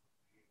 Mm-hmm.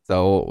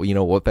 So,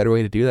 what better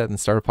way to do that than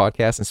start a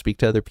podcast and speak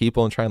to other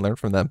people and try and learn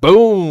from them?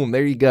 Boom!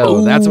 There you go.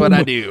 Boom. That's what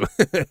I do.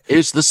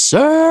 It's the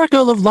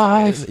circle of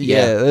life.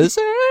 Yeah.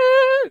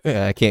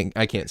 Yeah, I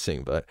can't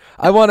sing, but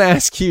I want to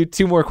ask you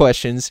two more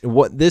questions.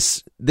 What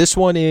this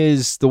one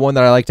is the one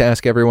that I like to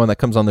ask everyone that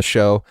comes on the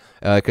show,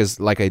 because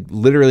like I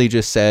literally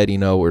just said,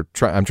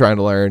 I'm trying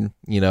to learn,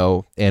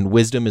 and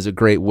wisdom is a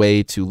great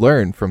way to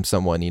learn from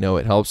someone.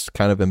 It helps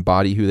kind of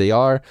embody who they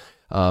are.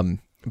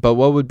 But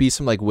what would be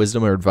some like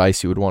wisdom or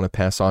advice you would want to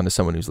pass on to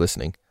someone who's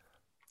listening?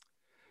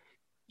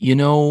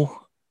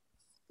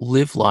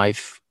 Live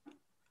life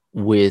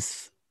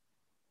with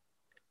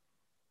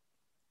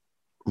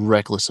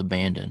reckless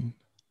abandon,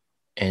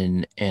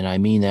 and I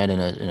mean that in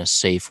a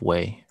safe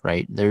way,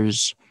 right?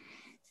 There's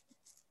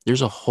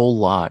a whole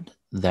lot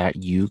that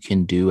you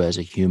can do as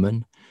a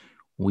human.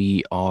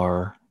 We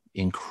are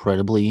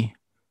incredibly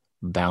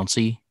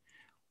bouncy.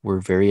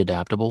 We're very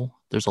adaptable.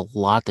 There's a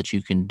lot that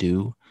you can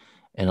do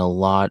and a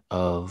lot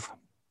of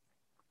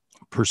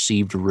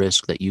perceived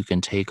risk that you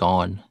can take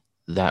on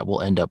that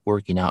will end up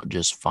working out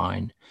just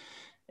fine.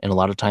 And a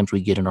lot of times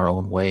we get in our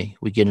own way.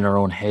 We get in our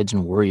own heads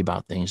and worry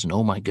about things. And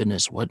oh my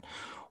goodness, what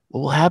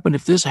will happen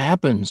if this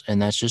happens?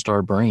 And that's just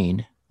our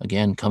brain,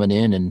 again, coming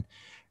in and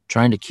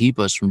trying to keep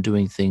us from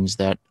doing things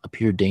that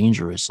appear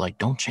dangerous. Like,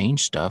 don't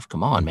change stuff.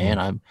 Come on, man.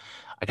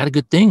 I got a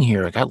good thing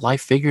here. I got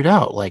life figured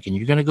out. Like, and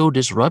you're going to go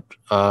disrupt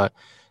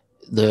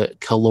the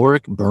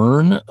caloric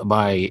burn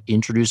by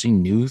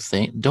introducing new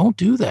things. Don't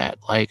do that.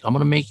 Like, I'm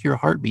going to make your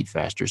heart beat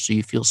faster so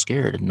you feel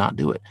scared and not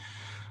do it.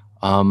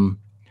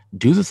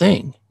 Do the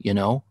thing,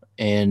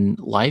 and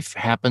life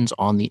happens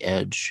on the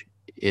edge.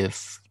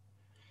 If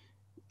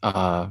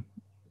you're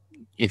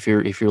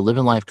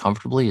living life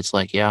comfortably, it's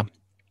like, yeah,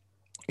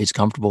 it's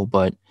comfortable,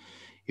 but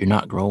you're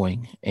not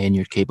growing and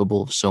you're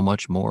capable of so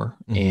much more.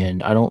 Mm-hmm.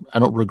 And I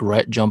don't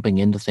regret jumping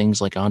into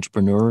things like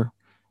entrepreneurship.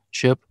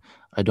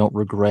 I don't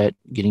regret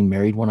getting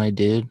married when I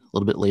did a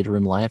little bit later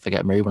in life. I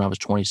got married when I was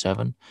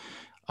 27.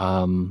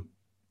 I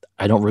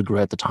don't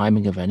regret the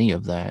timing of any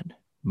of that.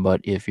 But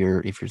if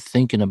you're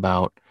thinking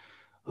about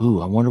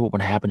ooh, I wonder what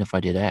would happen if I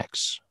did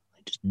X.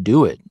 Just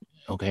do it,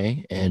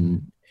 okay,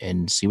 and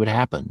see what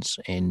happens,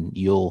 and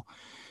you'll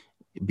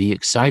be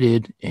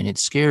excited. And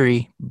it's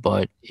scary,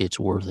 but it's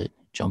worth it.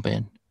 Jump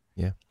in.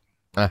 Yeah,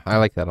 I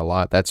like that a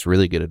lot. That's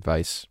really good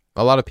advice.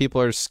 A lot of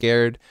people are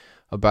scared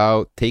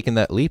about taking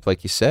that leap,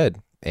 like you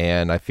said.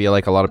 And I feel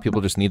like a lot of people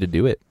just need to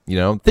do it. You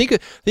know, think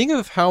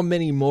of how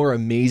many more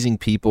amazing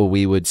people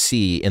we would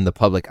see in the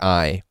public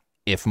eye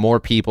if more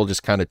people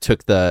just kind of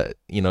took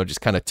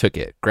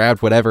it,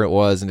 grabbed whatever it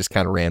was and just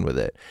kind of ran with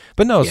it.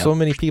 But no, so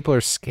many people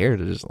are scared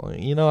to just,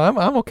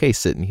 I'm okay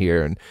sitting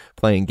here and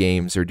playing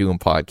games or doing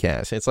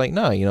podcasts. It's like,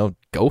 no,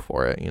 go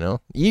for it.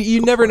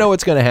 You never know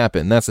what's going to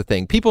happen. That's the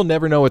thing. People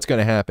never know what's going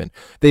to happen.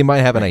 They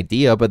might have an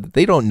idea, but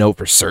they don't know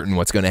for certain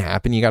what's going to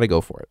happen. You got to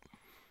go for it.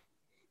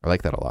 I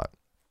like that a lot.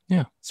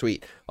 Yeah.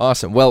 Sweet.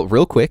 Awesome. Well,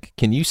 real quick,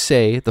 can you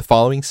say the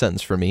following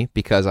sentence for me?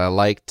 Because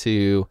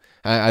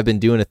I've been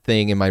doing a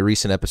thing in my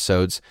recent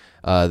episodes.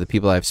 The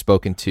people I've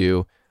spoken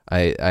to,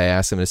 I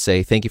asked them to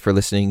say, thank you for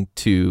listening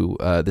to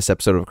this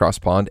episode of Across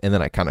the Pond. And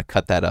then I kind of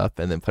cut that up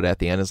and then put it at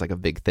the end as like a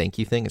big thank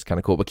you thing. It's kind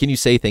of cool. But can you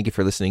say thank you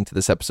for listening to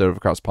this episode of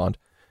Across the Pond?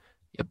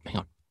 Yep. Hang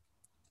on.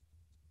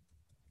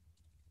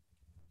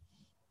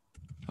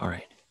 All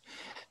right.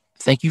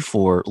 Thank you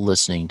for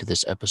listening to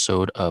this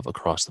episode of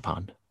Across the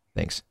Pond.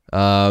 Thanks.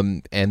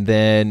 And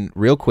then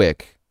real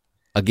quick,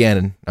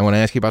 again, I want to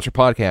ask you about your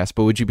podcast,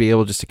 but would you be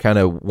able just to kind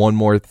of one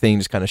more thing,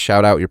 just kind of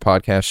shout out your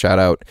podcast, shout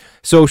out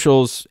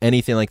socials,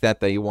 anything like that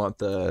you want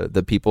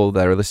the people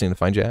that are listening to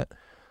find you at?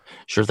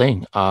 Sure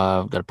thing.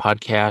 I've got a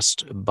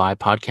podcast by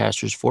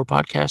podcasters for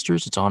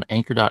podcasters. It's on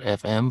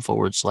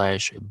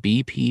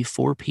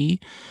anchor.fm/BP4P.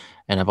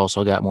 And I've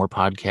also got more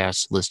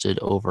podcasts listed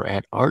over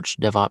at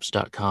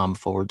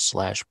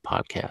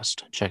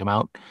archdevops.com/podcast. Check them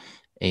out.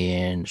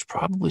 And there's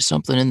probably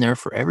something in there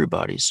for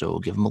everybody, so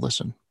give them a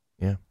listen.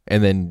 Yeah.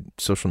 And then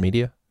social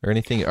media or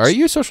anything? Are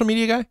you a social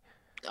media guy?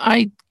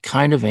 I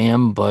kind of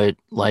am, but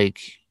like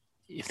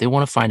if they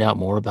want to find out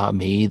more about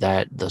me,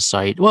 the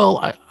site,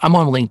 I'm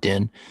on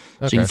LinkedIn. Okay.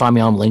 So you can find me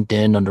on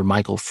LinkedIn under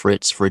Michael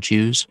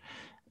Fritzhughes.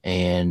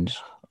 And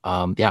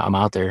I'm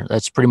out there.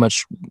 That's pretty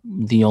much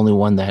the only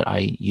one that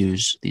I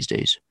use these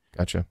days.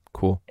 Gotcha.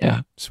 Cool.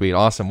 Yeah. Sweet.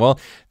 Awesome. Well,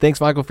 thanks,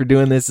 Michael, for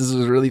doing this. This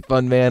was really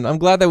fun, man. I'm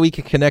glad that we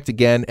could connect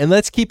again, and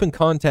let's keep in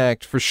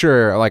contact for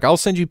sure. Like, I'll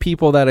send you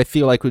people that I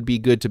feel like would be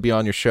good to be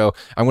on your show.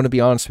 I'm going to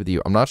be honest with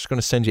you. I'm not just going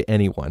to send you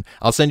anyone.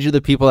 I'll send you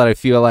the people that I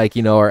feel like,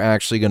 are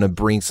actually going to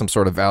bring some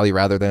sort of value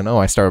rather than,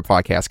 I started a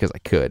podcast because I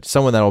could.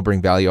 Someone that will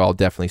bring value, I'll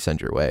definitely send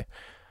your way.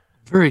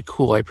 Very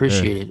cool. I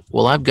appreciate it.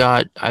 Well,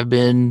 I've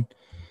been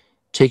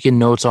taking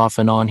notes off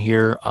and on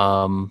here.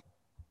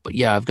 But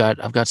yeah, I've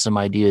got some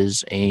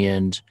ideas,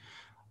 and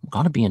I'm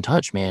gonna be in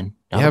touch, man.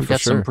 Now we've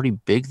got some pretty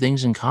big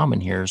things in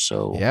common here.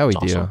 So yeah, we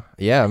do.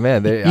 Yeah,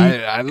 man.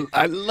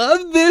 I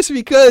love this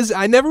because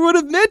I never would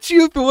have met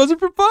you if it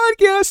wasn't for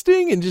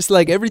podcasting and just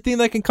like everything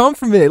that can come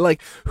from it.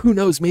 Like, who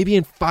knows? Maybe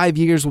in 5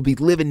 years we'll be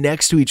living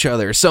next to each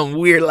other or something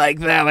weird like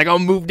that. Like, I'll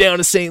move down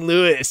to St.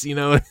 Louis.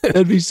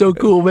 That'd be so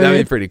cool, man.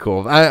 That'd be pretty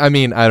cool. I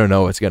mean, I don't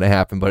know what's gonna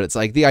happen, but it's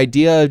like the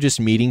idea of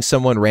just meeting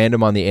someone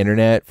random on the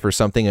internet for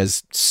something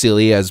as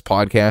silly as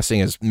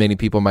podcasting, as many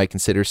people might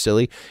consider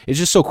silly, is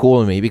just so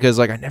cool to me because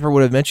like I never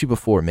would have met you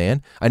before,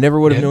 man. I never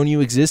would have known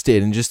you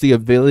existed, and just the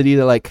ability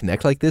to like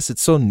connect like this,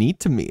 it's so neat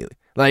to me.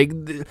 Like,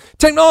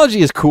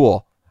 technology is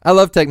cool. I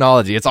love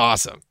technology. It's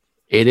awesome.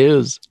 It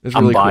is. It's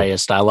really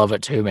biased. Cool. I love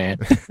it too, man.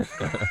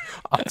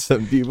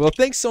 Awesome, dude. Well,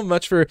 thanks so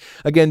much for,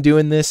 again,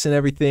 doing this and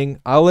everything.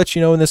 I'll let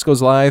you know when this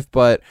goes live,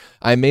 but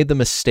I made the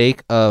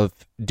mistake of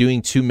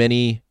doing too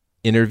many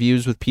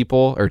interviews with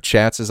people, or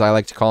chats as I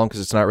like to call them, because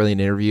it's not really an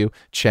interview,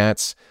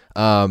 chats.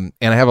 And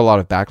I have a lot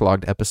of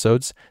backlogged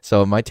episodes,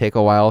 so it might take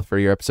a while for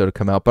your episode to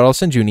come out, but I'll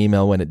send you an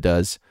email when it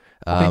does.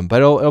 Okay.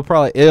 But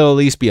it'll at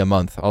least be a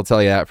month. I'll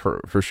tell you that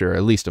for sure,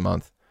 at least a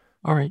month.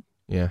 All right.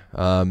 Yeah.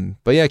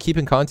 But yeah, keep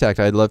in contact.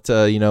 I'd love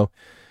to,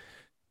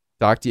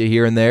 talk to you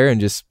here and there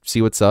and just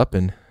see what's up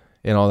and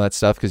all that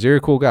stuff, because you're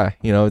a cool guy.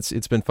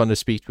 It's been fun to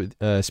speak with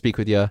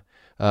you.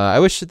 I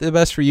wish the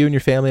best for you and your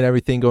family and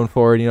everything going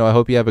forward. I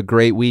hope you have a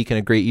great week and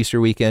a great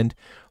Easter weekend.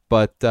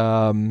 But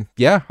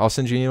yeah, I'll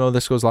send you an email when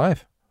this goes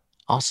live.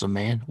 Awesome,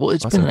 man. Well,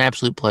 it's been an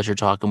absolute pleasure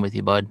talking with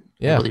you, bud.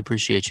 Yeah. I really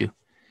appreciate you.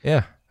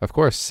 Yeah, of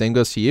course. Same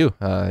goes to you.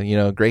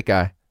 Great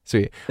guy.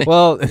 Sweet.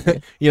 Well,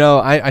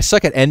 I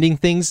suck at ending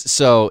things,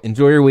 so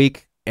enjoy your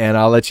week, and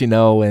I'll let you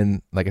know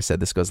when, like I said,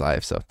 this goes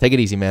live. So take it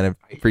easy, man.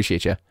 I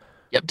appreciate you.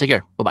 Yep. Take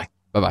care. Bye-bye.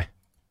 Bye-bye.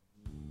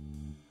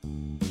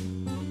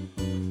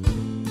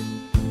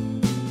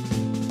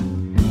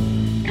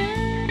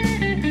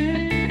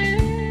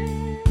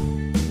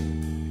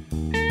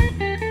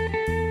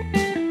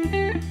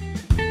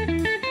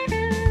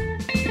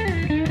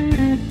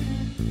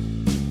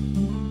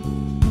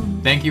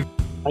 Thank you.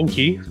 Thank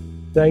you.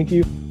 Thank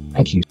you.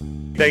 Thank you.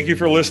 Thank you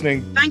for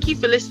listening. Thank you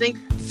for listening.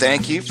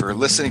 Thank you for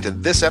listening to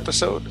this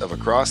episode of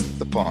Across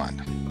the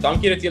Pond.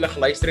 Dankie dat julle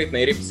geluister het na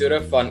hierdie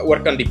episode van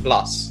Oorkant die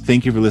Plas.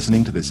 Thank you for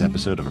listening to this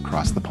episode of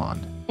Across the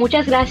Pond.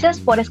 Muchas gracias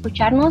por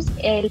escucharnos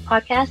el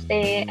podcast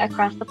de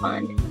Across the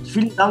Pond.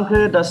 Vielen Dank,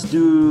 dass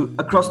du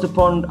Across the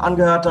Pond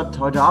angehört hast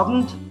heute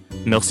Abend.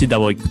 Merci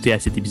d'avoir écouté à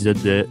cet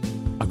épisode de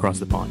Across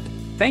the Pond.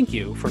 Thank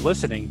you for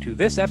listening to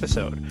this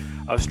episode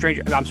of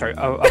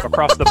of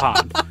Across the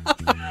Pond.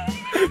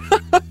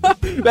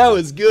 That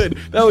was good.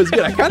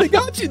 I kind of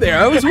got you there.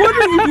 I was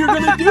wondering if you were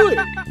going to do it.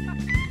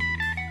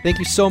 Thank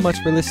you so much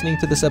for listening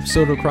to this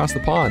episode of Across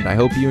the Pond. I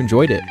hope you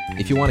enjoyed it.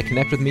 If you want to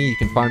connect with me, you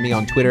can find me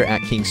on Twitter at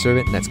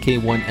KingServant, and that's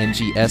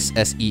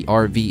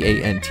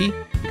KINGSSERVANT.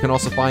 You can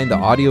also find the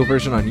audio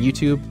version on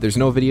YouTube. There's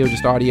no video,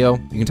 just audio.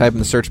 You can type in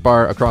the search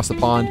bar Across the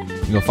Pond,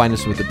 and you'll find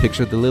us with a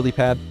picture of the lily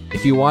pad.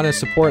 If you want to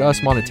support us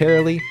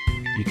monetarily,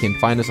 you can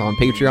find us on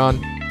Patreon.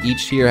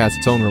 Each tier has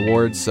its own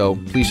rewards, so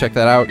please check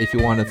that out if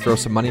you want to throw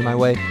some money my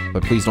way,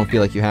 but please don't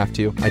feel like you have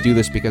to. I do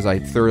this because I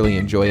thoroughly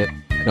enjoy it.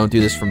 I don't do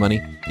this for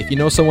money. If you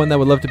know someone that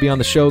would love to be on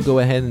the show, go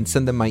ahead and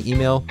send them my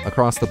email,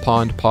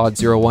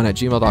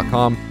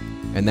 acrossthepondpod01@gmail.com,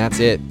 and that's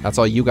it. That's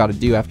all you got to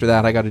do. After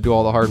that, I got to do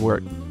all the hard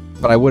work.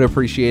 But I would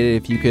appreciate it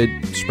if you could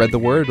spread the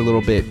word a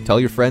little bit. Tell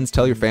your friends,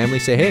 tell your family,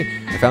 say, hey,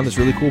 I found this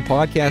really cool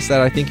podcast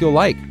that I think you'll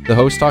like. The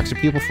host talks to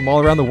people from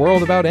all around the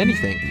world about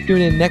anything.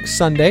 Tune in next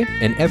Sunday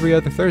and every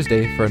other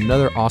Thursday for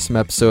another awesome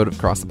episode of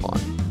Across the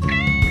Pond.